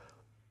with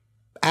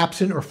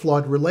absent or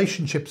flawed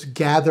relationships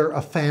gather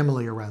a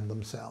family around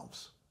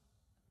themselves.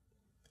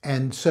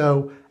 And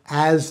so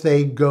as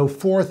they go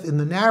forth in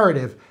the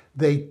narrative,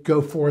 they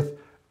go forth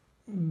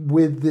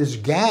with this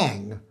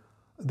gang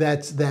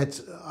that's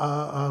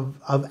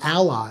of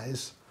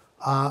allies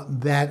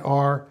that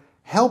are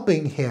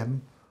helping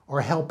him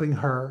or helping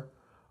her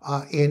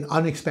in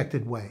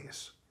unexpected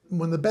ways.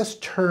 One of the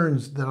best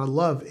turns that I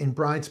love in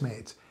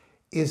Bridesmaids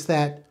is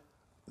that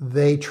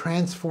they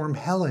transform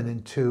Helen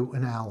into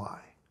an ally.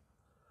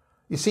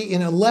 You see,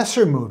 in a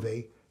lesser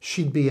movie,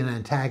 she'd be an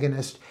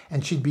antagonist,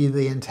 and she'd be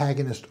the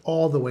antagonist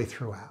all the way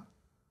throughout.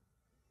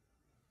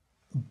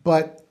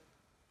 But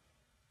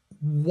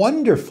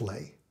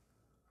wonderfully,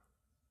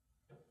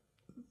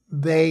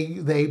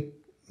 they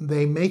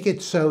make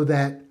it so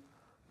that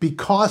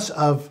because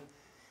of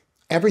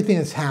everything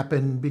that's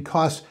happened,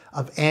 because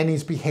of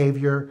Annie's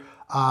behavior,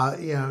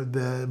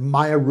 the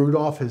Maya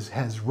Rudolph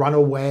has run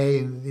away,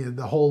 and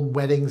the whole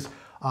wedding's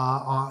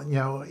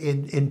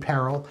in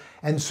peril,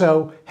 and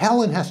so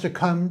Helen has to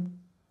come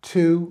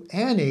to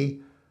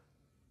Annie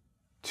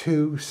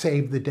to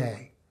save the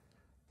day,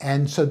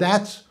 and so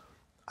that's.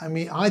 I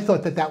mean, I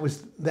thought that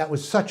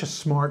was such a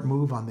smart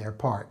move on their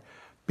part,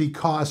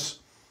 because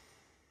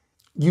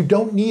you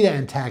don't need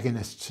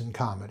antagonists in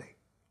comedy.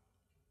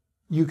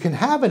 You can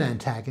have an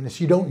antagonist,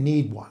 you don't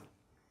need one.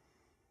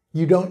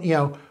 You don't,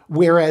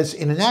 whereas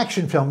in an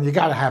action film, you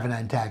got to have an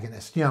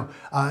antagonist.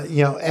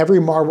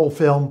 Every Marvel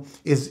film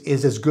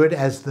is as good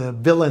as the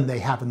villain they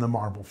have in the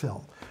Marvel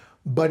film.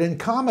 But in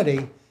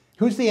comedy,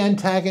 Who's the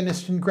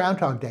antagonist in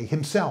Groundhog Day?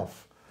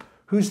 Himself.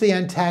 Who's the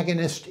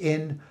antagonist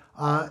in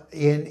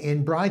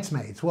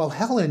Bridesmaids? Well,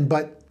 Helen,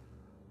 but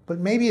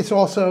maybe it's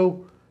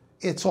also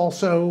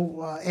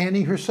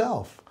Annie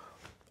herself.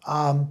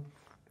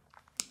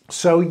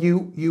 So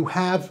you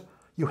have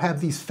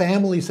these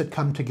families that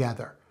come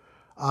together.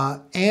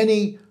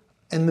 Annie,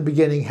 in the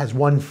beginning, has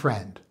one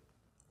friend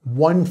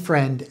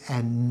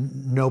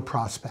and no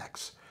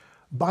prospects.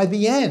 By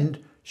the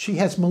end, she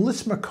has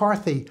Melissa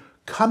McCarthy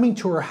coming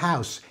to her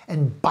house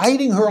and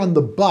biting her on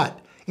the butt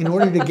in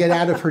order to get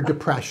out of her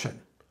depression.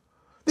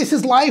 This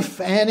is life,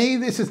 Annie.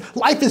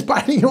 Life is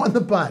biting you on the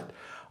butt.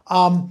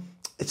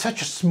 It's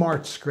such a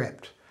smart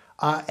script,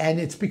 and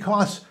it's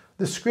because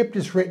the script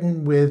is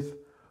written with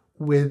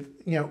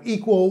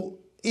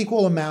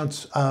equal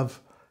amounts of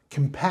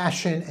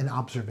compassion and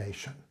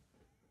observation.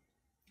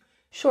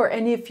 Sure,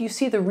 and if you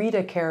see the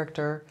Rita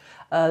character,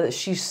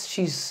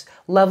 she's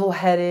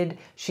level-headed,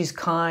 she's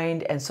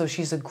kind, and so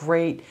she's a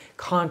great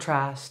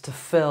contrast to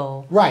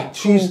Phil. Right,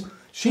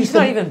 she's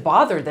not even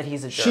bothered that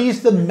he's a jerk.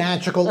 She's the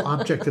magical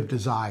object of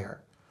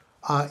desire.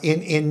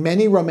 In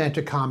many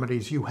romantic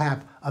comedies, you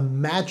have a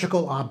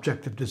magical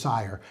object of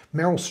desire.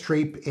 Meryl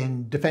Streep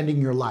in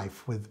Defending Your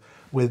Life with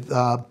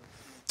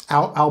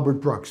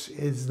Albert Brooks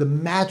is the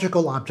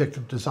magical object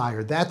of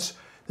desire. That's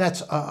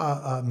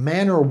a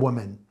man or a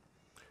woman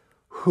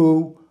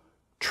who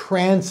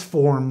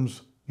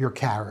transforms your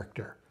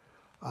character.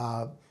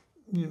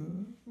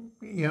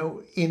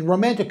 In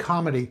romantic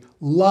comedy,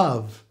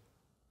 love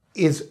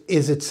is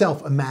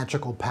itself a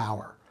magical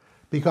power,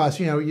 because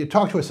you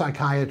talk to a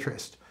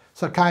psychiatrist.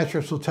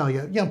 Psychiatrists will tell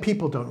you,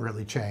 people don't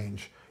really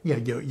change.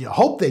 You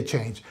hope they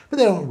change, but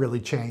they don't really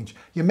change.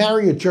 You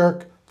marry a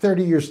jerk,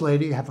 30 years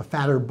later you have a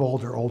fatter,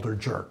 bolder, older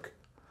jerk.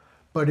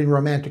 But in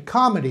romantic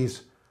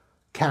comedies,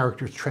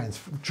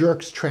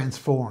 jerks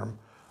transform.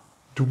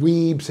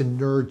 Dweebs and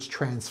nerds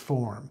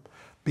transform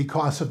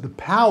because of the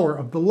power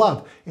of the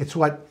love. It's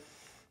what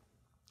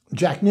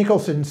Jack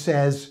Nicholson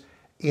says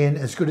in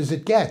As Good as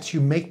It Gets.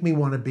 You make me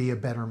want to be a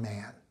better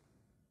man.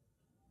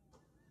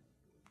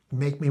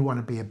 Make me want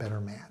to be a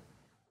better man.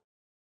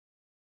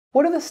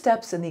 What are the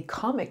steps in the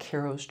comic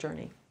hero's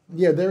journey?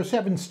 Yeah, there are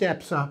 7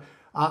 steps.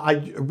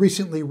 I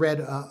recently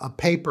read a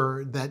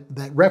paper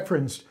that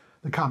referenced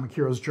the comic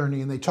hero's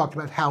journey, and they talked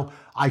about how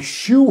I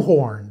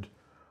shoehorned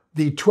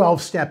the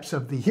 12 steps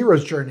of the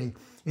hero's journey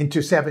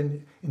into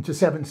seven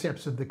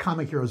steps of the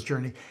comic hero's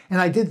journey.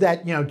 And I did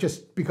that,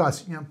 just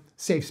because,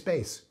 save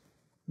space,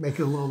 make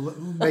it a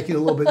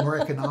little bit more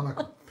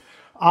economical.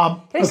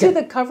 Can I see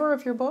the cover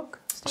of your book?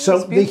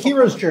 So the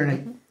hero's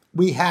journey,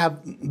 we have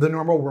the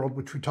normal world,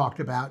 which we talked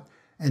about,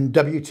 and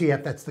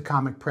WTF, that's the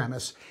comic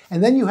premise.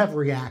 And then you have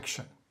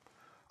reaction.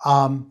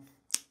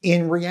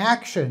 In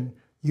reaction,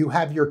 you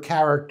have your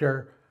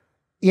character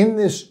in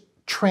this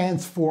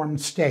transformed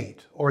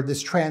state or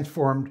this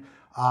transformed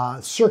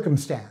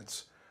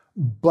circumstance,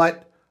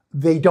 but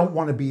they don't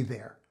want to be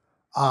there.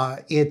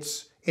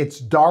 It's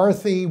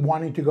Dorothy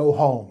wanting to go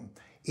home.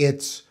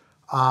 It's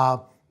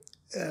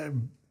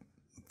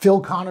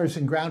Phil Connors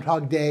in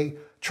Groundhog Day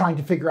trying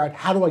to figure out,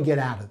 how do I get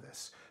out of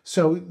this?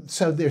 So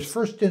there's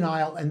first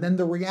denial, and then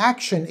the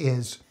reaction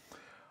is,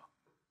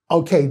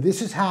 okay,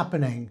 this is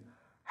happening.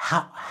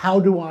 How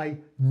do I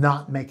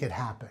not make it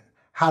happen?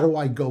 How do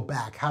I go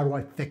back? How do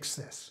I fix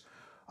this?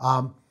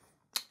 And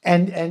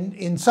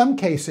in some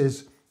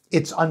cases,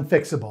 it's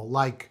unfixable.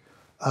 Like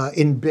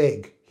in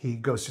Big, he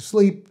goes to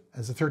sleep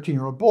as a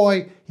 13-year-old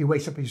boy. He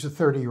wakes up, he's a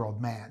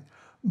 30-year-old man.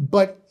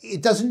 But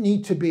it doesn't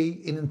need to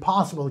be an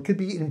impossible. It could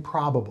be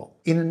improbable.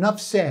 In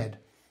Enough Said,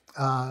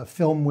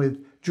 film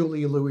with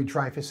Julia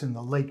Louis-Dreyfus and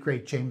the late,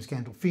 great James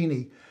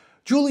Gandolfini,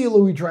 Julia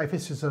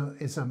Louis-Dreyfus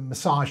is a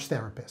massage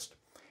therapist.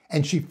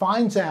 And she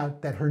finds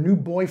out that her new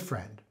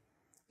boyfriend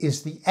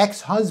is the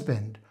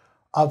ex-husband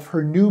of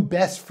her new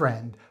best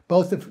friend,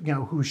 both of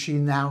who she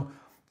now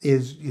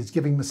is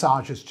giving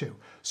massages to.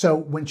 So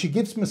when she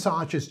gives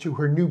massages to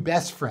her new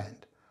best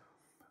friend,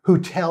 who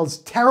tells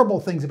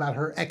terrible things about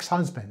her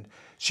ex-husband,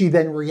 she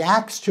then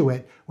reacts to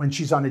it when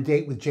she's on a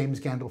date with James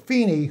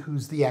Gandolfini,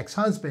 who's the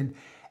ex-husband.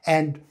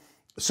 And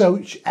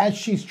so as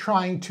she's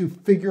trying to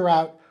figure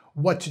out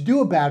what to do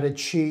about it,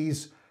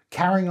 she's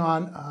carrying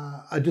on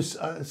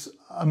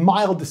a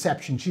mild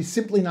deception. She's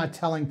simply not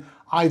telling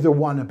either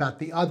one about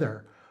the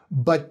other.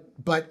 But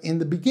in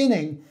the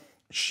beginning,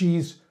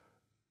 she's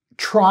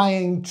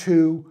trying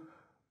to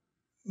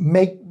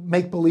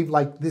make believe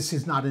like this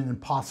is not an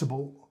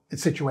impossible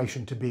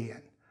situation to be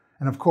in.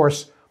 And of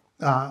course,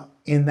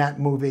 in that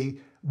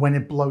movie, when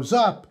it blows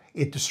up,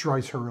 it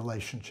destroys her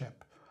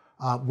relationship,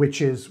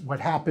 which is what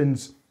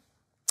happens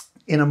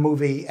in a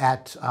movie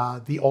at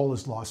the all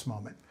is lost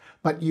moment.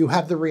 But you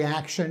have the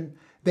reaction,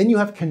 then you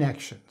have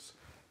connections.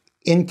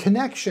 In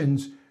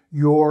connections,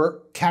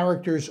 your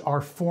characters are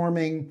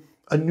forming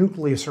a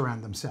nucleus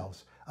around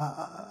themselves,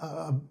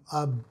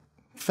 a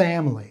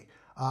family,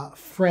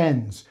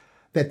 friends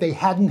that they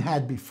hadn't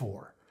had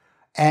before.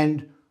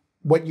 And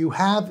what you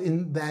have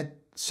in that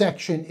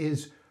section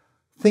is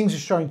things are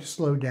starting to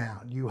slow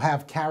down. You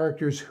have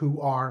characters who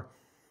are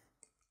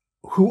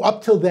who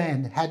up till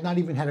then had not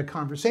even had a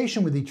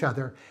conversation with each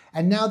other,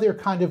 and now they're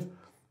kind of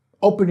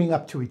opening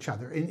up to each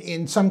other.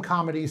 In some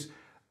comedies,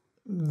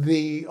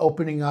 the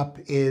opening up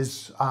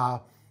is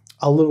a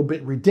little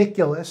bit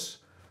ridiculous,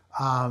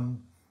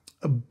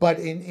 but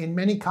in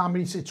many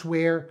comedies, it's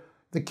where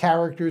the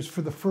characters,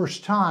 for the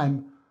first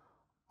time,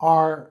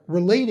 are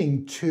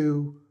relating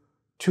to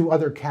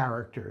other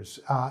characters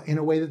in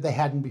a way that they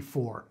hadn't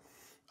before.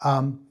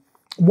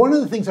 One of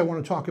the things I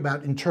want to talk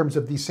about in terms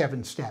of these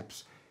 7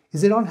 steps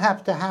is they don't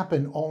have to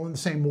happen all in the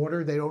same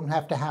order. They don't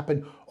have to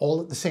happen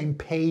all at the same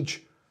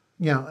page.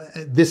 You know,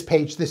 this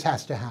page, this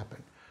has to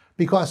happen.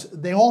 Because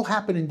they all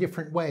happen in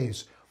different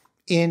ways.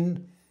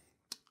 In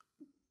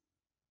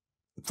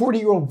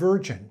 40-Year-Old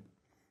Virgin,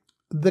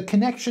 the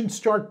connections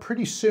start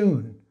pretty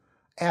soon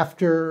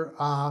after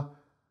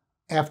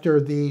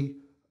the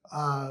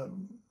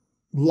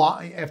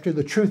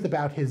truth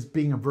about his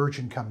being a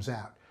virgin comes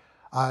out.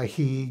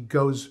 He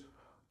goes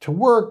to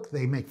work,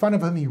 they make fun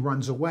of him, he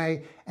runs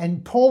away,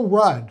 and Paul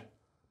Rudd,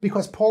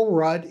 because Paul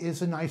Rudd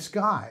is a nice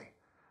guy.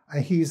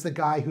 He's the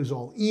guy who's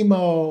all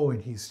emo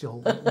and he's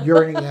still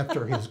yearning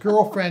after his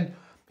girlfriend.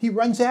 He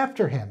runs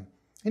after him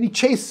and he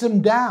chases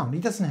him down. He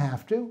doesn't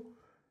have to.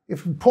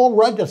 If Paul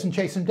Rudd doesn't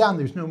chase him down,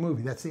 there's no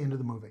movie. That's the end of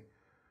the movie.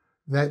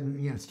 That,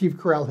 you know, Steve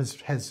Carell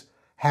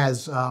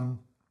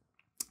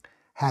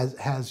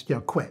has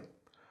quit.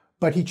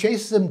 But he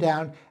chases him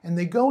down and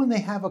they go and they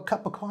have a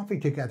cup of coffee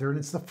together, and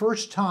it's the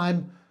first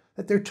time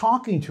that they're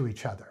talking to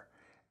each other.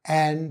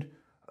 And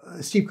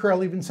Steve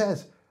Carell even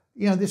says,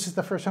 you know, this is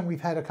the first time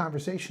we've had a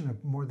conversation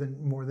of more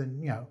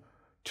than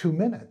 2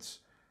 minutes.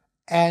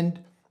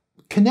 And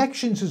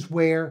connections is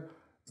where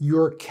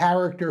your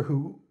character,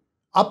 who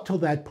up till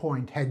that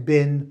point had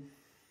been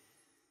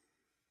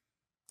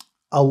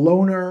a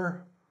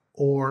loner,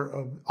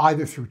 or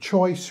either through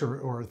choice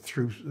or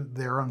through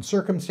their own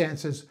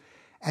circumstances,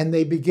 and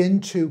they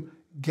begin to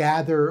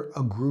gather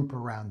a group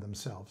around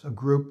themselves, a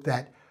group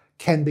that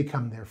can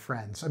become their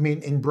friends. I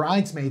mean, in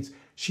Bridesmaids,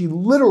 she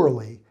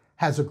literally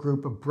has a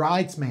group of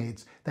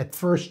bridesmaids that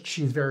first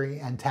she's very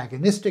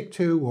antagonistic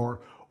to,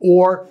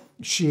 or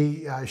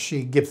she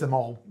gives them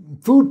all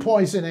food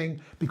poisoning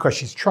because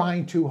she's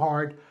trying too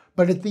hard.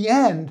 But at the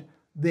end,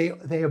 they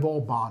have all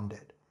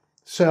bonded.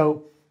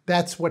 So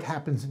that's what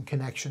happens in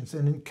Connections.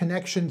 And in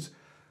Connections,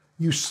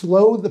 you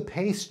slow the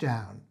pace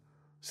down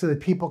so that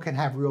people can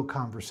have real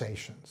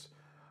conversations.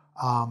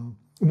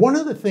 One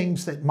of the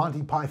things that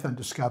Monty Python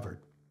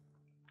discovered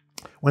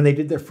when they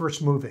did their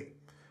first movie,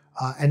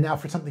 and now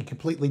for something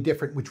completely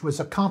different, which was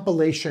a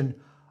compilation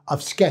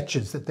of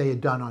sketches that they had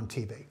done on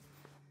TV.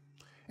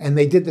 And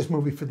they did this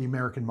movie for the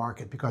American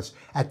market because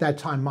at that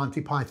time,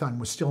 Monty Python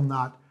was still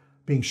not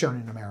being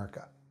shown in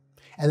America.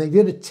 And they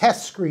did a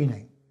test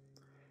screening.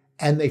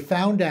 And they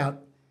found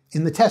out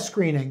in the test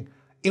screening,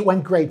 it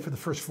went great for the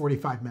first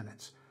 45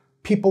 minutes.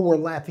 People were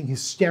laughing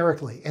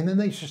hysterically. And then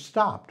they just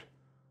stopped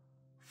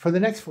for the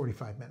next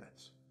 45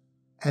 minutes.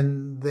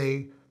 And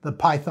the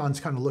Pythons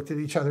kind of looked at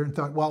each other and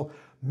thought, well,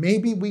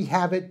 maybe we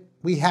have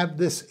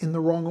this in the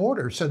wrong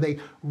order. So they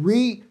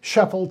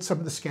reshuffled some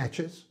of the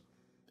sketches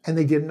and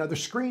they did another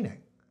screening.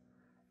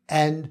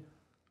 And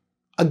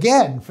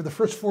again, for the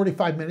first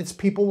 45 minutes,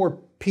 people were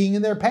peeing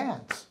in their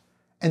pants.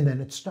 And then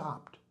it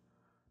stopped.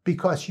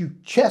 Because you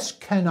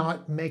just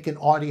cannot make an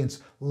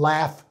audience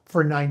laugh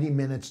for 90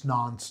 minutes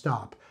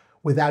nonstop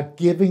without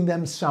giving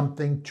them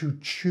something to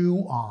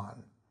chew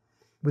on,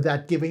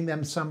 without giving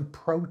them some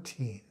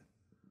protein.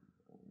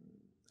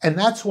 And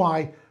that's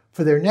why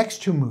for their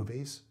next 2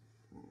 movies,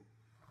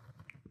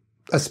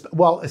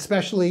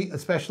 especially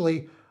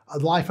A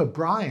Life of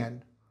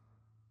Brian,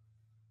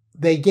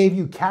 they gave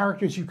you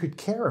characters you could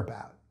care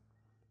about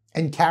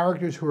and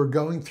characters who are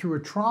going through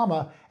a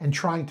trauma and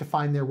trying to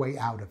find their way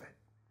out of it.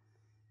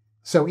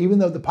 So even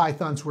though the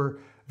Pythons were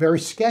very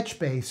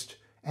sketch-based,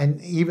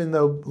 and even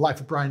though Life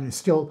of Brian is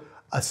still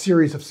a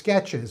series of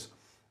sketches,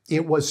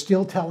 it was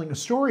still telling a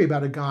story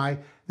about a guy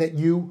that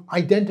you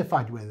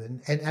identified with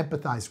and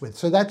empathized with.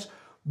 So that's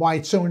why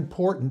it's so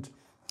important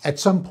at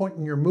some point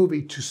in your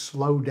movie to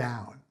slow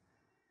down,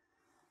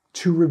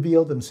 to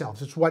reveal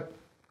themselves. It's what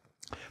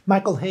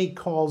Michael Haig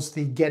calls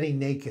the getting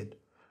naked,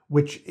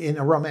 which in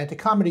a romantic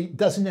comedy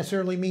doesn't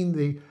necessarily mean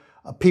the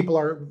people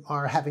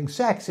are having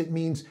sex. It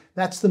means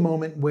that's the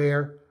moment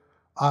where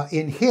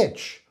in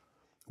Hitch,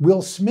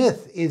 Will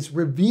Smith is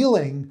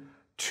revealing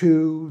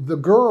to the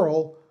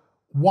girl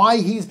why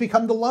he's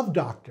become the love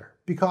doctor,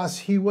 because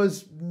he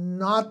was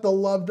not the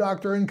love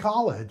doctor in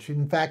college.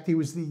 In fact, he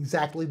was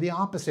exactly the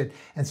opposite.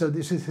 And so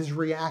this is his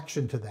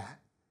reaction to that.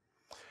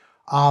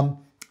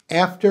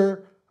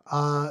 After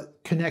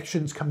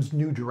Connections comes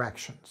New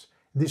Directions.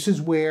 This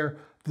is where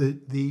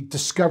the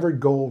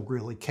discovered goal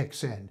really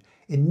kicks in.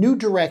 In New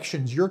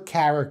Directions, your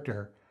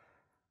character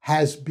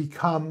has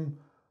become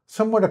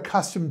somewhat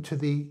accustomed to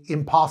the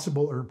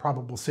impossible or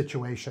improbable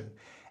situation.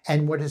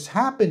 And what has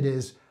happened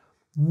is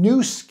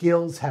new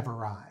skills have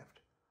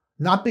arrived.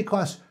 Not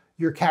because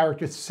your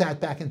character sat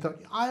back and thought,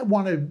 I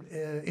want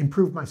to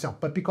improve myself,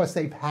 but because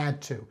they've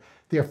had to.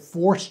 They're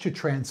forced to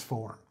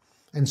transform.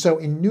 And so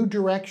in New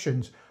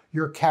Directions,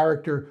 your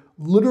character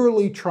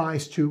literally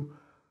tries to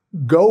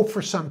go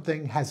for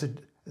something,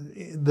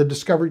 the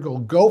discovery goal,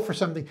 go for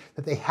something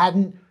that they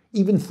hadn't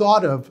even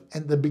thought of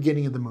at the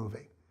beginning of the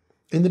movie.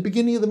 In the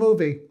beginning of the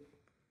movie,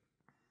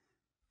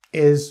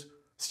 is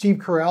Steve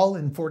Carell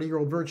in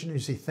 40-Year-Old Virgin,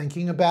 is he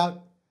thinking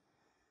about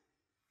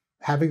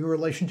having a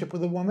relationship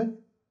with a woman?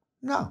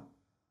 No.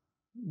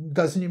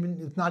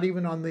 It's not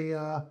even on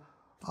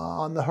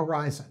the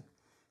horizon.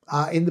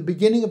 In the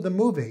beginning of the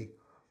movie,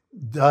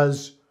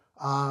 does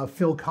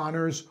Phil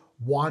Connors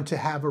want to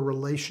have a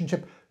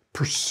relationship,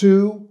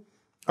 pursue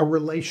a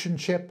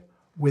relationship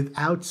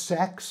without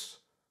sex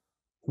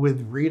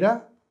with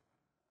Rita?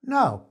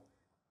 No.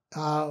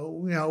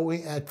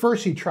 At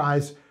first he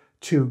tries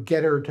to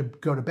get her to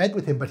go to bed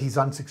with him, but he's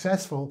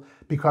unsuccessful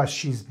because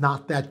she's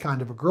not that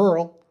kind of a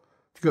girl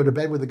to go to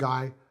bed with a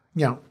guy,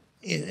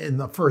 in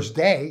the first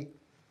day.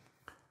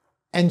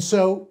 And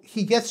so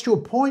he gets to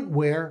a point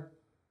where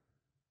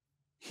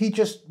he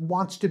just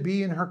wants to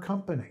be in her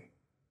company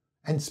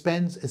and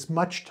spends as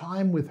much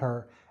time with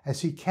her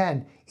as he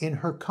can in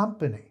her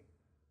company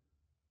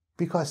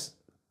because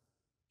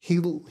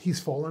he's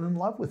fallen in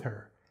love with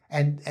her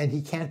and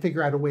he can't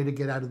figure out a way to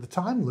get out of the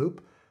time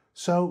loop.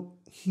 So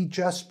he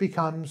just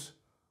becomes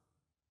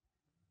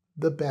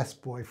the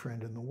best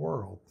boyfriend in the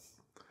world.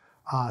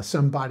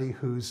 Somebody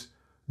who's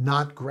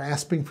not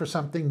grasping for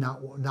something,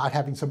 not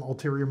having some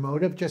ulterior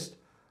motive, just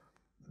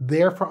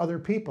there for other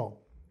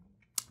people.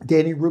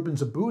 Danny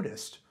Rubin's a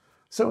Buddhist.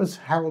 So is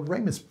Harold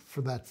Ramis,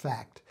 for that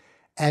fact.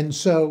 And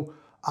so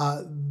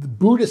the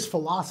Buddhist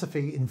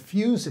philosophy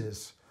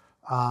infuses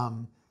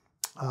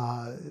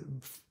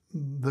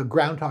the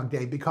Groundhog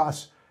Day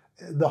because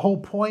the whole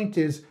point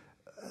is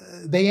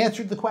they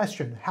answered the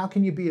question, how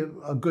can you be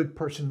a good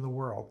person in the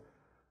world?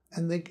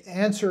 And the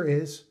answer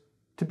is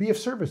to be of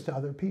service to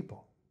other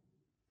people.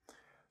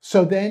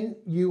 So then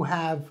you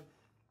have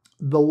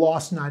the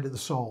lost night of the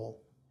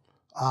soul,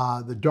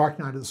 the dark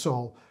night of the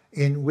soul,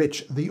 in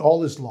which the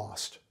all is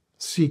lost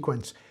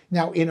sequence.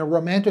 Now, in a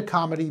romantic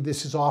comedy,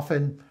 this is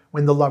often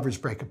when the lovers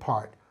break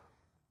apart,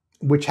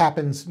 which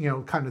happens,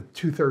 kind of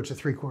 2/3 to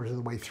 3/4 of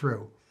the way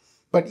through.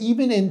 But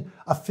even in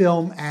a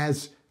film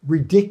as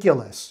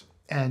ridiculous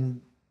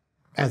and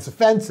as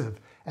offensive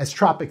as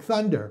Tropic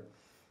Thunder,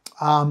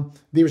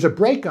 there's a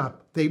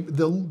breakup.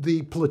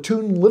 The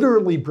platoon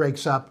literally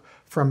breaks up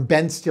from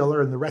Ben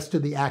Stiller and the rest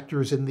of the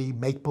actors in the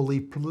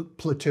make-believe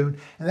platoon,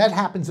 and that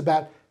happens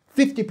about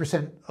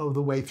 50% of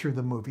the way through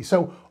the movie.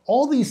 So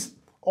all these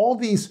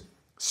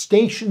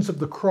stations of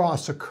the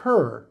cross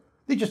occur.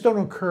 They just don't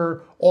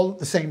occur all at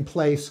the same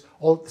place,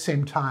 all at the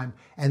same time,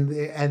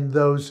 and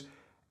the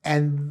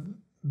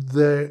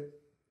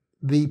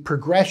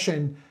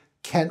progression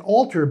can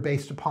alter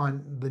based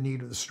upon the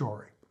need of the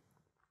story.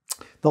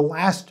 The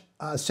last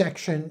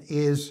section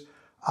is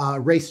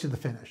race to the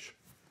finish.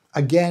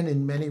 Again,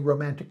 in many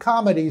romantic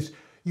comedies,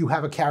 you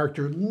have a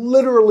character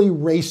literally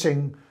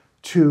racing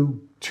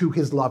to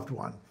his loved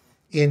one.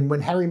 In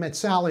When Harry Met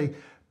Sally,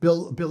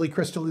 Billy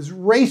Crystal is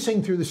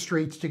racing through the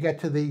streets to get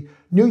to the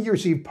New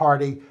Year's Eve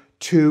party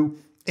to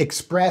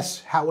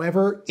express,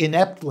 however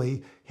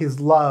ineptly, his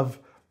love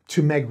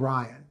to Meg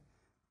Ryan.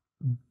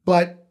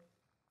 But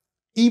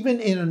even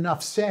in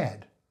Enough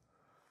Said,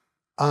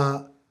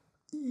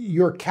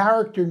 your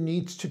character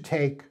needs to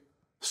take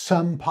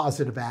some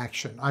positive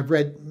action. I've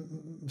read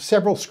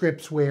several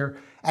scripts where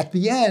at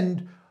the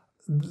end,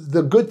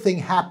 the good thing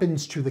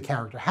happens to the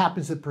character,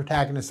 happens to the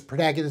protagonist. The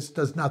protagonist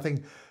does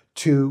nothing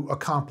to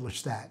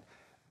accomplish that.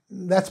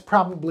 That's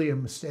probably a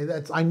mistake.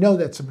 I know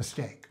that's a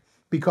mistake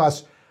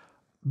because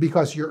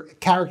your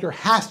character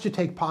has to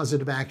take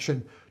positive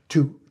action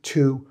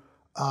to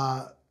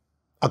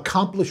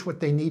accomplish what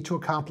they need to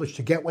accomplish,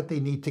 to get what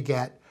they need to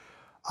get,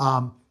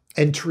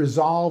 and to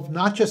resolve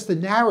not just the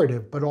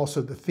narrative, but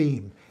also the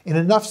theme. In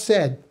Enough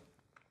Said,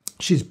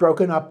 she's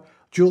broken up,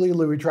 Julia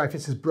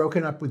Louis-Dreyfus has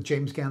broken up with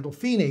James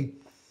Gandolfini,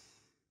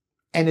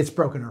 and it's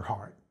broken her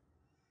heart.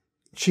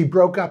 She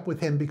broke up with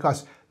him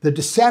because the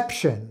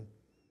deception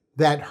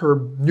that her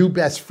new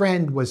best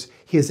friend was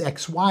his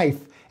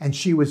ex-wife, and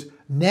she was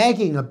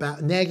nagging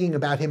about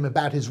him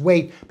about his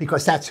weight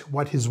because that's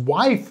what his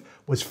wife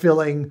was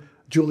filling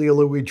Julia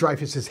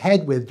Louis-Dreyfus's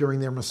head with during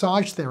their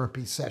massage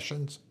therapy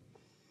sessions.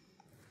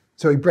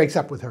 So he breaks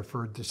up with her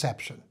for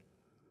deception.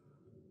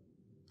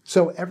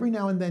 So every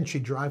now and then she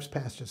drives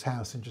past his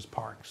house and just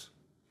parks.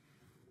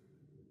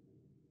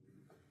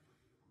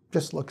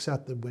 Just looks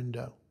out the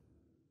window.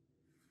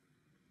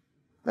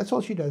 That's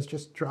all she does,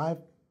 just drive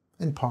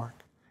and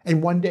park.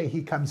 And one day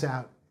he comes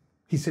out,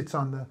 he sits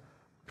on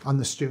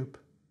the stoop,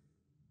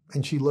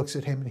 and she looks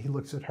at him and he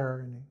looks at her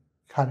and he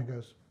kind of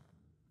goes,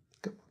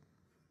 come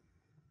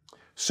on.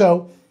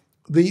 So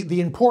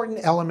the important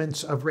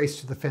elements of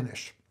Race to the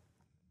Finish.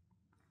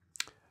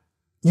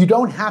 You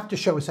don't have to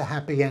show us a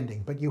happy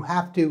ending, but you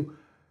have to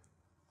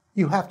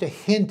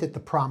hint at the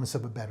promise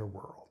of a better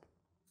world.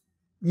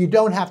 You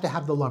don't have to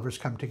have the lovers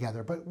come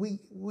together, but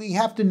we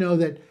have to know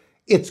that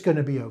it's going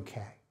to be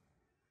okay.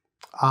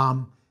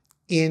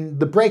 In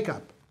The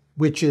Breakup,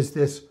 which is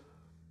this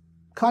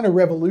kind of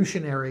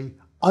revolutionary,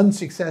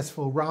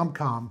 unsuccessful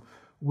rom-com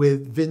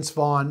with Vince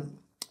Vaughn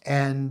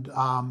and,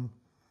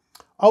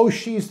 oh,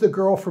 she's the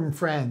girl from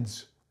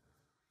Friends.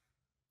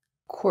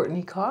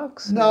 Courtney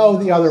Cox? No,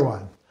 the other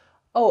one.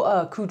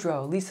 Oh,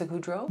 Kudrow. Lisa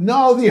Kudrow?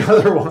 No, the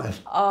other one.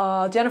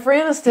 Jennifer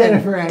Aniston.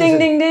 Jennifer Aniston. Ding,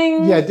 ding,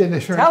 ding. Yeah,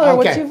 Jennifer Aniston. Tell her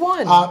what you've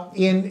won.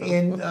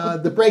 In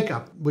The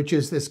Breakup, which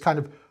is this kind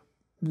of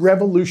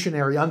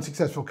revolutionary,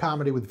 unsuccessful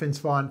comedy with Vince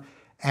Vaughn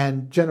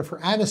and Jennifer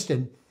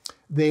Aniston,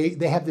 they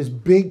have this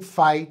big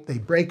fight. They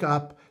break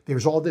up.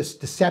 There's all this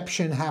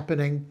deception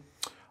happening.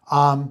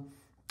 And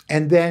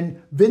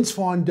then Vince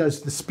Vaughn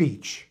does the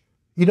speech.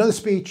 You know the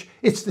speech?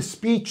 It's the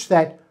speech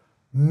that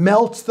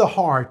melts the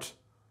heart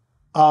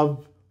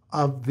of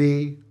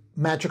the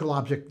magical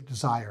object of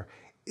desire.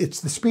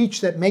 It's the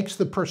speech that makes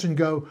the person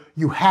go,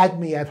 "You had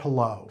me at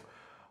hello."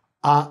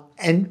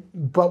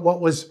 But what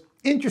was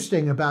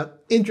interesting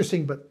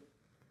but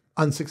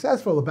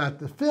unsuccessful about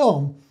the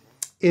film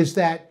is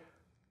that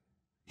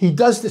he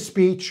does the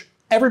speech.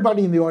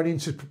 Everybody in the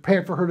audience is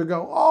prepared for her to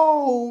go,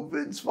 "Oh,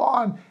 Vince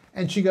Vaughn,"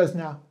 and she goes,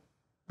 "No,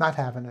 not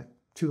having it.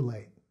 Too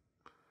late."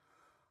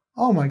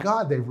 Oh my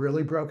God, they've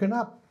really broken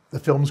up. The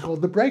film's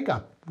called The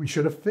Breakup. We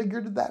should have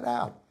figured that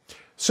out.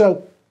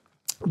 So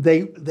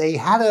they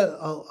had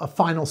a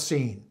final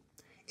scene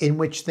in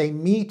which they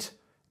meet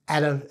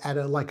at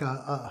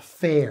a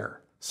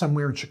fair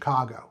somewhere in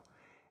Chicago.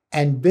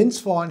 And Vince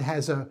Vaughn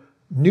has a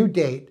new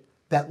date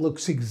that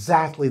looks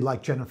exactly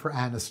like Jennifer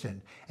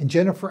Aniston. And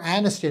Jennifer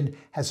Aniston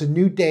has a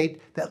new date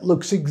that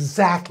looks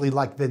exactly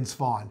like Vince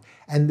Vaughn.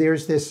 And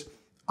there's this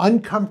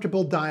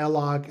uncomfortable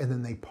dialogue, and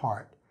then they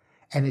part.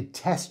 And it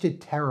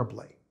tested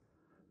terribly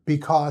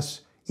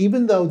because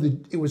even though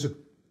it was a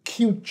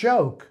cute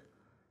joke,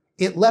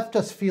 it left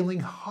us feeling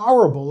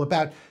horrible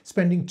about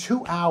spending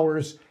 2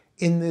 hours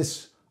in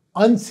this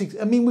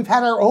we've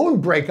had our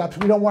own breakups.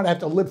 We don't want to have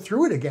to live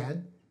through it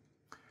again.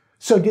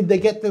 So did they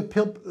get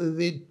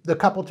the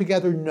couple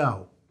together?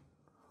 No.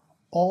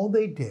 All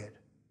they did,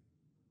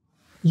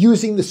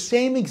 using the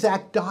same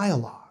exact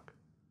dialogue,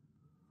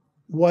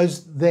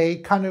 was they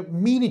kind of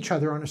meet each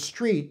other on a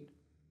street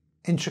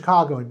in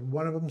Chicago, and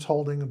one of them's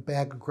holding a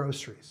bag of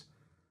groceries.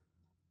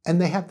 And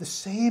they have the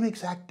same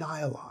exact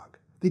dialogue.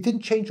 They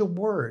didn't change a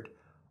word.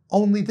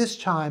 Only this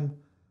time,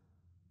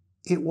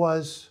 it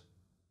was,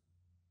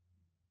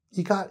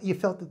 you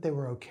felt that they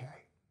were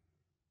okay.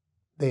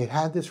 They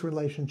had this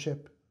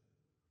relationship.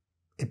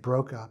 It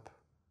broke up.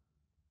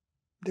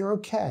 They're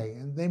okay.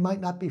 And they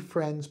might not be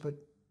friends, but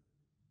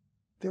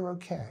they're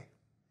okay.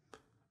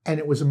 And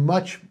it was a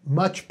much,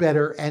 much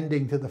better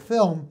ending to the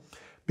film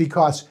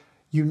because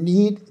you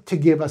need to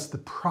give us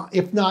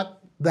if not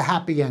the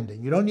happy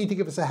ending. You don't need to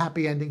give us a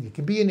happy ending. It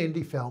can be an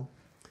indie film,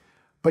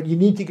 but you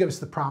need to give us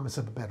the promise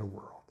of a better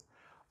world.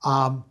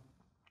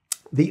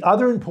 The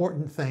other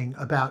important thing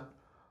about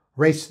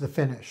Race to the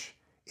Finish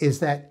is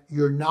that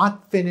you're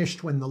not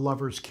finished when the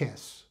lovers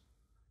kiss.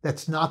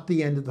 That's not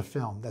the end of the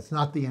film. That's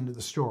not the end of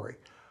the story.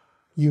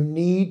 You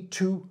need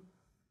to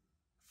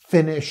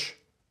finish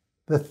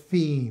the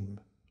theme.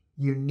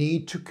 You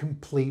need to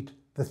complete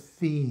the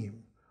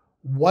theme.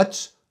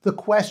 What's the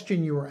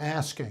question you are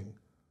asking?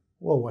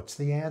 Well, what's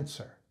the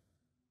answer?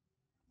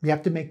 You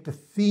have to make the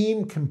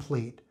theme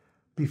complete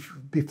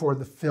before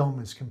the film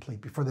is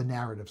complete, before the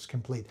narrative's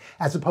complete,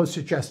 as opposed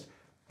to just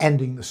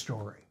ending the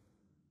story.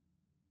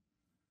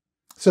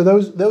 So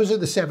those are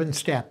the 7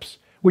 steps,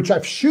 which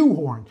I've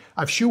shoehorned.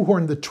 I've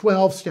shoehorned the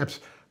 12 steps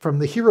from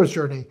the hero's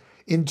journey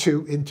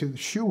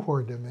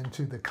shoehorned them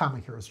into the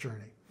comic hero's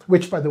journey,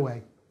 which, by the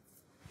way,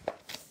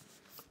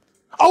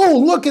 oh,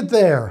 look at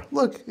there.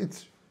 Look,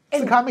 it's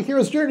the comic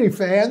hero's journey,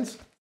 fans.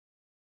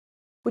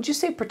 Would you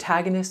say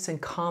protagonists in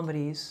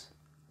comedies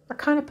are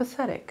kind of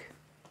pathetic?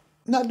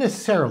 Not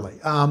necessarily.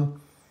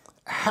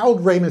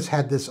 Harold Ramis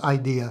had this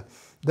idea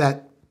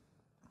that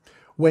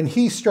when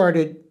he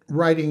started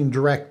writing and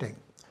directing,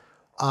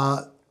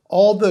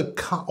 all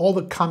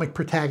the comic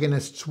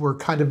protagonists were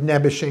kind of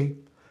nebbishy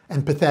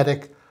and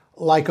pathetic,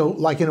 like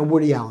in a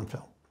Woody Allen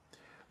film.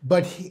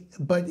 But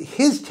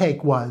his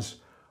take was,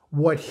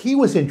 what he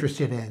was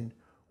interested in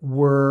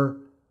were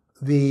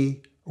the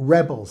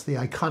rebels, the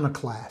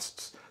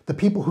iconoclasts, the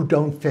people who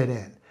don't fit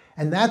in.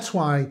 And that's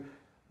why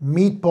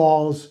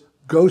Meatballs,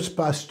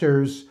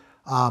 Ghostbusters,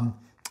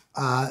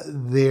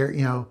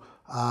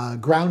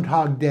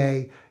 Groundhog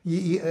Day,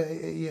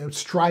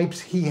 Stripes,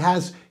 he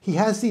has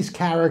these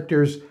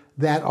characters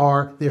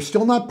that they're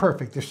still not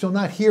perfect, they're still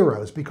not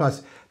heroes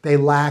because they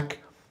lack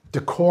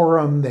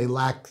decorum, they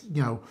lack,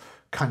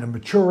 kind of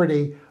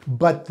maturity,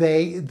 but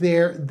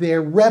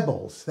they're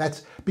rebels.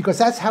 That's because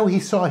that's how he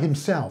saw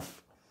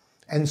himself.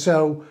 And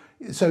so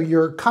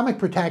your comic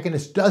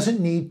protagonist doesn't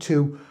need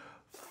to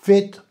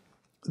fit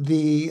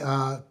the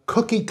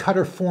cookie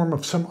cutter form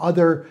of some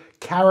other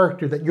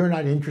character that you're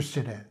not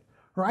interested in.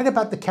 Write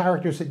about the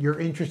characters that you're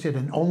interested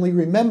in. Only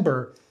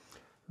remember,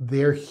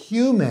 they're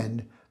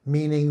human,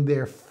 meaning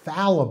they're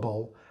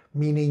fallible,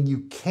 meaning you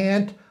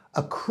can't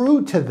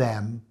accrue to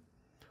them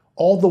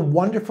all the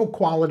wonderful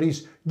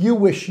qualities you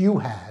wish you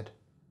had.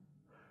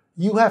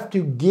 You have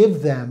to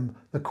give them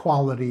the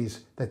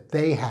qualities that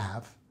they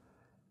have,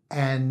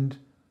 and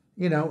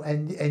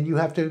and you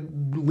have to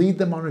lead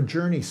them on a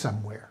journey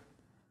somewhere.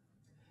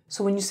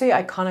 So when you say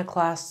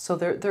iconoclasts, so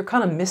they're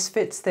kind of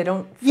misfits. They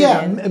don't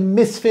fit in.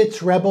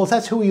 Misfits, rebels.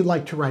 That's who we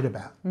like to write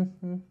about.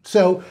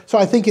 So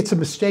I think it's a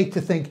mistake to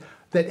think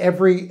that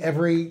every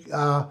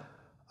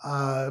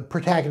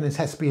protagonist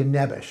has to be a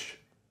nebbish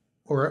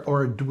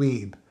or a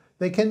dweeb.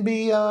 They can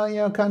be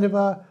kind of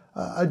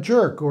a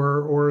jerk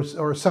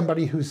or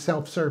somebody who's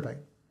self-serving.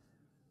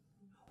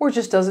 Or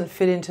just doesn't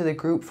fit into the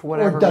group for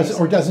whatever reason.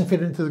 Or doesn't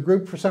fit into the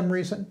group for some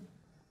reason.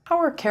 How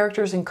are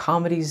characters in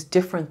comedies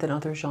different than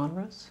other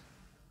genres?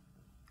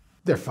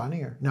 They're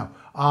funnier. No.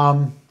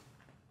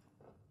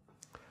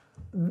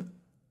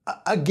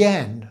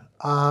 Again,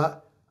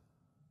 a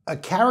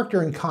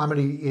character in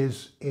comedy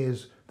is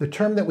the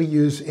term that we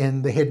use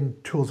in the hidden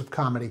tools of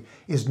comedy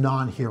is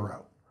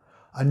non-hero.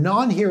 A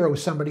non-hero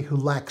is somebody who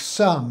lacks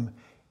some,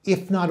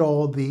 if not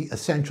all, the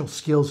essential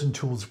skills and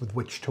tools with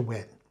which to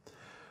win.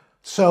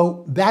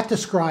 So that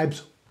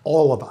describes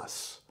all of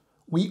us.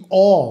 We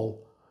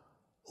all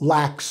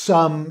lack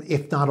some,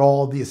 if not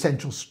all, the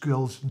essential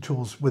skills and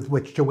tools with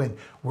which to win.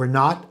 We're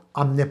not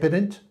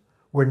omnipotent.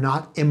 We're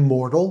not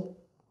immortal.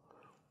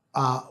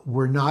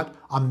 We're not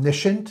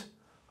omniscient.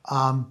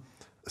 Some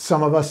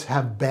of us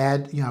have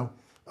bad,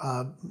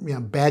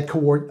 bad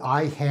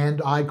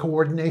hand-eye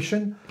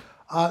coordination.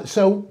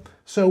 So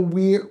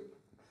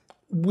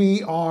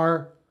we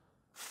are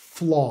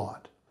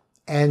flawed.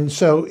 And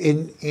so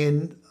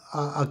in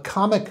a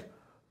comic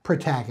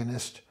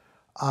protagonist,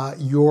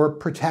 your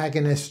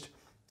protagonist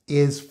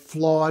is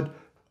flawed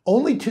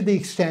only to the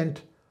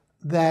extent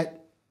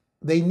that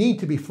they need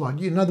to be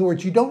flawed. In other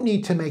words, you don't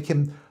need to make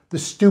him the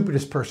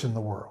stupidest person in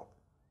the world.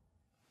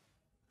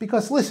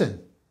 Because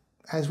listen,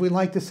 as we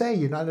like to say,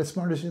 you're not as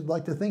smart as you'd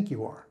like to think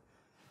you are.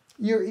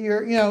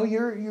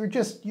 You're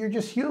just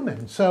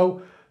human.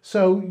 So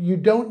you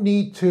don't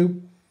need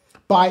to,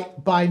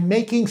 by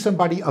making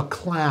somebody a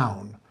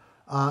clown,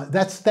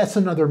 that's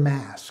another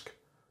mask.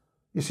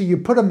 You see, you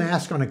put a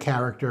mask on a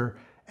character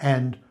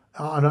and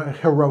on a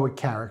heroic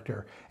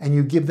character, and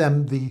you give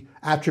them the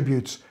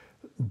attributes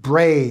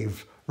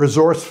brave,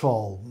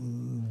 resourceful,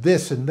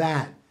 this and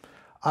that.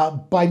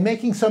 By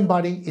making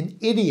somebody an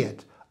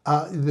idiot,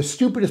 the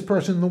stupidest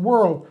person in the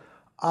world,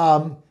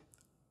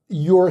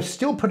 you're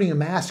still putting a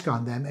mask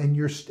on them,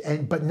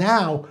 but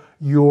now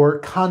you're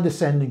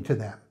condescending to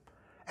them.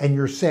 And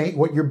you're saying,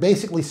 what you're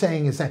basically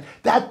saying is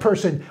that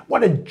person,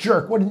 what a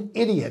jerk, what an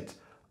idiot.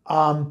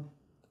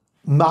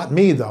 Not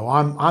me though,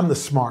 I'm the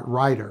smart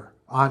writer.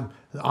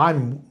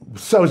 I'm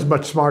so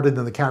much smarter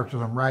than the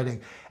characters I'm writing.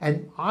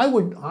 And I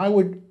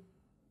would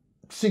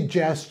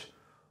suggest,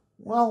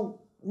 well,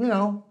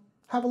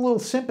 have a little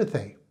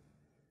sympathy.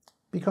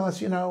 Because,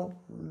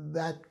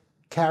 that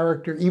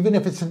character, even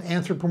if it's an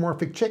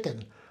anthropomorphic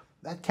chicken,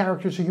 that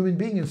character's a human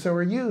being and so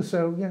are you.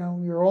 So,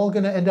 you're all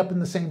going to end up in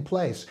the same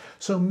place.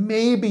 So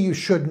maybe you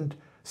shouldn't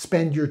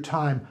spend your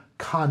time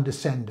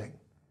condescending.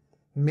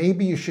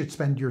 Maybe you should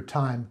spend your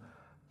time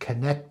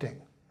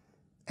connecting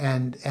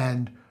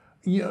and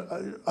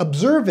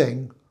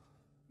observing,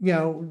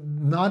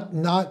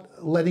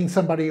 not letting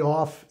somebody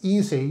off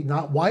easy,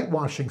 not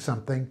whitewashing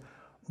something,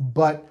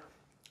 but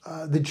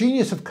the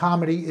genius of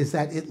comedy is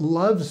that it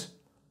loves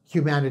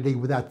humanity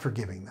without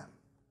forgiving them.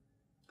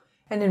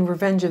 And in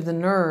Revenge of the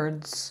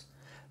Nerds,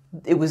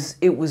 it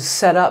was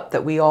set up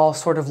that we all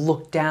sort of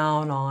looked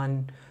down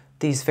on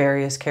these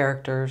various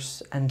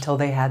characters until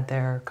they had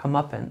their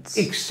comeuppance.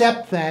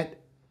 Except that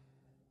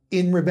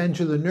in Revenge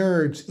of the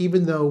Nerds,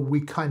 even though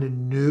we kind of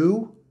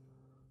knew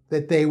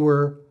that they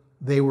were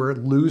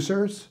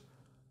losers,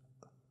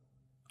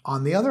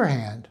 on the other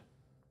hand,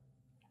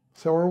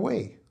 so are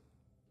we.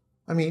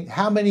 I mean,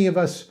 how many of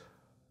us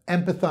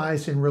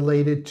empathized and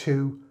related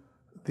to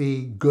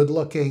the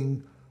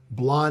good-looking,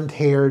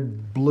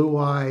 blonde-haired,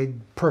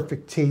 blue-eyed,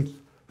 perfect teeth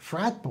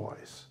frat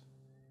boys?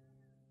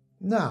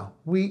 No,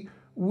 we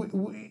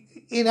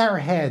in our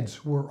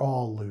heads, we're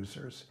all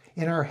losers.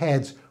 In our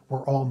heads,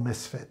 we're all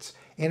misfits.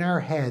 In our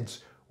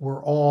heads,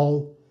 we're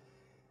all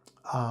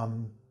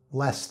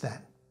less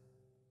than.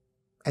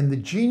 And the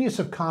genius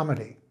of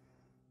comedy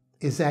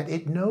is that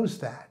it knows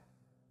that.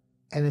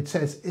 And it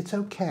says, it's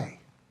okay.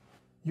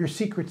 Your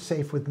secret's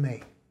safe with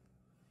me.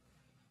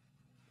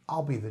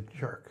 I'll be the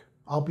jerk.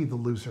 I'll be the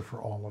loser for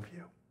all of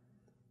you.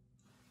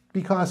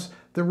 Because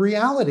the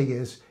reality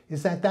is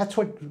that that's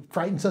what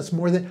frightens us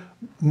more than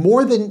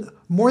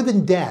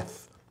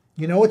death.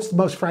 What's the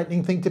most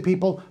frightening thing to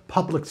people?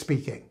 Public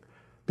speaking.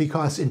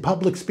 Because in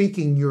public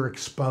speaking, you're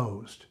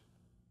exposed.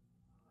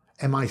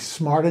 Am I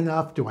smart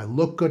enough? Do I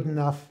look good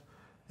enough?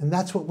 And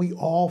that's what we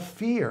all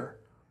fear,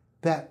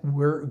 that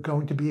we're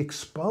going to be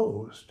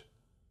exposed.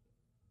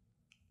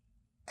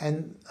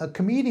 And a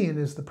comedian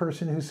is the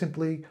person who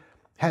simply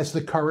has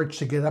the courage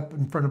to get up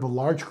in front of a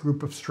large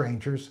group of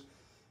strangers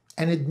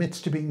and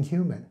admits to being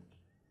human.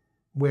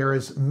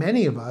 Whereas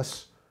many of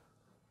us,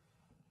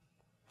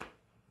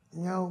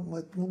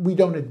 we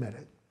don't admit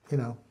it.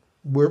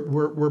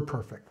 We're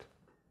perfect.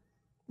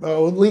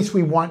 Oh, at least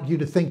we want you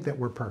to think that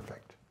we're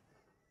perfect.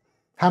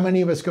 How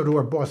many of us go to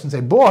our boss and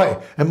say,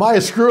 boy, am I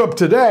a screw up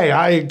today?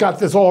 I got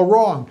this all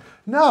wrong.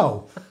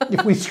 No,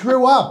 if we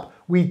screw up,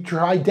 we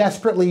try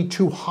desperately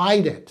to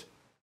hide it.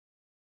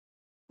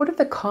 What are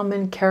the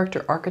common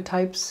character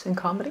archetypes in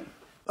comedy?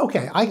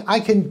 Okay, I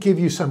can give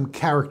you some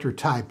character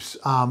types,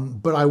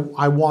 but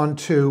I want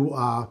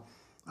to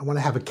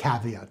have a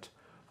caveat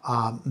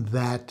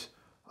that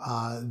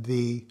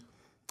the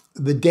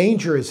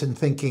danger is in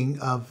thinking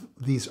of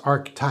these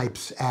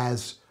archetypes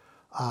as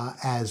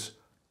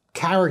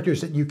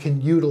characters that you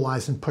can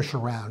utilize and push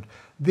around.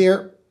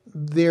 They're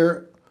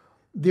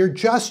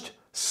just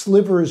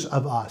slivers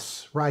of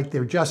us, right?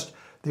 They're just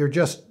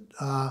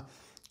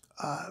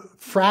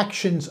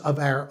fractions of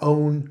our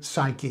own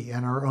psyche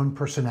and our own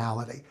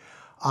personality,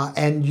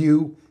 and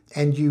you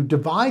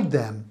divide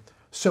them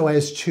so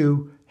as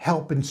to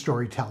help in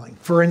storytelling.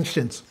 For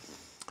instance,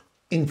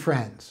 in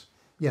Friends,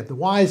 you have the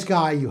wise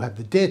guy, you have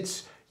the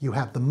ditz, you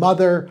have the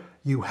mother,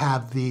 you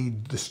have the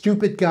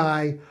stupid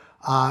guy,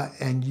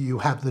 and you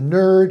have the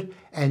nerd,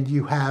 and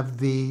you have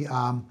the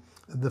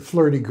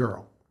flirty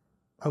girl.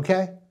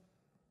 Okay?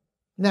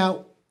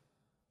 Now,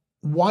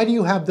 why do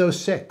you have those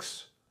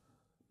six?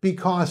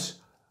 Because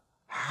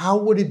how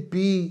would it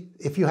be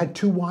if you had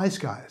two wise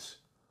guys?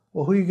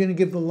 Well, who are you going to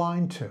give the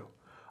line to?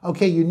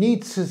 Okay, you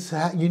need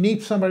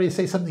somebody to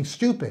say something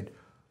stupid.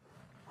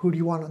 Who do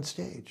you want on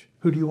stage?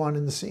 Who do you want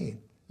in the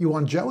scene? You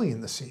want Joey in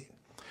the scene.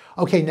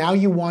 Okay, now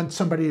you want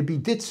somebody to be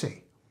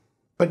ditzy,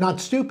 but not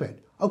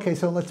stupid. Okay,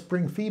 so let's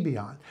bring Phoebe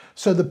on.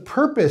 So the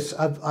purpose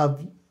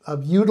of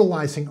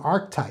utilizing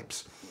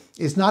archetypes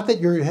is not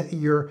that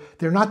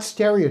they're not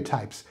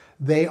stereotypes.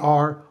 They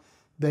are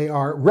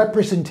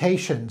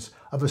representations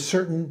of a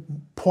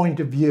certain point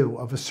of view,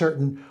 of a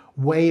certain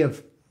way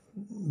of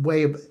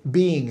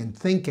being and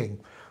thinking.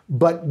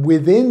 But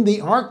within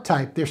the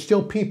archetype, they're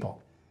still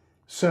people.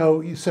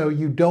 So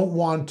you don't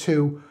want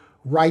to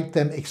write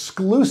them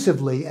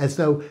exclusively as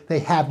though they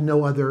have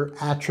no other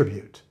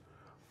attribute.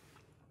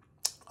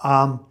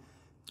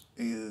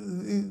 You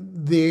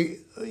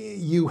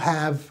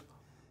have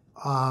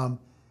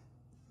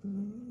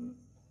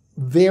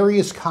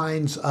various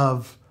kinds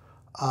of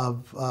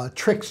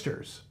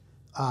tricksters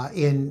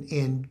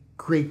in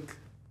Greek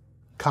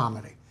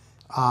comedy.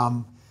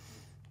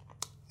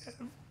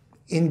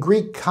 In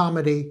Greek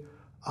comedy,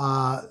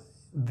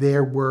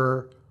 there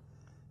were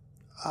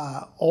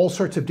all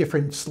sorts of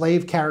different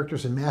slave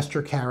characters and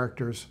master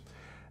characters.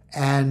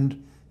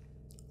 And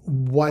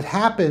what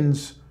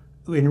happens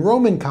in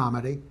Roman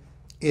comedy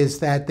is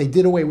that they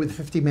did away with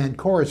the 50-man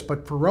chorus,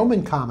 but for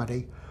Roman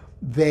comedy,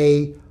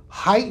 they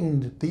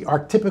heightened the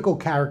archetypical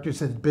characters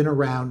that had been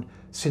around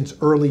since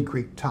early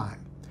Greek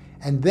time.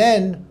 And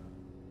then,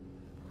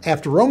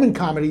 after Roman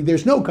comedy,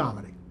 there's no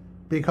comedy,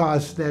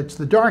 because that's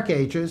the Dark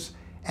Ages,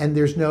 and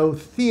there's no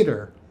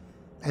theater,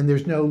 and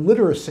there's no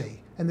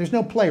literacy, and there's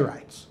no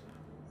playwrights,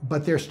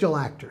 but they're still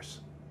actors.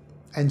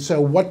 And so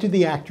what do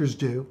the actors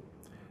do?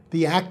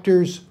 The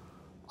actors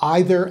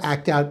either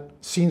act out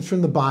scenes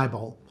from the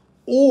Bible,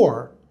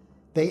 or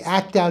they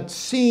act out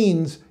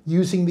scenes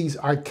using these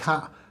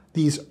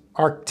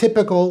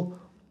archetypical,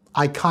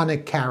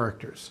 iconic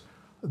characters.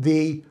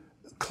 The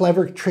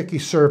clever, tricky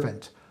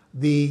servant,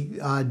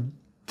 the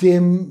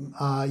dim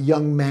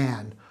young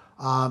man,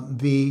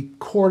 the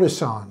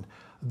courtesan,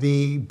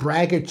 the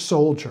braggart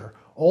soldier.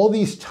 All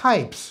these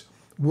types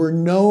were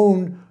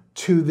known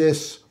to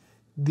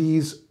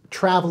these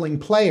traveling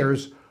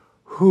players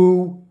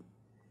who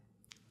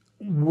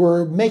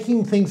were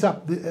making things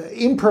up,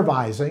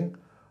 improvising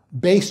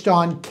based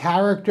on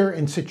character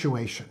and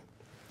situation.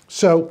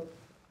 So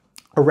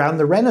around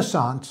the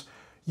Renaissance,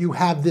 you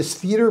have this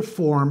theater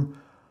form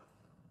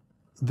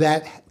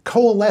that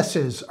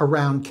coalesces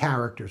around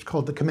characters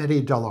called the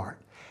commedia dell'arte.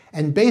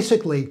 And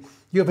basically,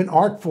 you have an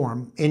art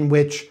form in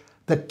which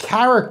the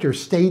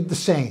characters stayed the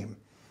same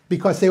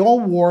because they all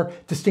wore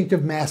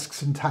distinctive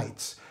masks and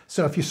tights.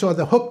 So if you saw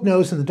the hook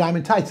nose and the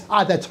diamond tights,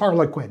 that's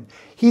Harlequin.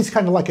 He's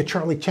kind of like a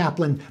Charlie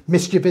Chaplin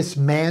mischievous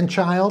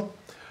man-child.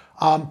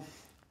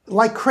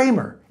 Like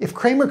Kramer. If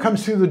Kramer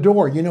comes through the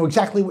door, you know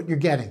exactly what you're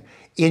getting.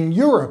 In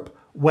Europe,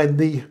 when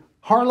the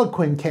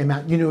Harlequin came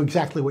out, you knew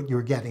exactly what you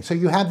were getting. So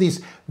you have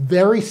these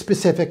very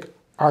specific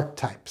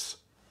archetypes.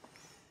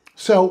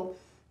 So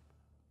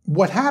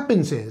what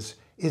happens is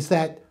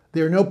that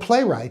there are no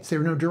playwrights,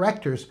 there are no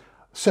directors,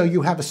 so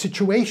you have a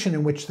situation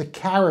in which the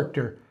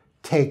character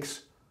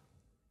takes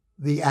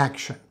the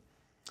action.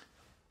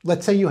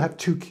 Let's say you have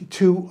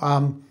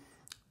a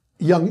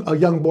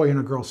young boy and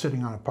a girl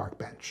sitting on a park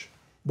bench.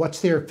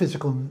 What's their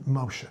physical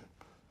motion?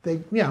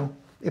 They,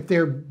 if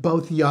they're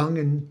both young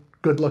and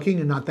good looking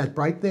and not that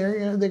bright,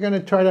 they're going to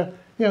try to,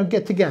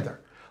 get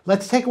together.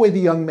 Let's take away the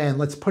young man.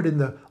 Let's put in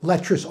the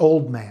lecherous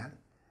old man.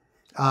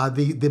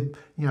 The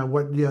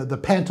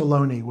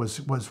Pantalone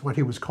was what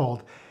he was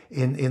called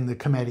in the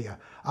commedia.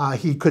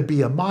 He could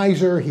be a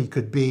miser. He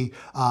could be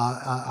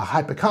a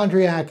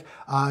hypochondriac.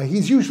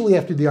 He's usually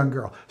after the young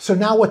girl. So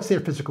now what's their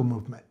physical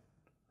movement?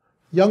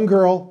 Young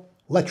girl,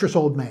 lecherous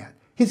old man.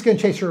 He's going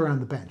to chase her around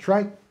the bench,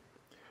 right?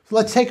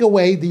 let's take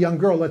away the young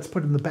girl, let's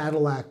put in the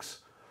battle axe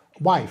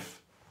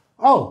wife.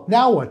 Oh,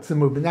 now what's the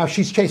movement? Now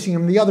she's chasing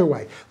him the other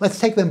way. Let's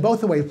take them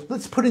both away.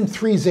 Let's put in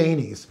 3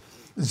 zanies.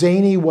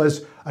 Zany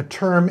was a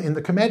term in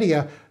the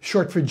commedia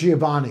short for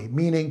Giovanni,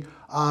 meaning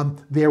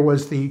there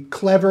was the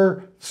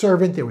clever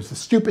servant, there was the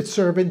stupid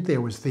servant,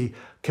 there was the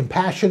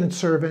compassionate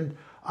servant,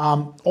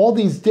 all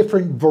these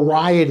different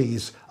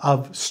varieties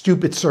of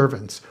stupid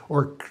servants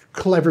or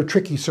clever,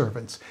 tricky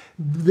servants.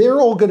 They're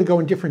all going to go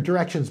in different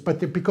directions, but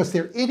because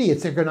they're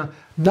idiots, they're going to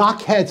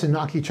knock heads and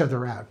knock each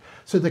other out.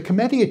 So the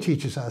commedia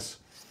teaches us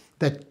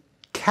that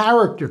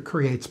character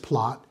creates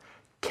plot,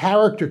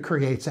 character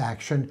creates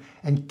action,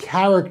 and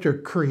character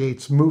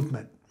creates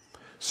movement.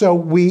 So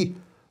we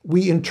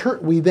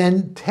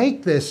then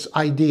take this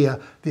idea,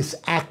 this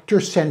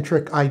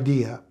actor-centric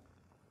idea,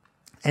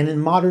 and in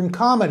modern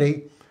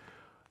comedy,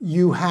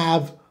 you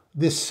have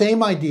this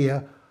same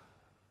idea,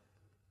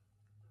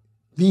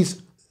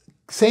 these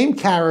same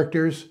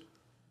characters,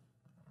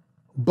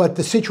 but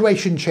the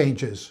situation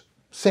changes,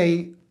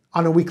 say,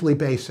 on a weekly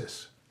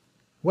basis.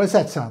 What does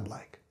that sound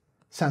like?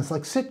 Sounds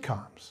like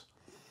sitcoms.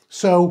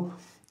 So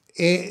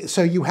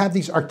you have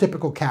these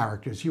archetypical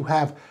characters. You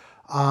have,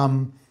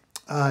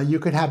 you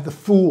could have the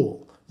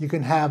fool. You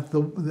can have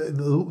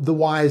the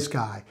wise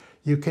guy.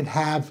 You can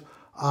have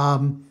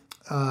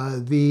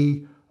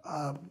the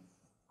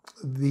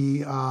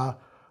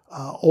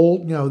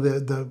old,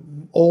 the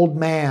old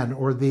man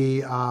or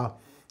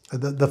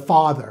the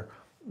father.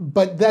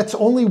 But that's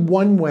only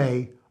one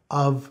way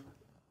of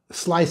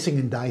slicing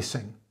and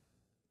dicing,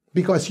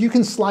 because you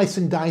can slice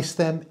and dice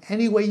them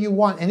any way you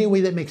want, any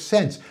way that makes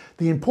sense.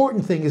 The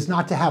important thing is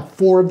not to have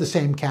 4 of the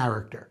same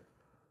character,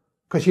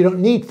 because you don't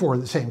need 4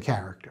 of the same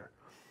character.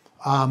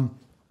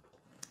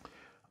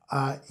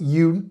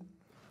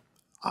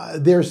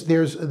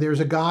 There's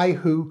a guy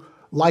who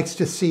likes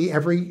to see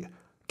every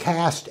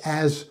cast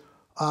as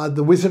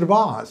the Wizard of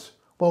Oz.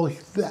 Well,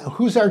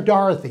 who's our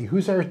Dorothy?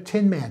 Who's our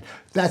Tin Man?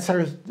 That's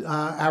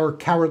our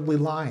Cowardly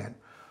Lion.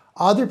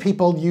 Other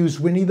people use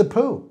Winnie the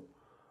Pooh.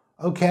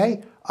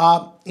 Okay,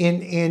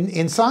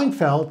 in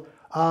Seinfeld,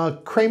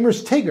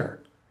 Kramer's Tigger,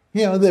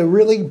 the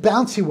really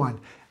bouncy one.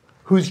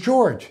 Who's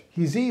George?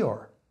 He's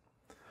Eeyore.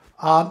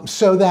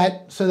 So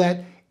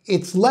that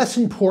it's less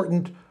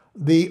important.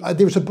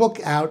 There's a book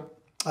out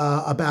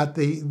about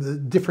the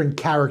different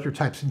character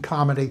types in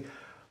comedy.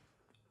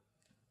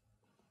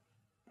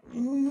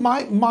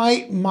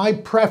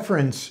 My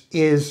preference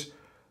is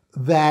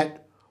that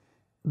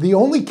the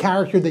only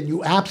character that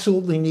you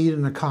absolutely need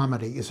in a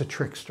comedy is a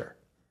trickster.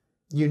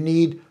 You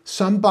need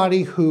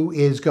somebody who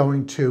is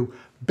going to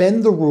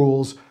bend the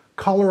rules,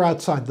 color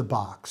outside the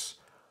box.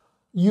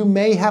 You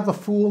may have a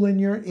fool in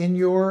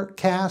your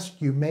cast.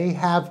 You may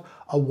have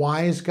a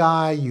wise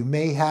guy. You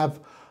may have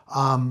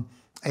a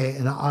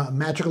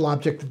magical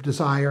object of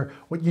desire.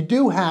 What you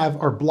do have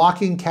are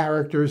blocking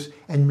characters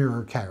and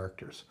mirror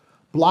characters.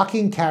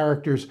 Blocking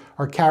characters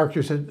are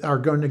characters that are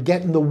going to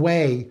get in the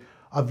way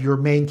of your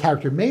main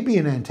character. Maybe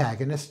an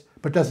antagonist,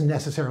 but doesn't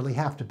necessarily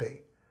have to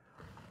be.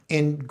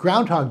 In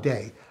Groundhog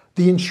Day,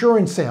 the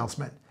insurance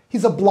salesman,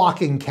 he's a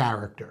blocking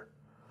character.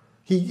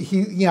 He's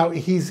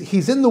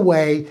in the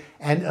way,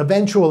 and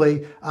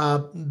eventually,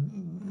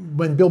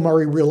 when Bill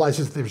Murray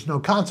realizes there's no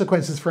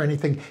consequences for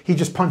anything, he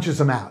just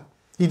punches him out.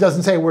 He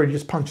doesn't say a word, he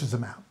just punches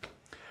him out.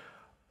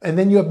 And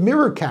then you have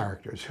mirror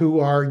characters who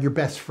are your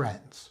best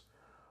friends.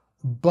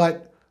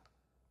 But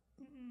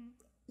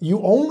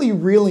you only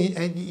really,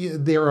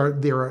 there are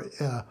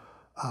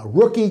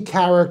rookie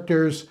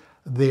characters.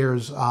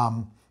 There's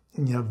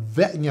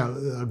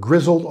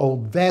grizzled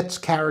old vets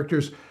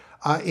characters.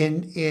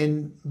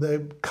 In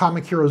the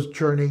comic hero's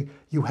journey,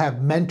 you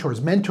have mentors.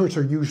 Mentors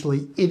are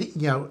usually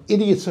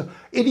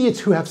idiots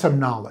who have some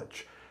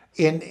knowledge.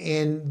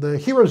 In the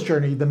hero's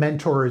journey, the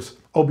mentor is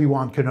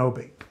Obi-Wan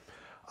Kenobi.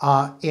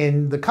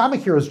 In the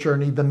comic hero's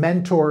journey, the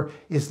mentor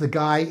is the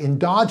guy in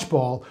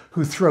Dodgeball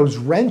who throws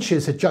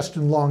wrenches at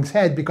Justin Long's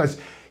head because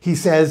he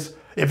says,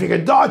 if you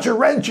can dodge a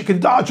wrench, you can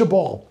dodge a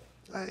ball.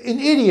 An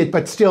idiot,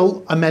 but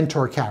still a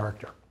mentor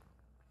character.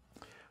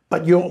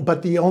 But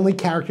the only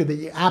character that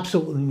you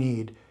absolutely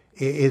need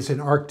is an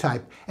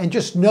archetype. And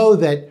just know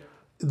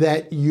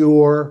that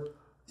your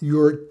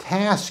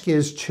task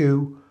is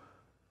to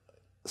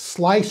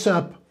slice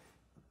up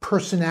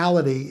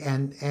personality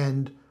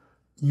and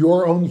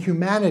your own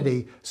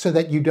humanity so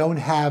that you don't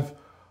have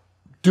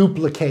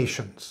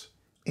duplications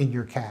in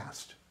your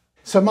cast.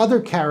 Some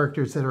other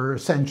characters that are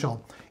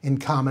essential in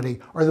comedy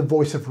are the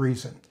voice of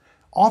reason.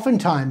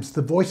 Oftentimes,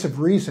 the voice of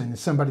reason is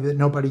somebody that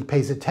nobody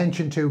pays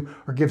attention to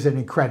or gives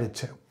any credit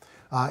to.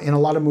 In a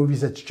lot of movies,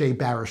 that's Jay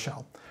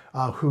Baruchel,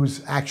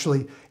 who's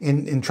actually,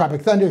 in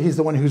Tropic Thunder, he's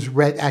the one who's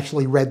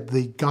actually read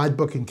the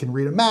guidebook and can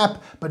read a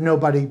map, but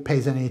nobody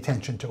pays any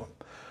attention to him.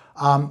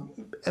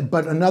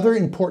 But another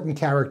important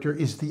character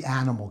is the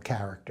animal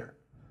character,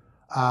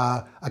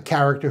 a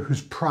character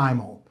who's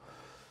primal.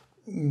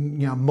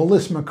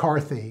 Melissa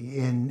McCarthy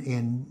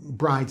in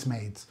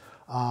Bridesmaids,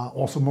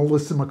 also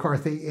Melissa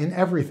McCarthy in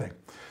everything.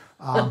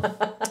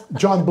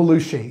 John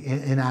Belushi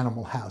in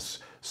Animal House.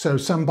 So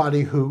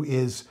somebody who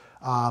is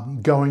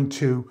going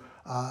to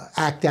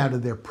act out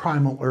of their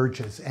primal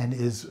urges and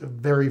is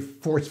very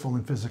forceful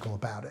and physical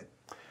about it.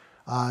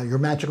 Your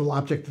magical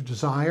object of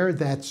desire,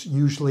 that's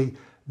usually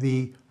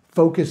the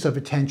focus of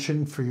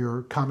attention for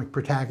your comic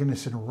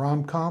protagonist in a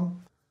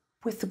rom-com.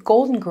 With the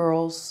Golden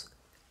Girls,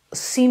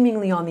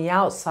 seemingly on the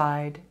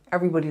outside,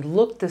 everybody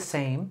looked the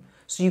same.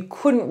 So you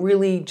couldn't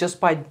really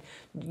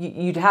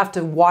you'd have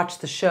to watch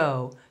the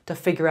show to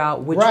figure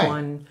out which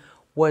one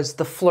was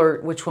the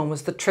flirt, which one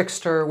was the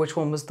trickster, which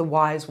one was the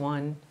wise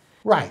one.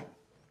 Right.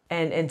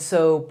 And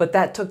so, but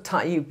that took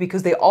time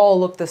because they all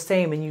looked the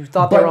same and you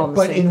thought they were all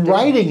the same. But in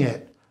writing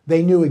it,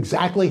 they knew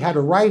exactly how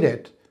to write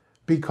it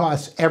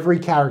because every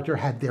character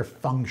had their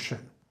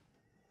function.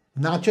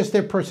 Not just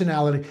their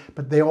personality,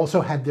 but they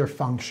also had their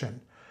function.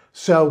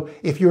 So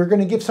if you're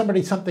going to give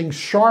somebody something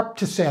sharp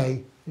to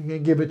say, you're going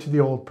to give it to the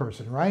old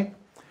person, right?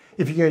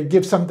 If you're going to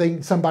give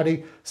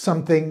somebody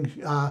something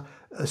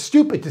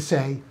stupid to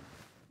say,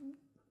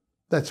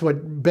 that's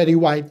what Betty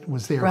White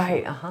was there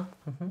right, for. uh-huh.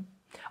 Mm-hmm.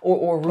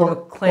 Or Rue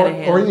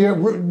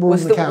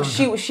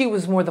McClanahan. She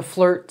was more the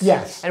flirt.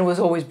 Yes. And was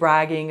always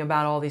bragging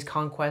about all these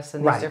conquests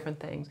and these different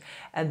things.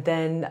 And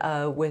then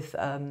with,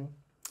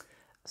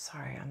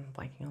 sorry, I'm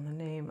blanking on the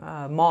name.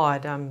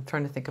 Maud, I'm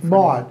trying to think of her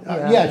Maud.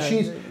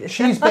 name.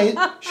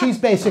 She's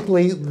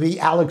basically the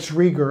Alex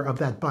Rieger of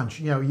that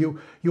bunch. You know, you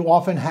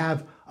often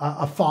have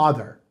a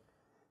father.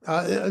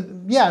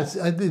 Yes,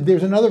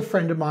 there's another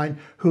friend of mine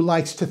who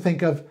likes to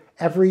think of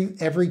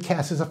every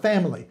cast as a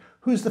family.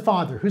 Who's the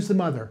father? Who's the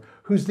mother?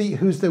 Who's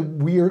the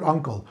weird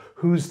uncle?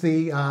 Who's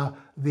the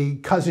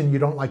cousin you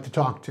don't like to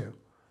talk to?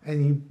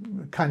 And he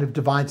kind of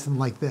divides them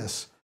like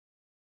this.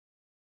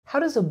 How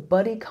does a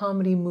buddy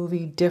comedy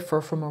movie differ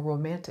from a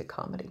romantic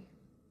comedy?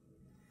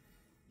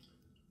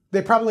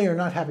 They probably are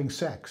not having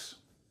sex.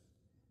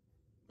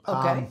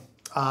 Okay.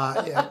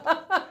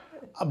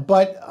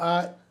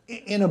 But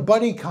in a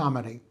buddy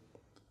comedy,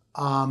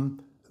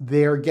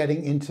 they're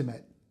getting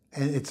intimate.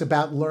 And it's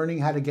about learning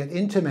how to get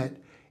intimate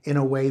in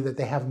a way that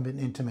they haven't been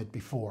intimate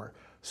before.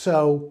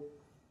 So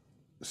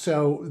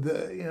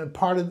the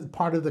part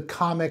of the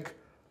comic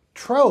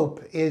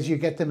trope is you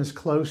get them as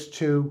close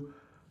to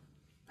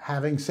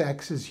having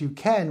sex as you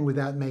can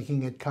without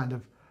making it kind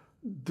of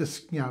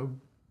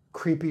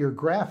creepy or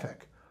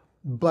graphic.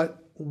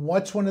 But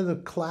what's one of the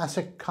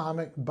classic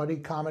comic buddy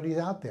comedies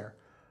out there?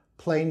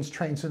 Planes,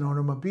 Trains, and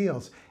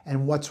Automobiles.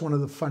 And what's one of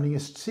the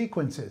funniest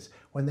sequences?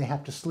 When they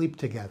have to sleep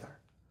together.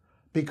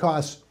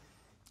 Because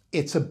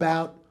it's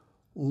about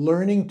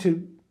learning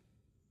to,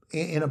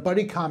 in a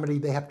buddy comedy,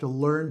 they have to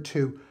learn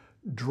to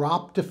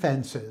drop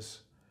defenses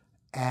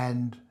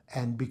and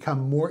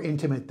become more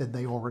intimate than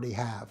they already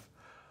have.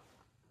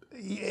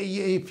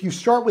 If you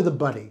start with a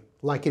buddy,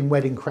 like in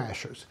Wedding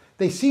Crashers,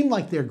 they seem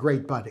like they're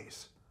great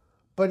buddies,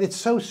 but it's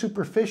so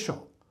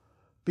superficial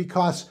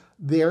because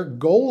their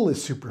goal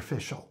is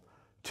superficial,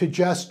 to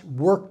just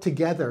work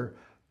together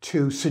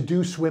to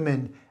seduce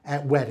women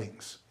at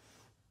weddings.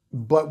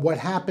 But what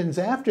happens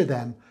after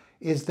them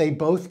is they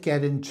both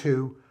get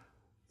into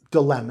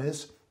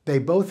dilemmas. They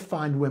both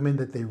find women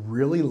that they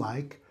really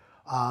like,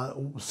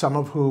 some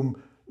of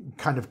whom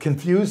kind of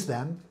confuse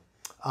them.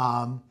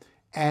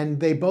 And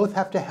they both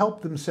have to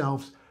help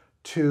themselves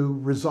to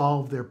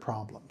resolve their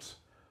problems.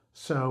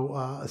 So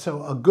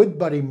a good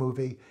buddy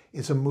movie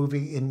is a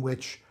movie in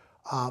which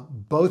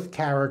both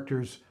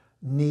characters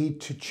need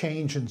to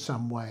change in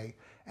some way.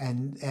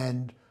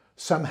 And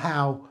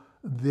somehow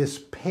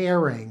this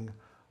pairing,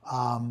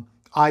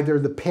 either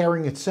the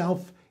pairing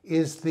itself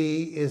is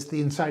the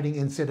inciting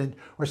incident,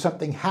 or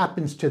something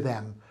happens to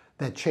them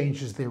that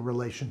changes their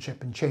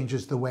relationship and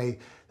changes the way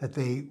that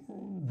they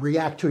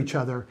react to each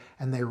other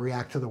and they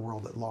react to the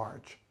world at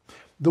large.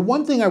 The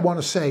one thing I want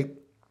to say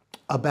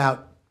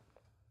about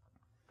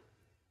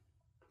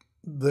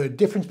the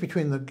difference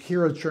between the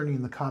hero's journey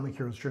and the comic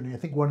hero's journey, I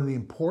think one of the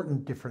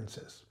important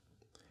differences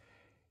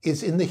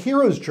is in the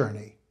hero's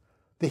journey,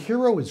 the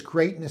hero is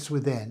greatness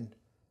within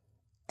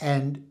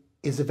and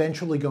is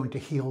eventually going to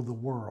heal the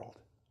world.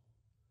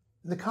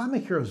 In the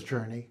comic hero's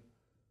journey,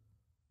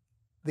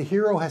 the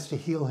hero has to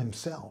heal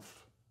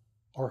himself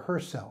or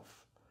herself.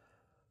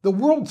 The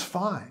world's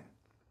fine,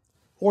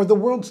 or the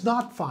world's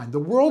not fine. The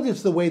world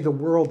is the way the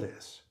world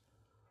is.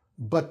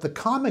 But the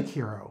comic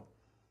hero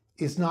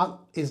is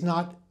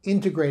not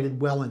integrated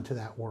well into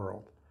that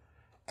world.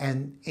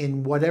 And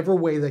in whatever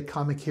way that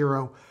comic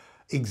hero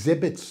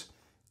exhibits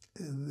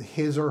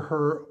his or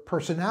her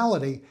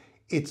personality,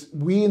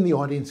 we in the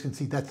audience can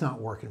see that's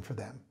not working for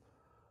them.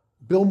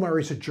 Bill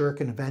Murray's a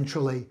jerk and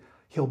eventually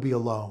he'll be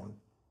alone.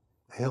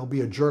 He'll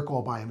be a jerk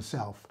all by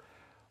himself.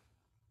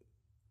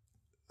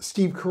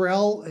 Steve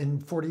Carell in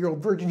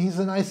 40-Year-Old Virgin, he's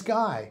a nice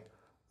guy,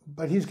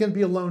 but he's going to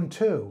be alone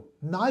too.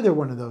 Neither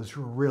one of those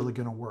are really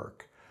going to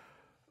work.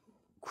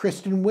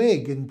 Kristen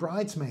Wiig in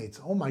Bridesmaids,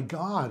 oh my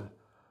God.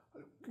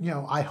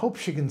 I hope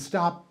she can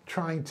stop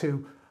trying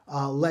to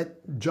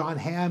let John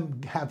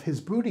Hamm have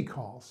his booty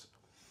calls.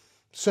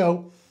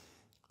 So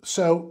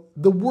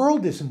the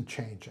world isn't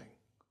changing.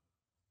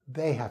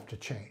 they have to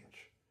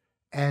change.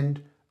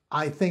 And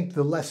I think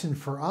the lesson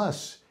for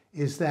us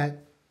is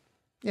that,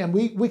 yeah,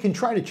 we can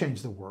try to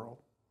change the world,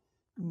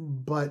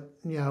 but,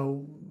 you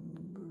know,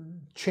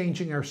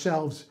 changing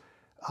ourselves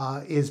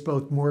is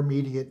both more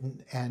immediate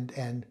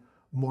and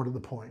more to the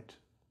point.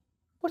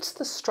 What's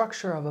the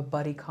structure of a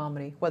buddy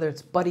comedy? Whether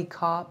it's Buddy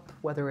Cop,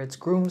 whether it's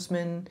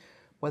Groomsmen,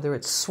 whether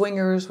it's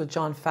Swingers with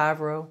Jon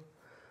Favreau?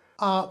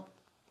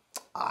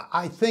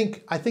 I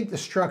think the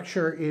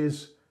structure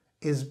is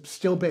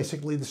still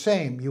basically the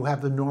same. You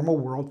have the normal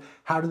world.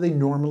 How do they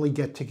normally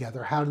get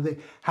together? How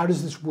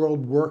does this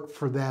world work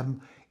for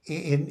them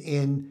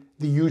in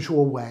the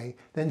usual way?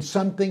 Then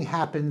something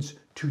happens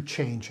to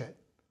change it.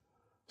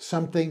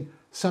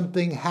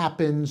 Something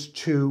happens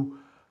to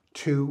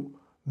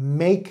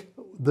make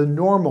the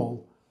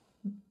normal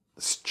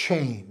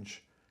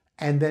change.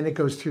 And then it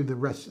goes through the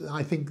rest.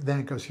 I think then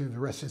it goes through the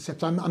rest of the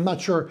steps. I'm not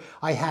sure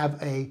I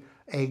have a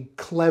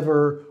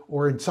clever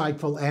or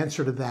insightful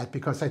answer to that,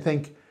 because I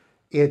think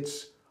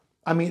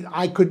I mean,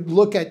 I could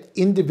look at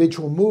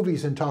individual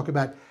movies and talk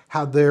about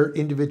how their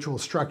individual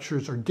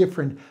structures are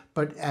different,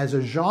 but as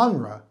a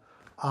genre,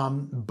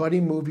 buddy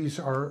movies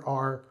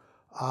are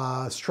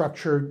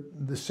structured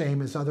the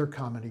same as other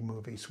comedy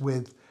movies,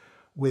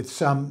 with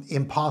some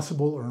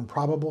impossible or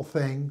improbable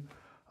thing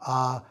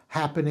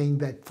happening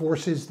that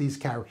forces these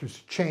characters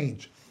to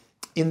change.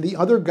 In The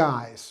Other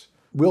Guys,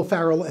 Will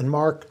Ferrell and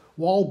Mark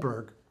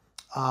Wahlberg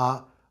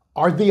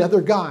are the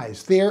other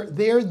guys. They're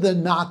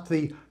not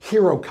the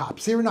hero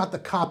cops. They're not the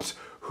cops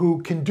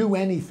who can do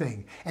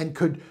anything and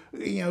could,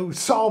 you know,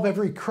 solve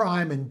every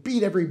crime and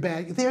beat every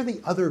bad. They're the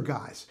other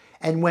guys.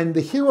 And when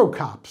the hero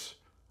cops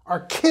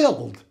are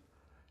killed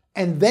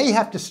and they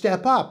have to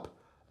step up,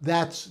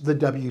 that's the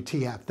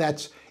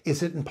WTF.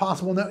 Is it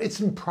impossible? No,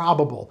 it's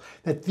improbable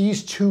that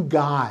these two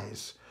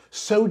guys,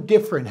 so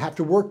different, have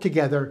to work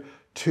together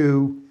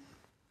to,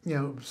 you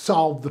know,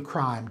 solve the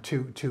crime,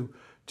 to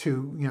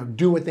you know,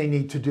 do what they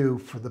need to do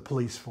for the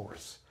police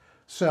force.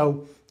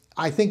 So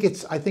I think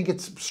it's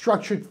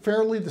structured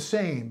fairly the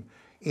same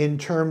in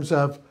terms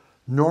of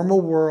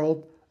normal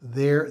world.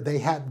 They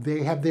have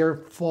their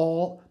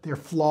flaws,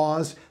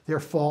 their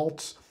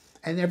faults,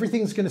 and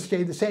everything's going to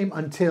stay the same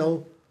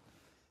until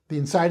the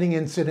inciting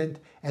incident,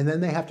 and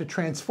then they have to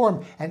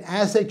transform. And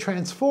as they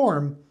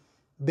transform,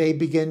 they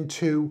begin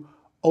to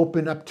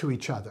open up to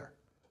each other,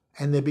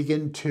 and they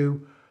begin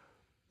to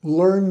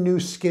learn new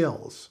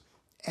skills,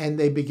 and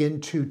they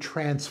begin to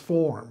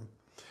transform,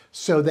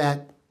 so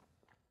that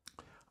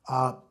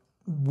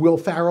Will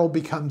Ferrell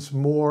becomes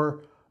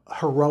more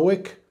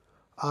heroic,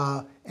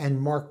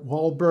 and Mark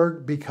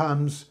Wahlberg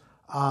becomes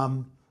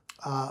a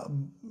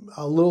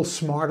little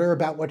smarter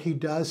about what he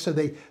does. So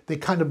they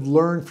kind of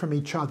learn from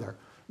each other.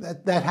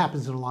 That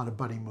happens in a lot of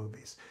buddy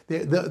movies.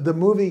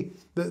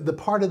 The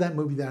part of that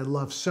movie that I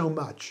love so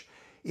much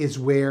is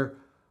where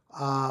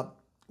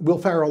Will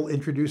Ferrell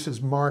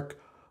introduces Mark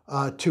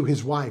to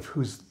his wife,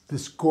 who's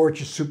this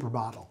gorgeous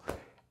supermodel,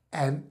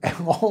 and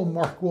all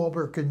Mark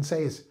Wahlberg can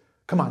say is,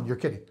 "Come on, you're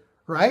kidding,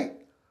 right?"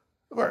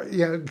 Or,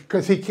 yeah,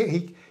 because he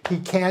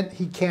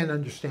can't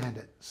understand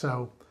it.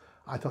 So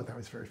I thought that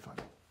was very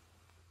funny.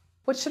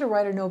 What should a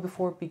writer know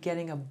before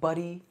beginning a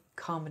buddy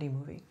comedy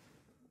movie?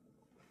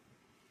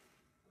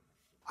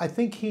 I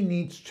think he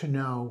needs to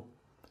know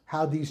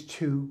how these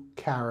two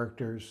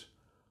characters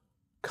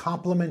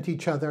complement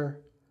each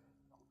other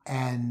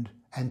and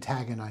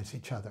antagonize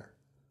each other.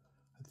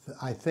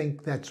 I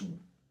think that's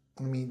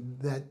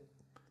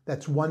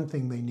one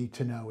thing they need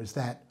to know, is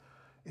that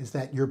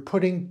you're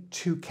putting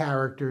two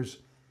characters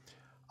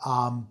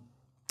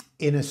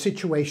in a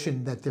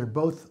situation that they're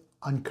both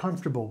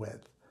uncomfortable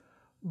with,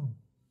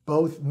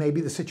 both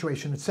maybe the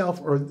situation itself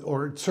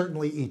or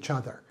certainly each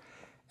other.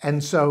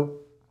 And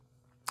so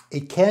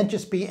it can't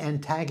just be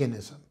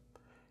antagonism.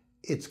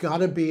 It's got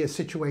to be a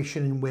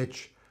situation in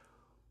which,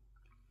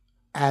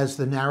 as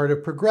the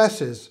narrative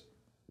progresses,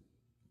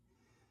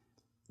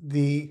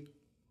 the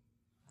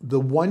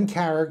one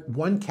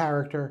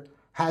character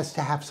has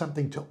to have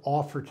something to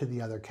offer to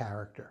the other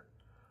character.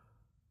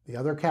 The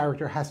other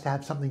character has to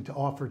have something to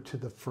offer to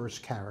the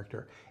first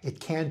character. It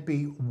can't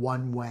be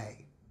one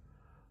way.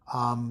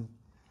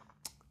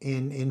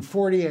 In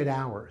 48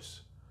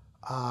 Hours,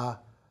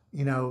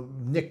 you know,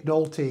 Nick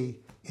Nolte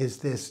is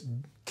this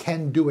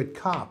can-do-it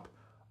cop,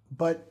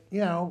 but you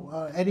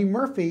know, Eddie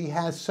Murphy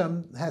has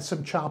some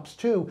chops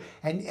too,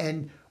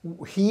 and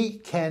he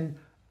can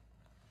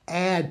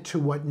add to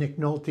what Nick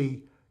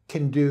Nolte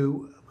can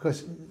do,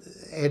 because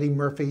Eddie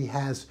Murphy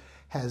has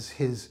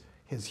his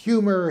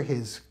humor,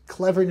 his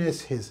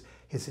cleverness, his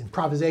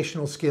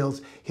improvisational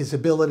skills, his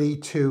ability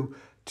to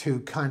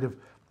kind of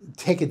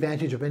take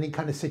advantage of any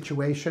kind of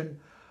situation.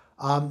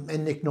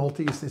 And Nick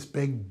Nolte is this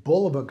big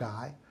bull of a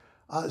guy.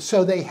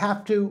 So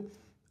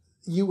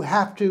you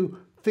have to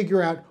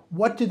figure out,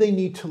 what do they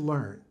need to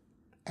learn?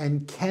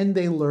 And can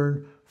they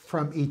learn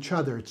from each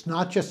other? It's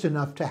not just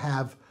enough to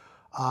have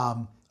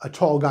a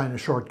tall guy and a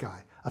short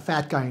guy, a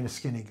fat guy and a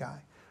skinny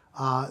guy.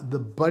 The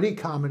buddy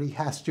comedy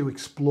has to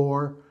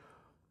explore,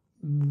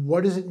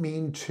 what does it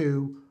mean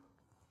to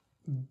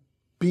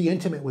be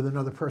intimate with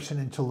another person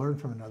and to learn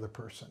from another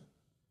person.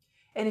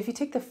 And if you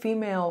take the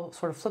female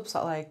sort of flip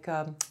side, like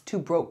Two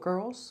Broke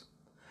Girls,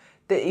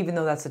 even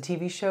though that's a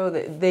TV show,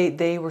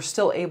 they were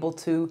still able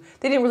to,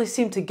 they didn't really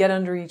seem to get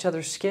under each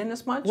other's skin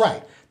as much.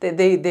 Right.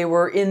 They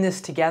were in this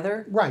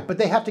together. Right, but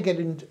they have to get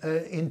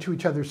into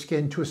each other's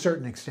skin to a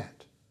certain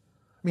extent.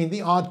 I mean,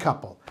 The Odd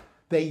Couple,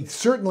 they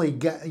certainly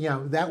get,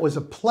 that was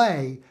a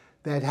play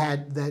that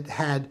had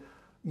a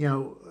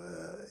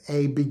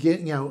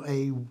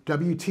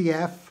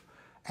WTF,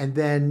 and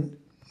then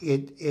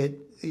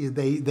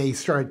they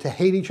started to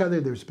hate each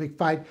other. There was a big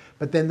fight,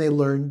 but then they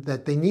learned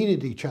that they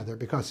needed each other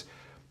because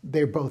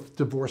they're both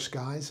divorced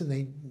guys, and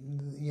they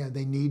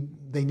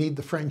need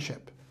the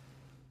friendship.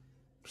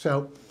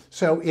 So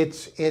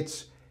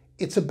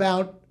it's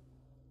about.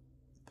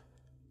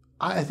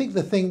 I think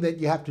the thing that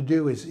you have to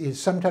do is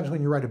sometimes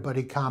when you write a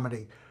buddy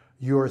comedy,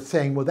 you're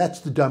saying, well, that's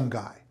the dumb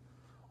guy,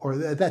 or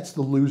that's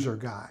the loser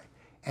guy,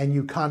 and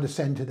you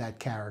condescend to that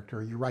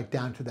character, you write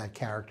down to that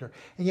character,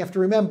 and you have to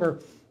remember,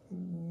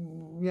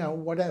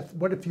 what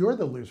if you're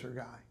the loser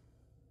guy,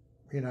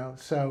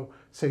 So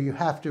you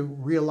have to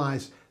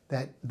realize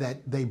that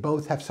they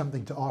both have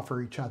something to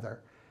offer each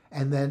other.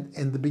 And then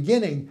in the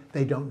beginning,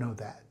 they don't know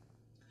that.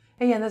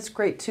 And yeah, that's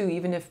great too,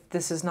 even if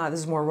this is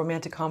more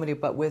romantic comedy,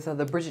 but with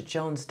the Bridget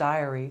Jones'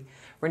 Diary,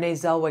 Renee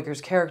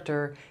Zellweger's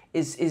character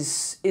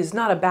is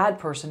not a bad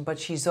person, but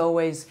she's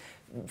always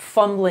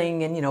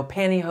fumbling and,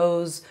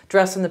 pantyhose,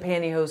 dress in the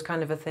pantyhose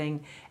kind of a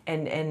thing.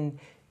 And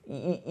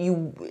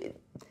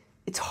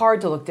it's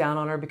hard to look down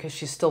on her because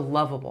she's still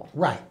lovable.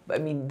 Right. I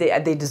mean,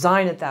 they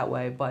design it that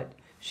way, but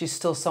she's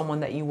still someone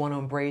that you want to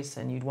embrace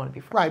and you'd want to be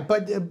friends.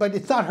 Right, but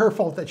it's not her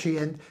fault that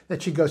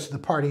she goes to the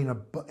party in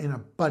a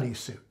buddy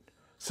suit.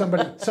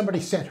 Somebody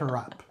set her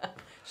up.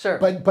 Sure.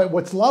 But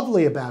what's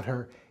lovely about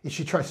her is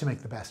she tries to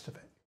make the best of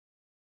it.